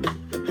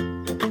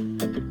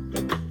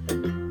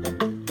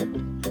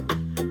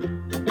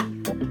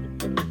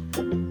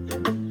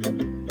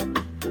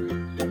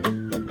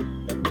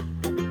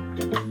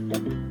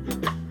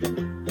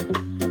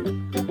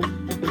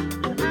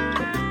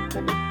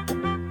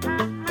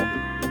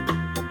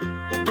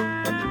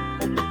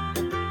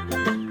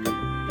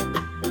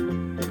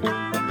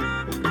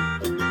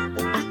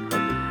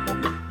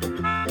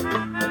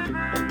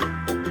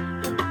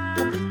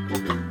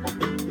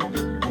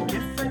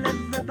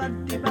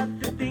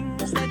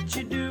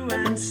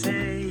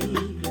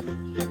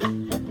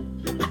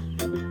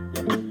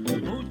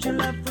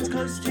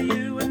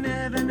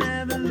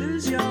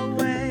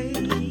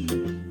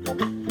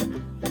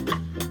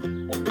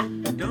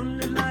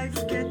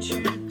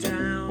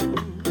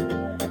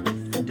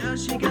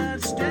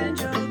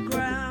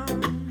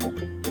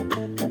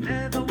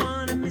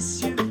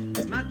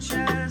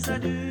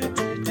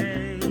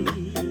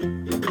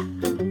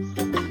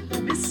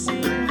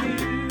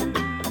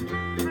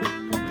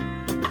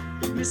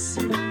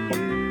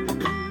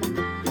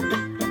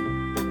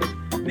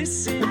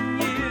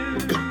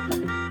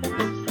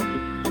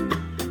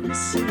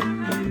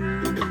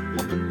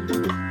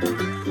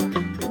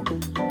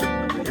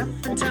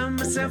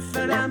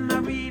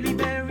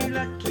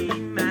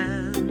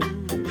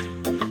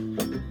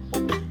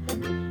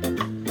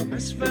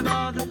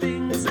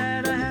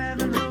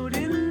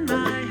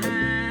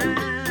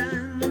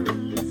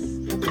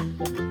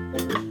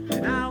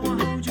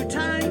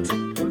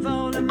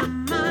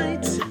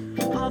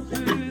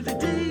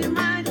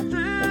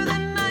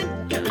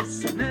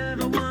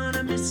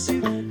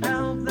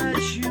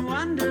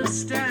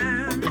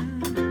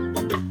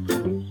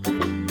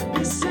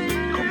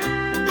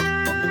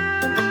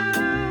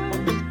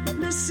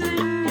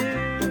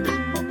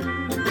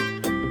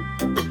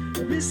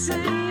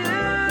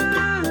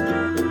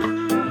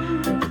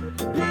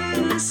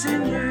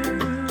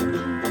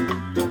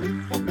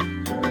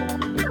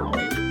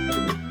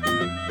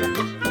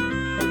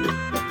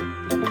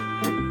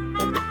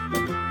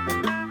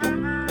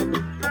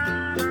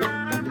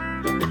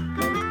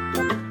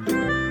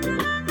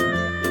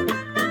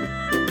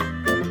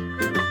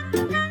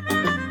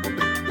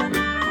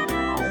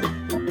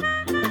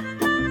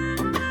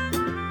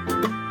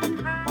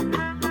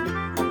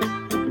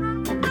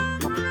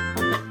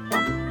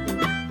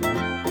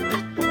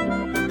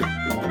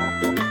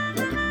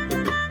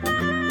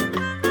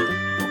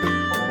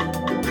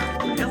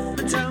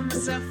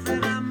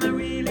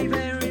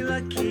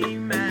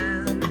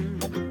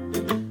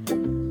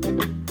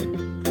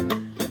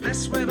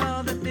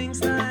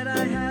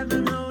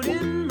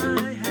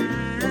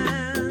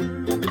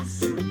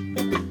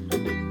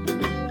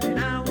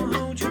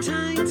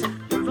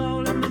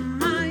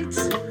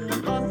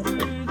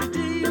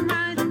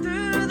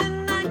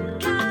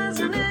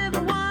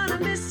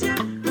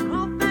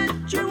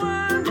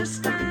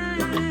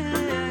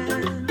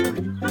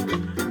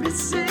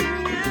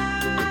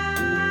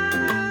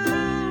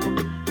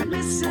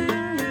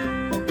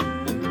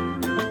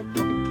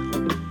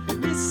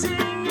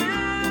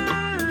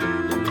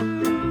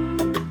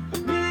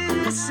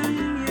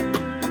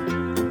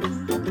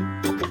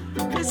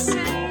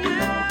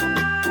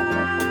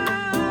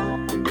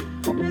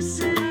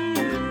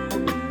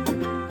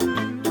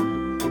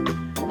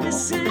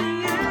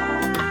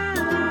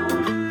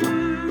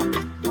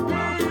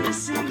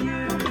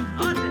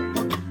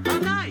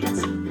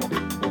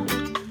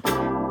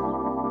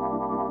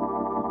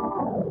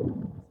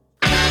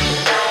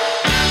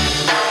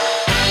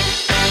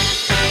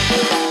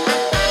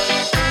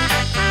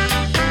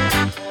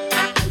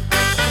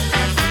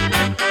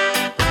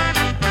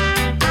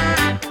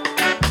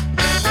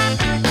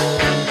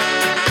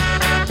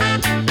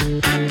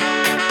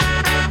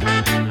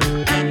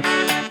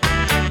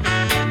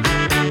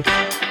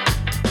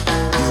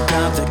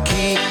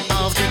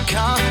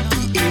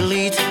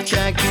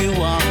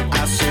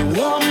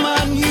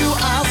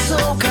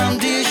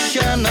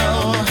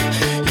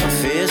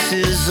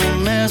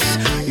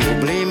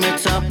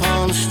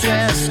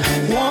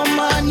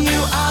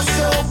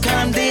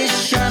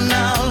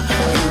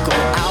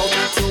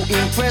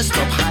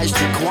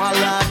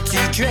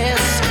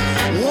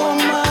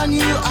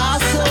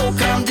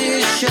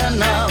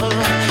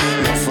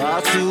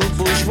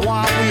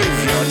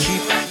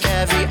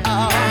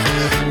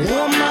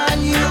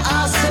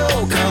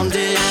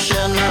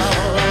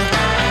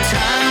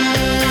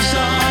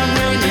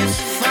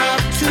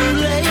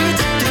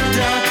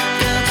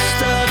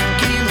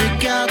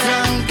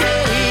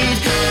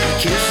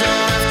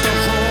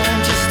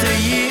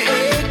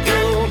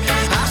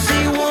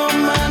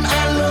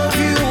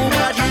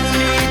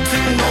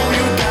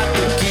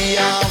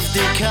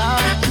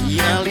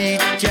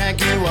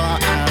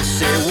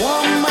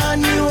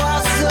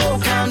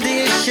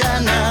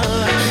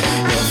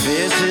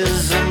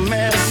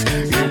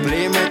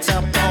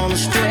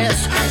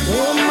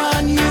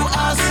 Woman, you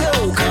are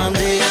so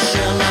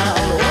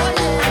conditional.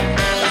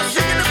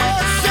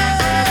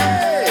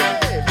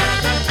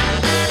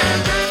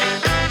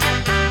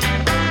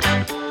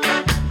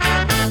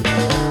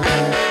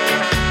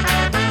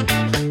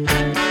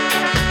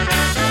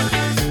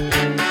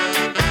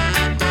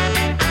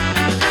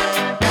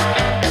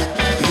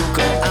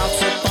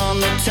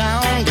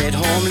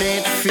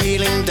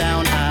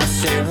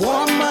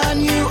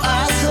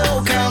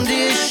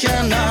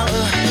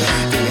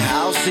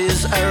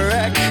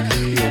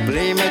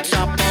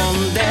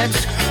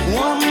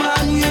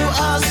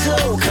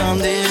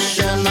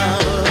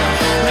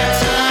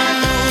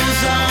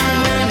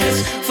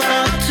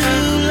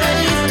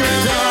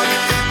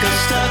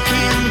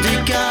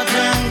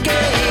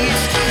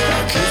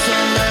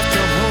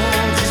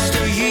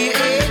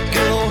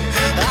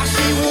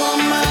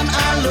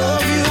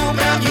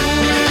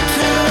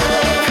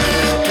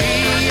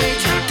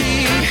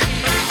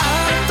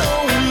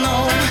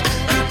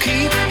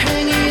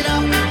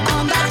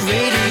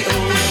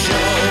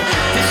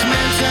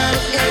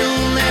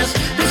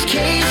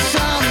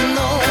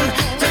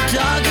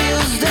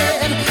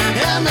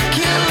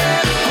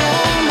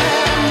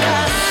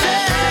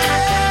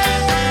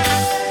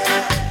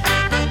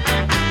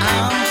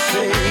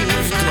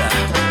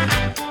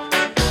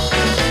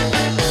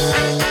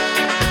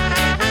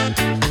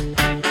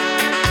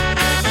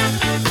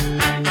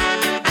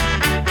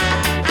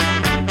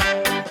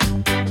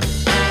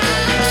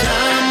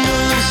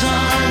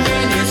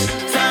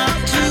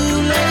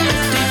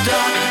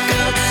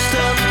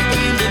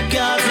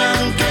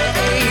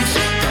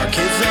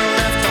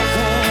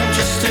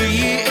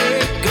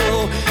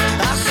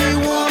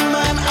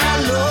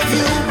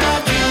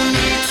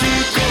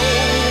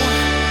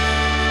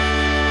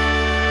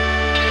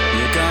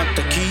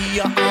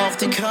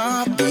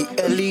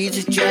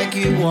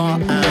 like you are.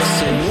 I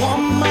say,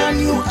 woman,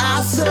 you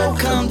are so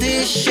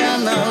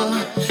conditional.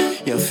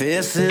 Your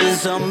face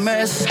is a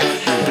mess.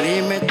 You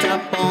blame it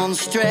up on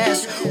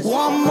stress.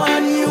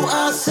 Woman, you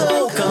are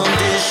so conditional.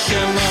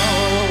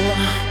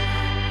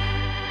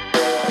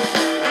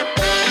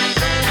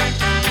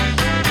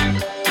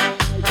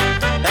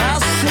 I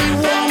say,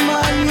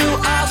 woman, you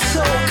are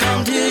so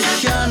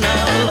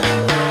conditional.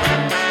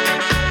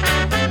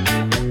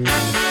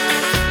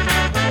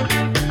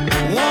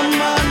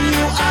 Woman,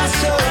 you are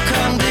so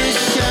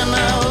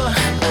conditional.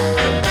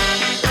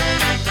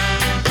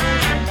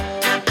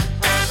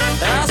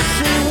 I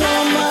say,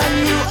 woman,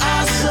 you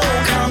are so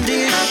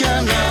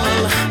conditional.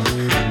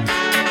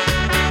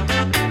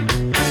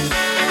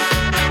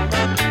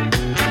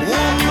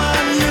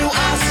 Woman, you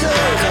are so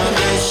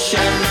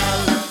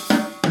conditional.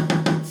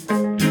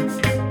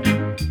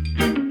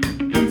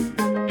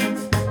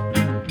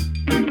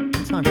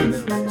 Time for a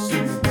little bit of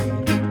soothing.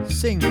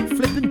 Sing,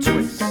 flip and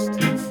twist.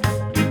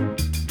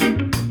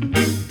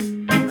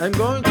 I'm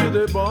going to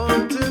the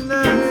bar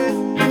tonight.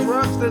 It's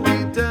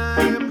rocksteady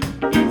time.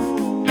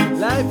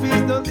 Life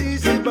is not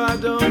easy,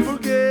 but don't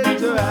forget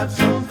to have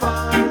some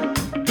fun.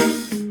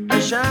 I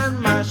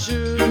shine my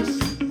shoes.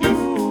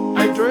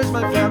 I dress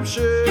my flap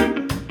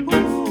shirt.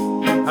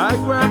 I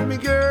grab me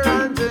girl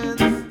and then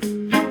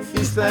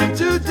it's time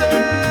to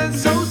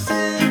dance. So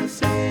sing,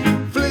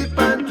 flip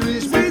and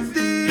twist with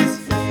this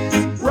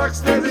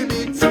rocksteady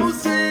beat. So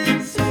sing,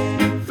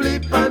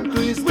 flip and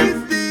twist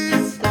with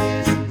this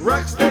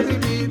rocksteady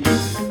beat.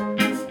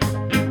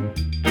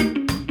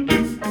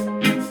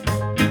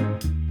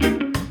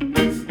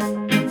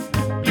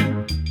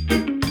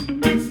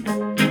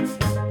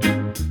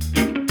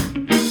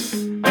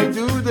 I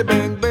do the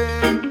bang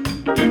bang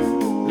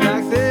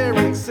like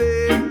Derek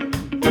said,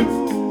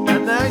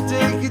 and I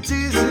take it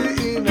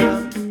easy in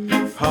a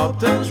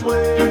Hopton's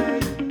way.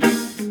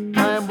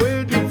 I am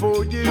waiting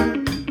for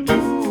you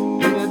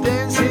in a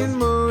dancing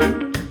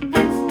mood.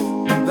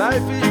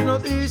 Life is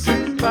not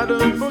easy, but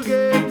don't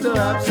forget to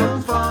have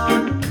some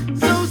fun.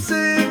 So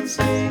sing,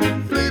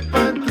 flip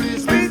and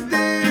twist with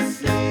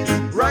this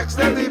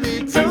rocksteady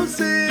beat. So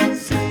sing,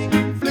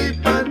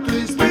 flip and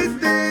twist with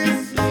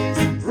this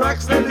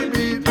rocksteady beat.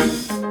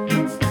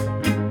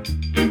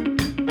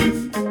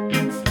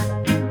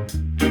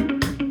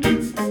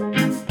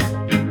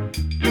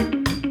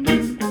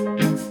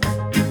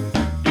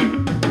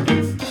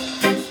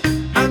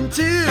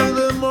 Until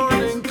the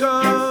morning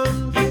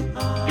comes,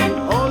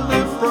 all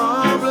the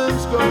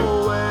problems go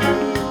away.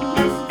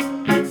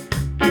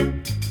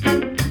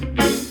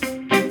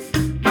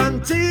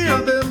 Until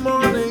the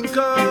morning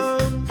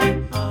comes,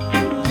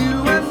 you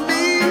and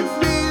me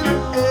mean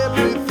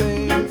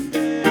everything.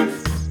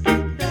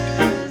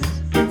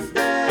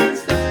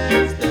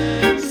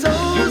 So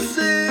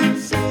sing,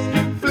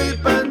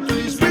 flip and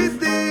twist with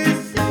this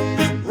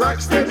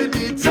rocksteady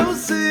beat. So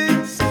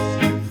sing,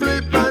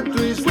 flip and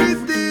twist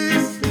with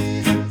this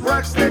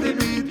rocksteady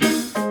beat.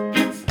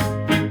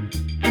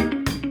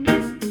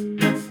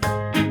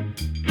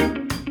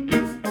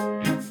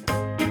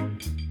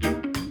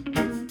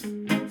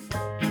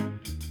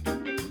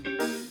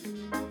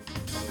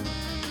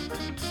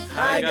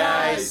 Hi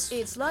guys!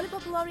 It's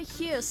Lollipop Lori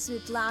here,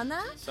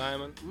 Svetlana.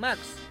 Simon, Max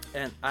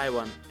and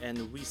Ivan,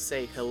 and we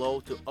say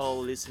hello to all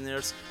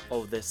listeners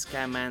of the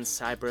Skyman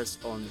Cyprus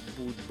on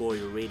Boot Boy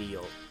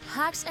Radio.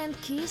 Hugs and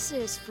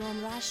kisses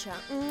from Russia.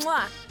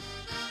 Mwah!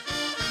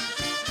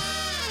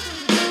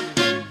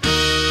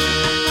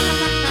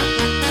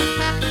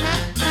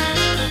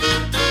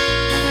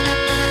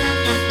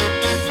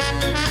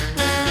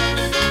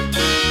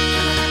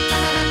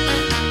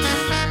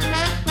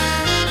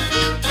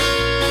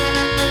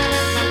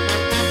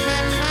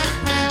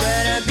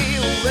 Better be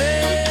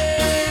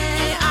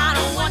away. I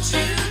don't want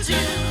you to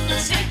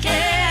take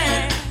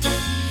care.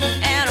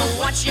 And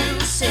what you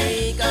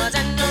say, 'cause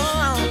I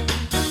know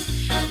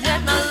that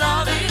my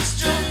love is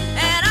true.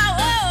 And I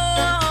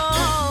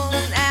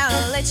won't,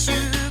 I'll let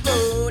you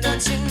go.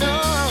 Don't you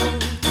know?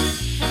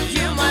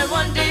 You my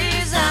one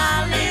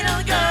desire,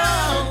 little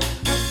girl.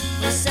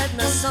 You set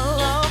my soul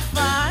on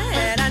fire.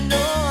 And I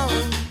know,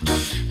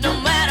 no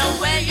matter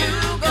where you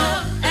go,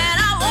 and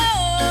I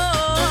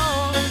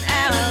won't,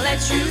 I'll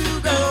let you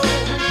go.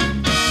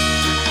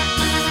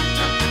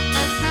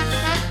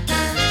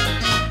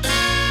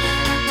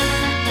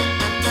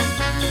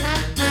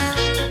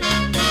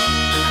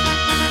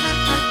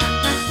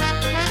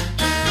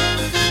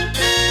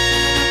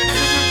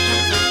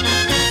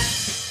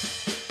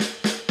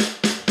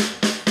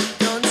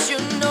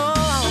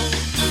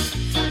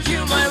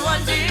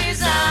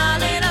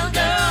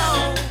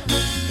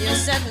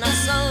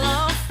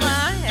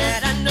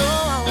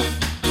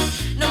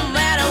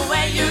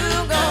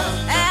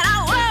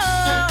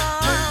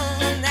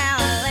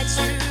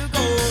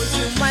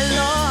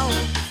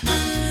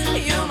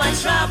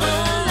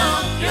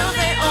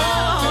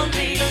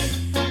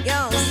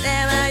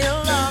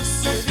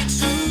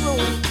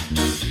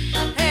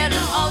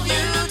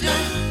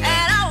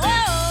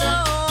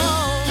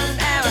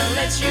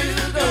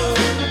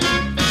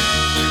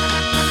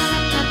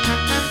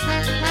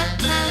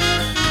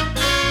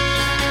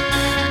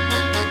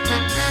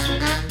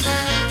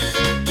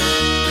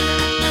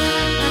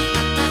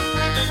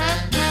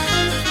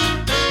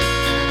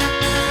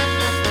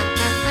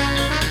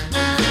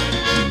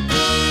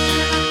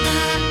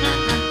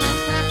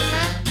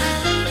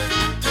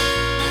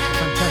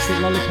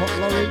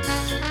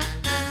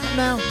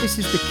 This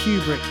is the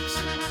Kubricks,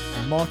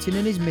 and Martin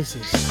and his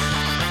missus.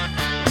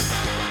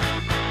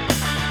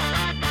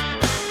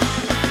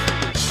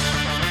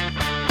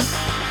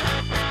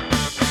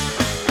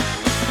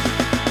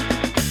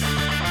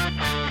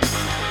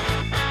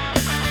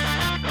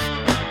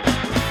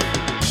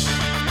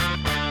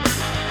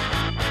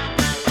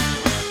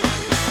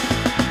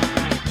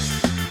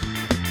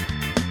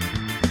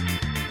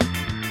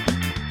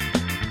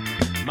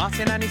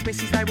 Martin and his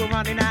missus, they were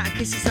running out of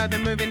kisses, so they're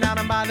moving down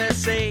and by the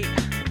sea.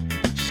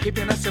 She's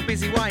keeping us so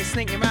busy while he's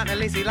sneaking round to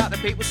Lizzie like the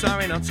people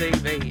starring on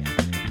TV.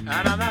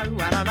 And I know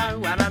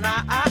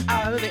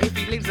that if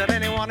he leaves her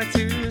then he'll want her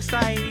to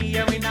stay.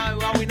 Yeah we know,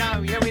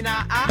 yeah we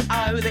know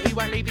that he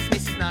won't leave his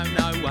missus, no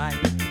way.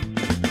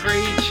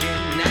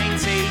 Preaching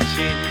ain't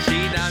teaching,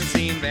 she don't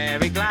seem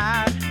very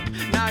glad.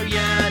 No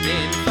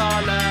yearning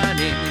for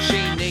learning, she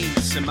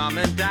needs some mum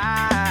and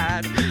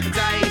dad.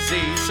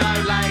 Daisy's so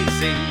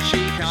lazy,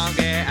 she can't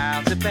get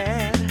out of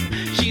bed.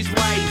 She's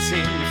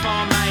waiting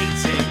for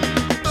mating.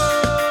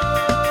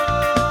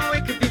 Oh,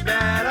 it could be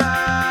better.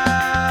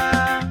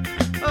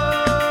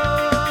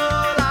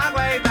 Oh, like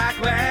way back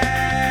when.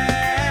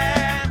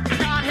 I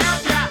can't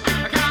help ya,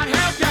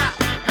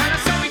 and I'm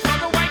sorry for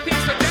the way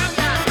things go down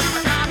ya.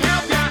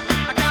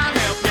 I can't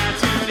help ya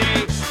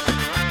today.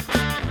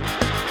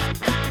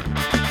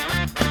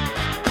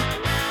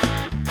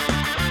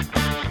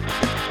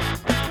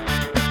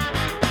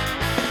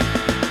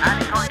 And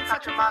he got in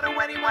touch with mother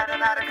when he went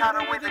and had a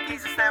cuddle with the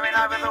geezer staring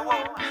over the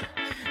wall.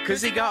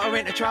 Cause he got her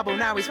into trouble,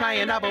 now he's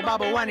playing double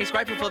bubble and he's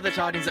grateful for the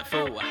tidings at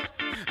full.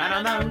 And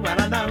I know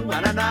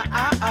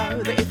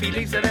that if he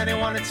leaves her then he'll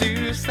want her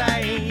to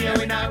stay. Yeah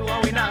we know,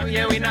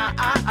 yeah we know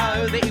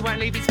that he won't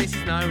leave his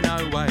missus, no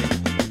way.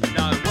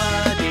 No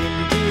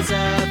wording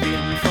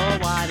deserving for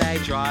why they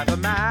drive her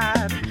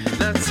mad.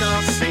 The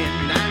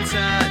tossing and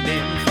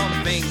turning from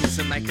things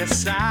that make her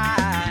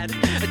sad.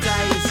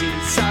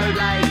 Daisy's so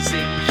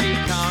lazy, she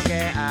can't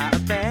get out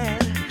of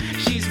bed.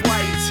 She's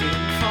waiting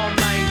for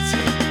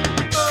mating.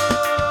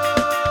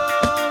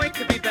 Oh, it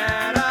could be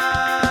better.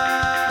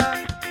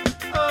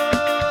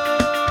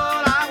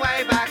 Oh, like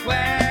way back when.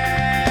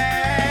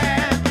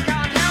 I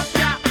can't help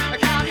ya,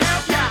 and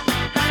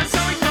I'm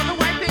sorry for the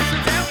way things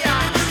were dealt ya.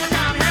 I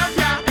can't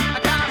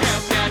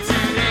help ya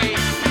today.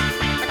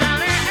 I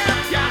can't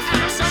help ya,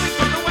 and I'm sorry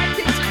for the way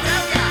things were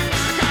dealt ya.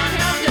 I can't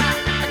help ya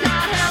today.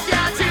 Can't help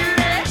ya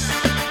today.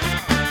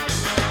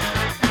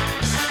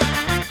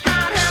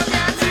 Can't help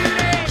ya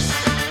today.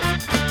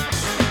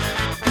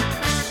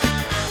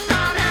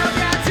 Can't help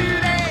ya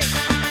today.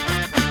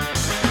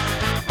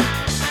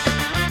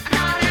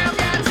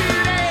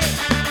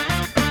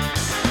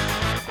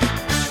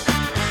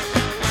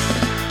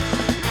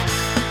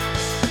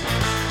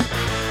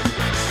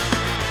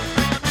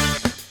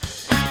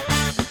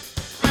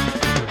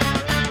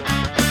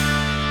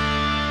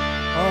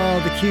 Oh,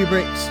 the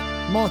Kubricks,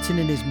 Martin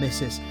and his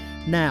missus.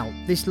 Now,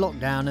 this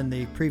lockdown and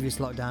the previous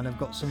lockdown have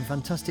got some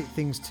fantastic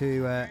things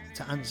to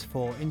answer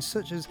for, in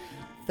such as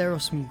there are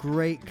some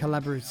great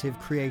collaborative,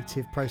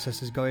 creative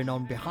processes going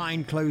on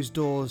behind closed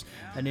doors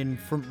and in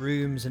front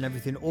rooms and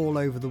everything all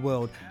over the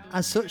world.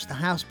 As such, the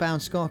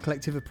Housebound Ska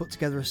Collective have put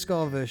together a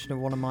ska version of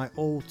one of my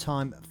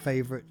all-time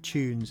favourite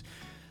tunes.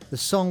 The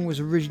song was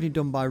originally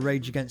done by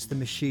Rage Against the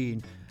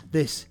Machine.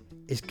 This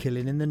is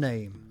Killing in the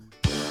Name.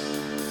 Killing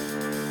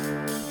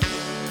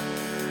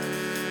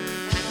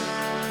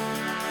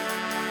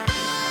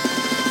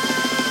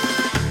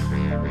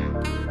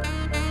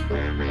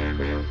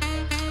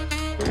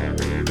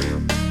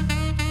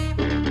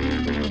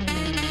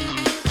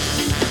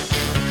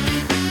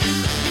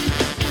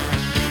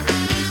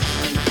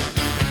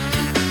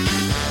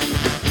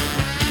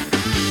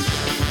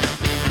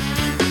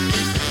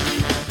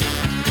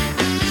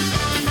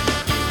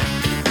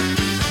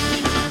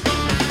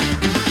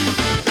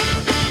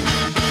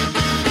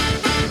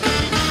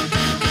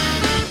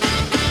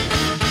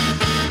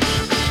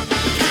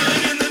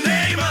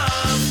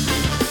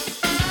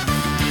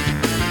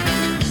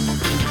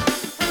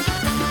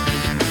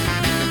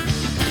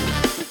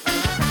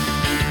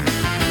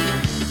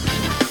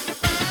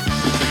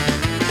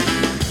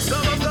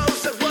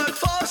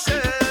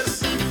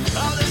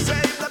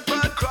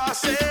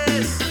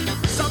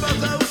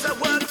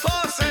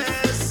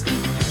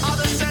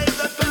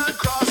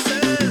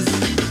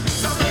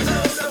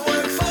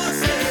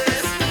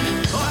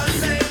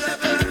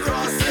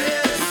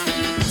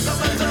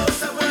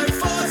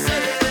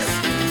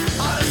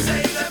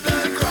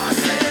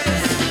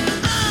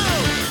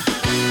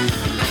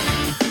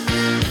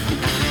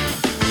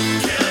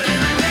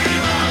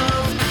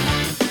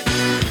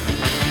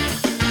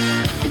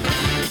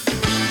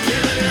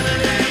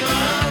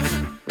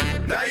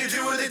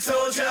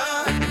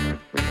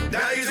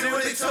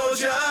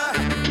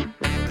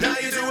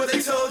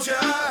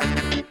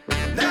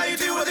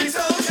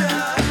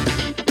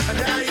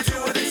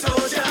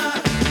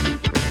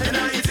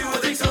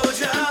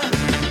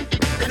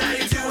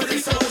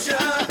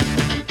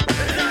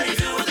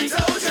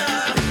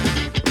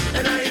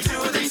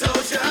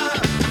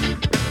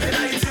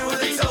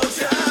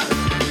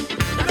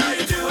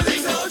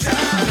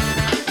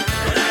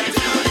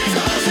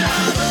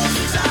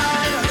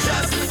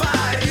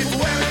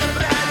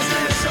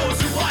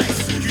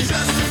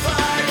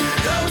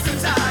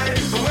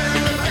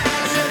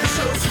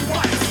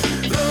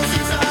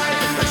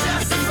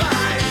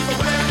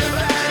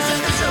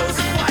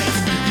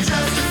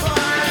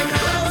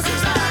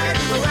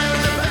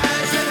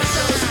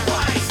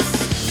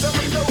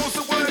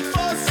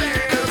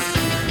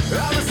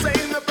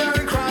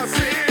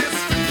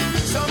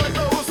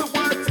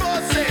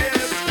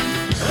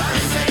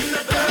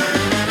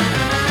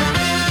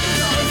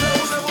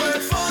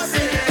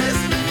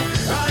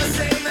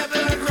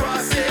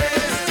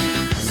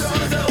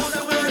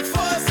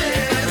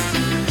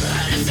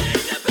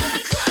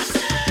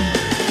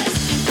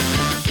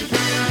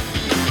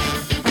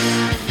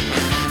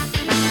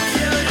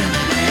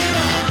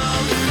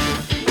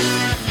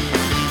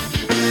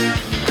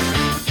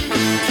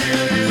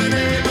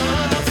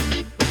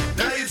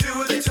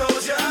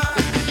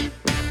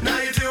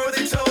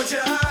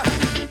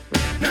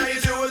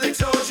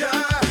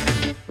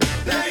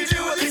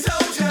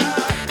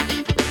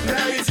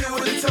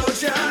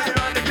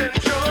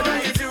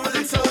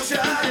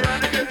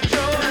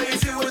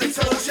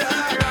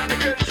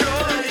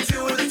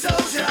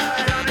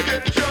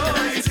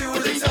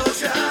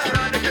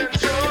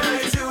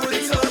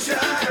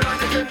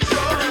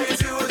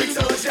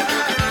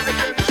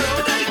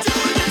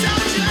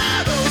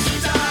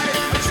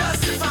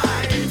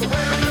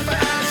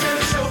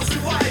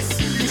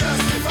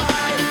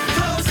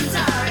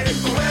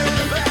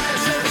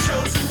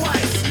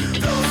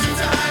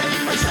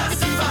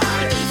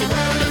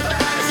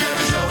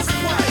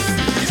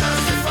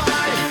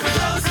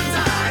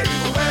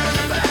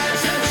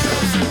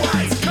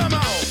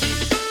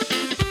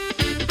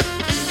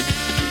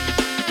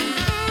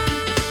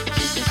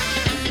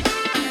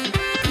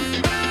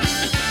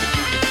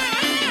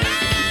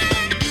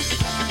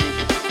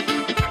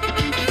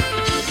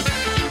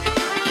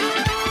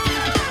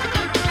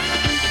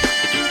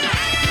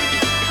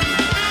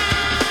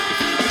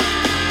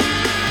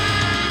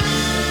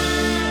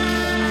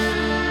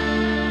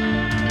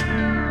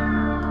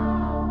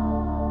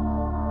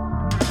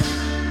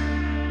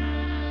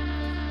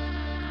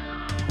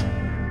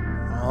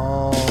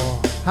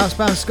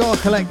Housebound Ska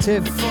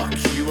Collective. Fuck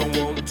you, I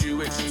won't do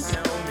what you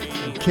tell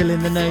me.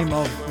 Killing the name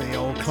of the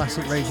old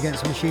classic Rage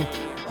Against the Machine.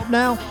 Up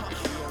now,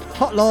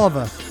 Hot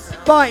Lava.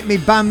 Bite Me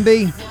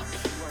Bambi.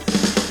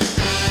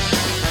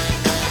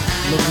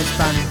 Love this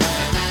band.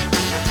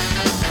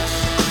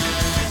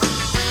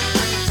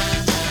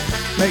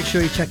 Make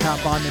sure you check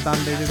out Bite Me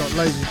Bambi. They've got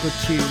loads of good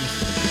tunes.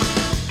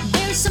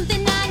 There's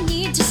something I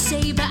need to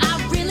say, but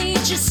I really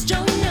just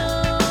don't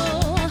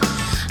know.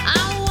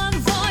 I want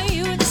for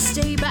you to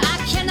stay, but I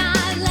cannot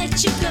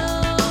let you go.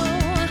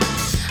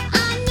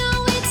 I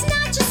know it's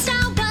not your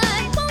style,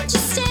 but won't you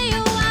stay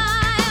a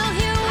while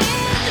here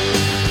with me?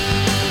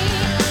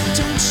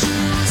 Don't you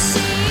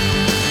see?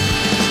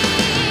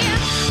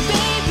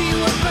 Baby,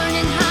 we're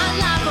burning hot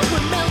lava,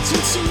 we're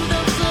melting to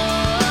the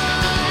floor.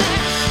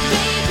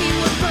 Baby,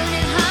 we're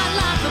burning hot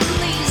lava,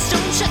 please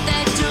don't shut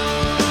that door.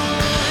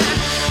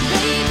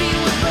 Baby,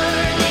 we're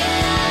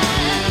burning.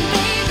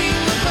 Baby,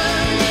 we're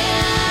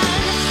burning.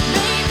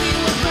 Baby,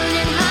 we're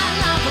burning hot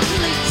lava,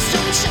 please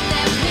don't shut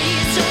that,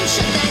 please don't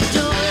shut that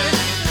door.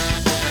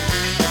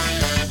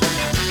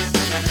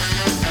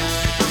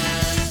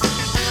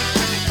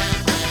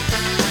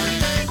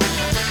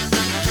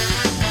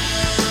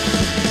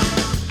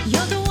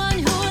 You're the one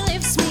who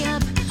lifts me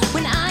up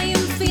when I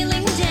am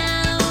feeling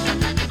down,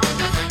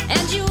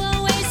 and you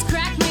always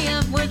crack me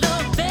up. We're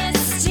the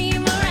best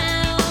team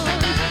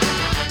around.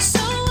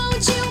 So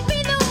won't you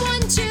be the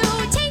one to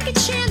take a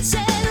chance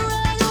and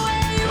run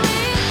away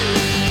with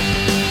me?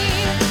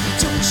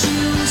 Don't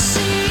you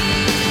see?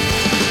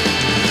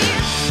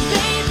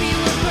 Baby,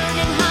 we're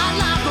burning hot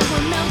lava,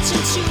 we're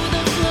melting to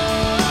the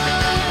floor.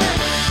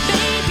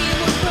 Baby,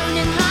 we're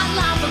burning hot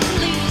lava,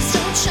 please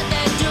don't shut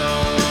that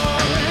door.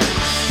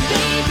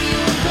 Baby,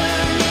 we're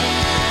burning.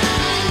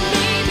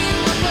 Baby,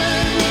 we're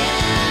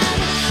burning.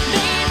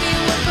 Baby,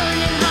 we're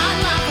burning hot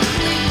lava,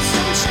 please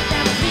don't shut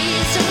that,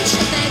 please don't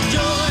shut that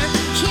door.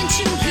 Can't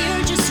you hear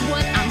just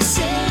what I'm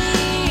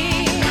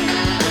saying?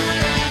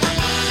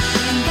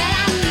 And that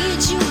I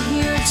need you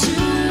here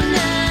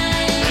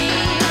tonight.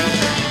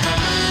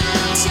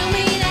 Tell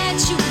me that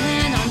you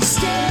plan on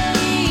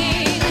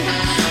staying,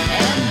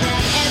 and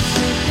that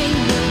everything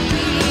will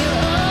be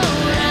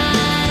alright.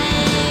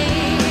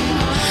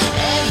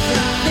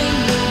 Everything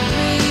will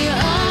be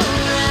alright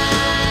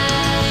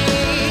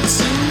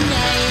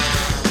tonight.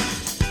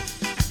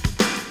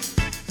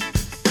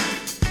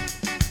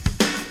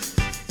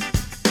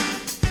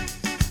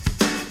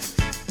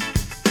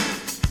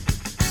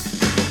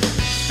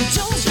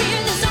 Don't fear,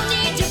 there's no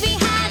need to be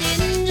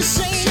hiding. Just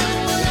say no,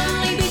 we'll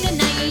only be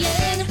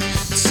denying.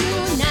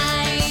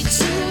 Tonight,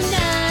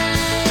 tonight.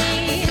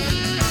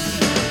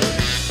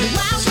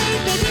 Why wait,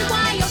 baby,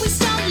 why are we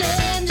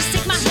stalling? Just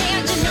take my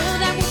hand, you know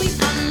that we'll be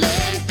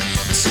falling.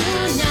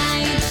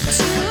 Tonight,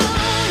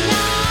 tonight.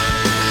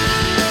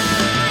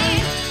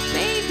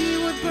 Baby,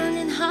 we're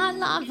burning hot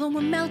lava,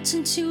 we're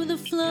melting to the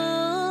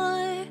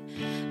floor.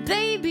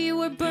 Baby,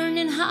 we're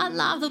burning hot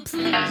lava,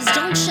 please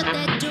don't shut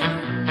that door.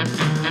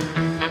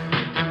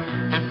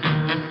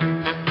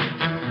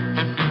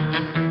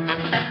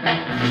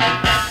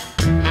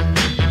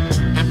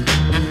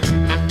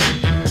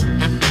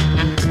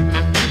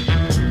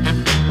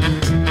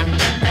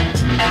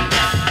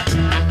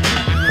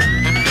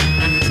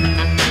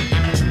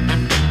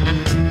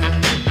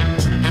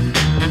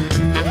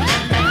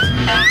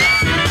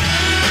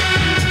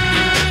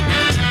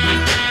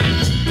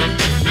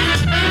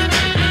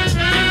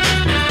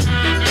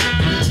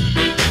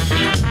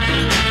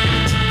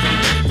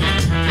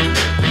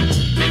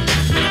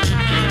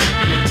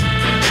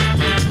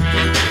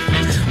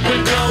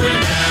 We're going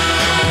down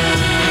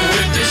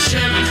with the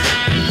ship.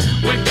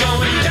 We're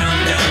going down,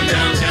 down,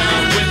 down,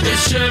 down with the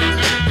ship.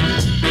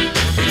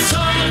 It's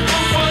all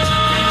for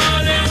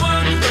one and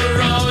one for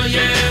all,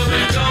 yeah.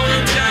 We're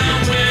going down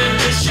with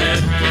the ship.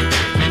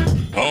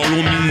 Out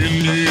on the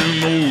Indian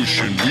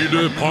Ocean with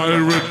a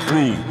pirate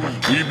crew.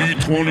 We be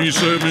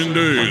 27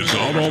 days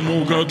out of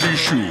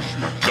Mogadishu.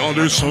 Now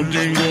there's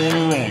something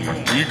going wrong.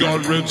 We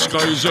got red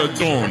skies at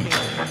dawn.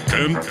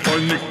 Can't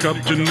find the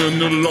captain and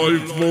the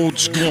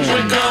lifeboat's gone.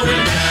 We're going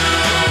down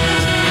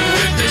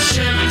with the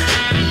ship.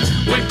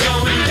 We're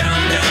going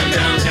down, down,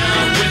 down,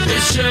 down with the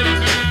ship.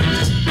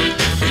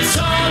 It's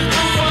all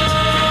for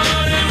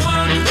one and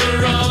one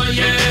for all,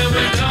 yeah.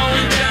 We're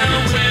going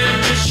down with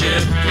the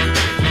ship.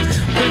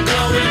 We're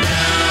going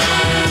down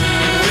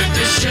with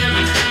the ship.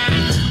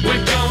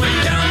 We're going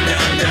down,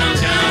 down, down,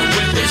 down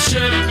with the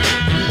ship.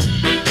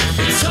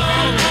 It's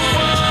all for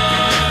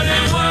one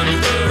and one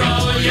for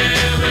all, yeah.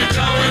 We're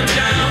going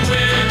down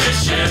with the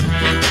ship.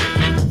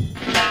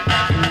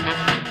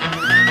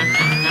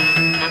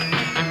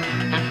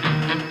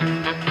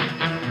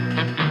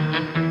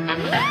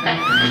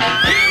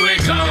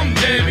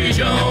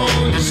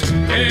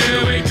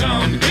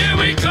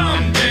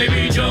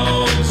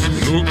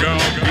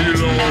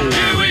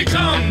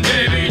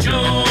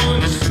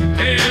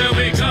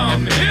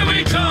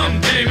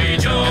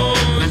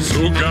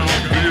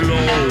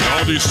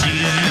 Now the sea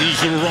is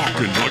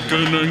rocking like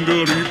an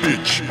angry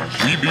bitch.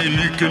 We be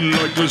leaking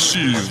like the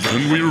seas,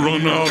 then we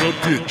run out of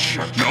pitch.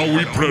 Now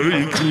we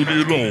pray to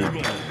the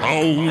Lord,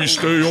 how we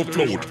stay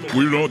afloat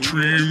with a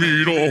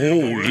 3-meter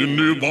hole in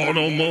the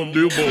bottom of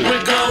the boat.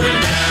 We're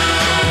going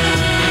down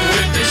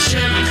with the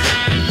ship.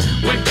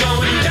 We're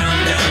going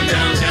down, down,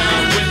 down,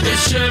 down with the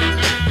ship.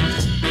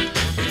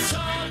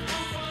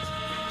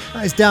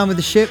 That is Down with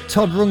the Ship,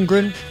 Todd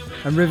Rundgren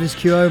and Rivers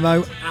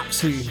Cuomo.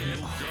 Absolutely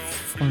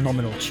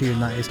phenomenal tune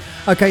that is.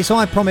 Okay, so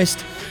I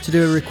promised to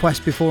do a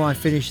request before I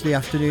finish the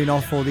afternoon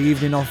off or the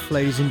evening off,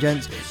 ladies and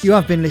gents. You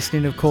have been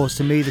listening, of course,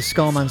 to me, the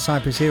Scarman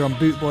Cypress, here on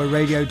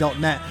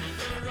bootboyradio.net.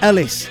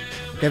 Ellis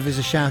gave us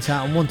a shout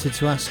out and wanted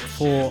to ask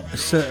for a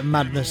certain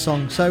Madness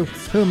song. So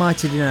who am I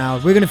to deny?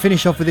 We're going to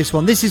finish off with this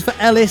one. This is for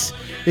Ellis.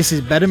 This is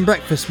Bed and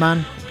Breakfast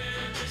Man.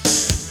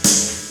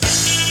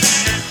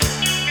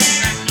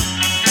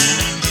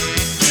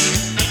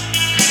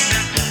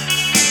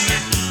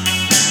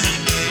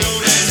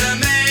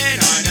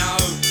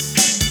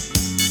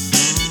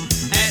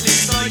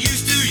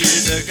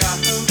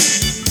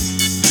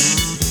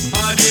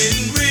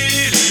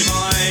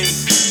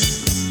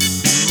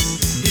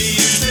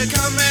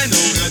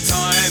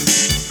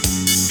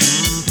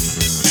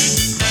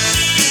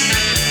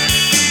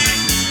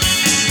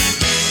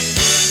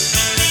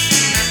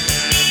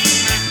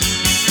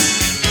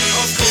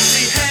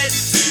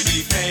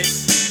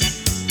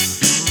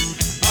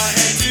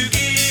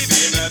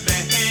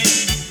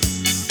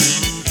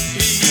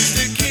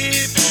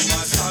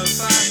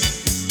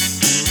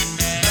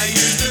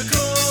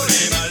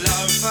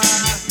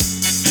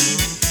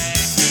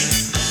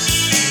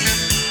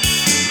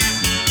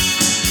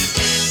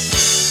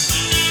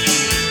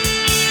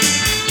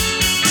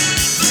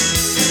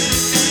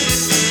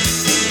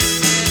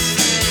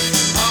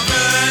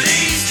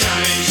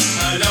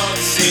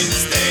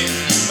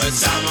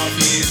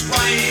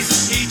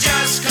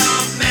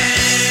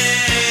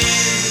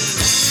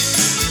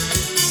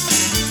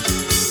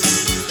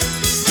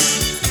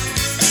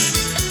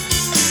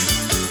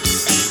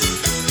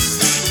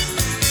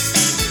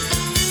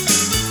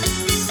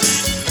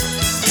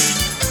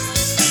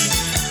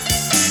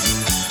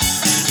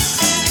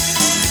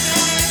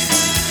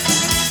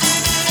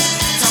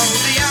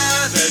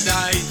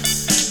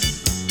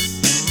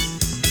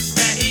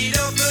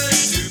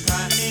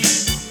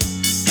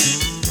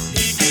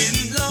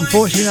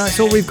 Unfortunately, that's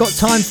all we've got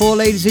time for,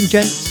 ladies and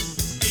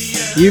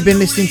gents. You've been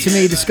listening to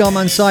me, the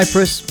Scarman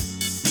Cypress,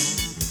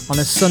 on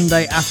a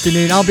Sunday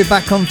afternoon. I'll be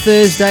back on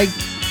Thursday.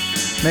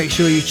 Make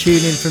sure you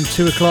tune in from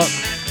 2 o'clock.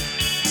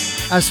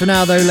 As for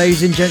now, though,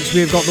 ladies and gents,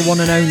 we've got the one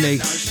and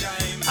only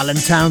Alan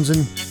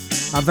Townsend,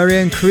 our very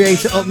own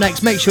creator, up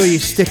next. Make sure you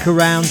stick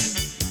around.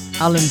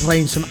 Alan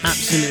playing some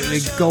absolutely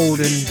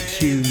golden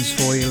tunes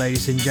for you,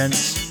 ladies and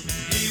gents.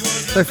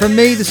 So from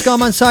me, the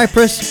Scarman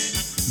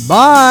Cypress,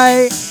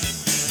 bye!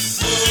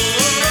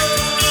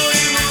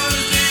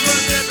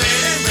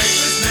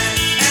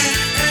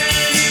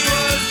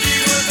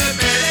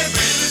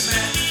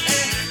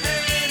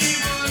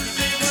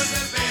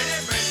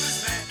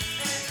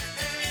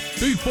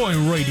 Bootboy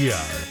Radio,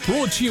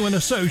 brought to you in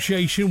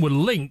association with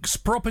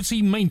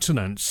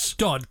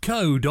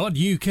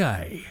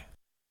linkspropertymaintenance.co.uk.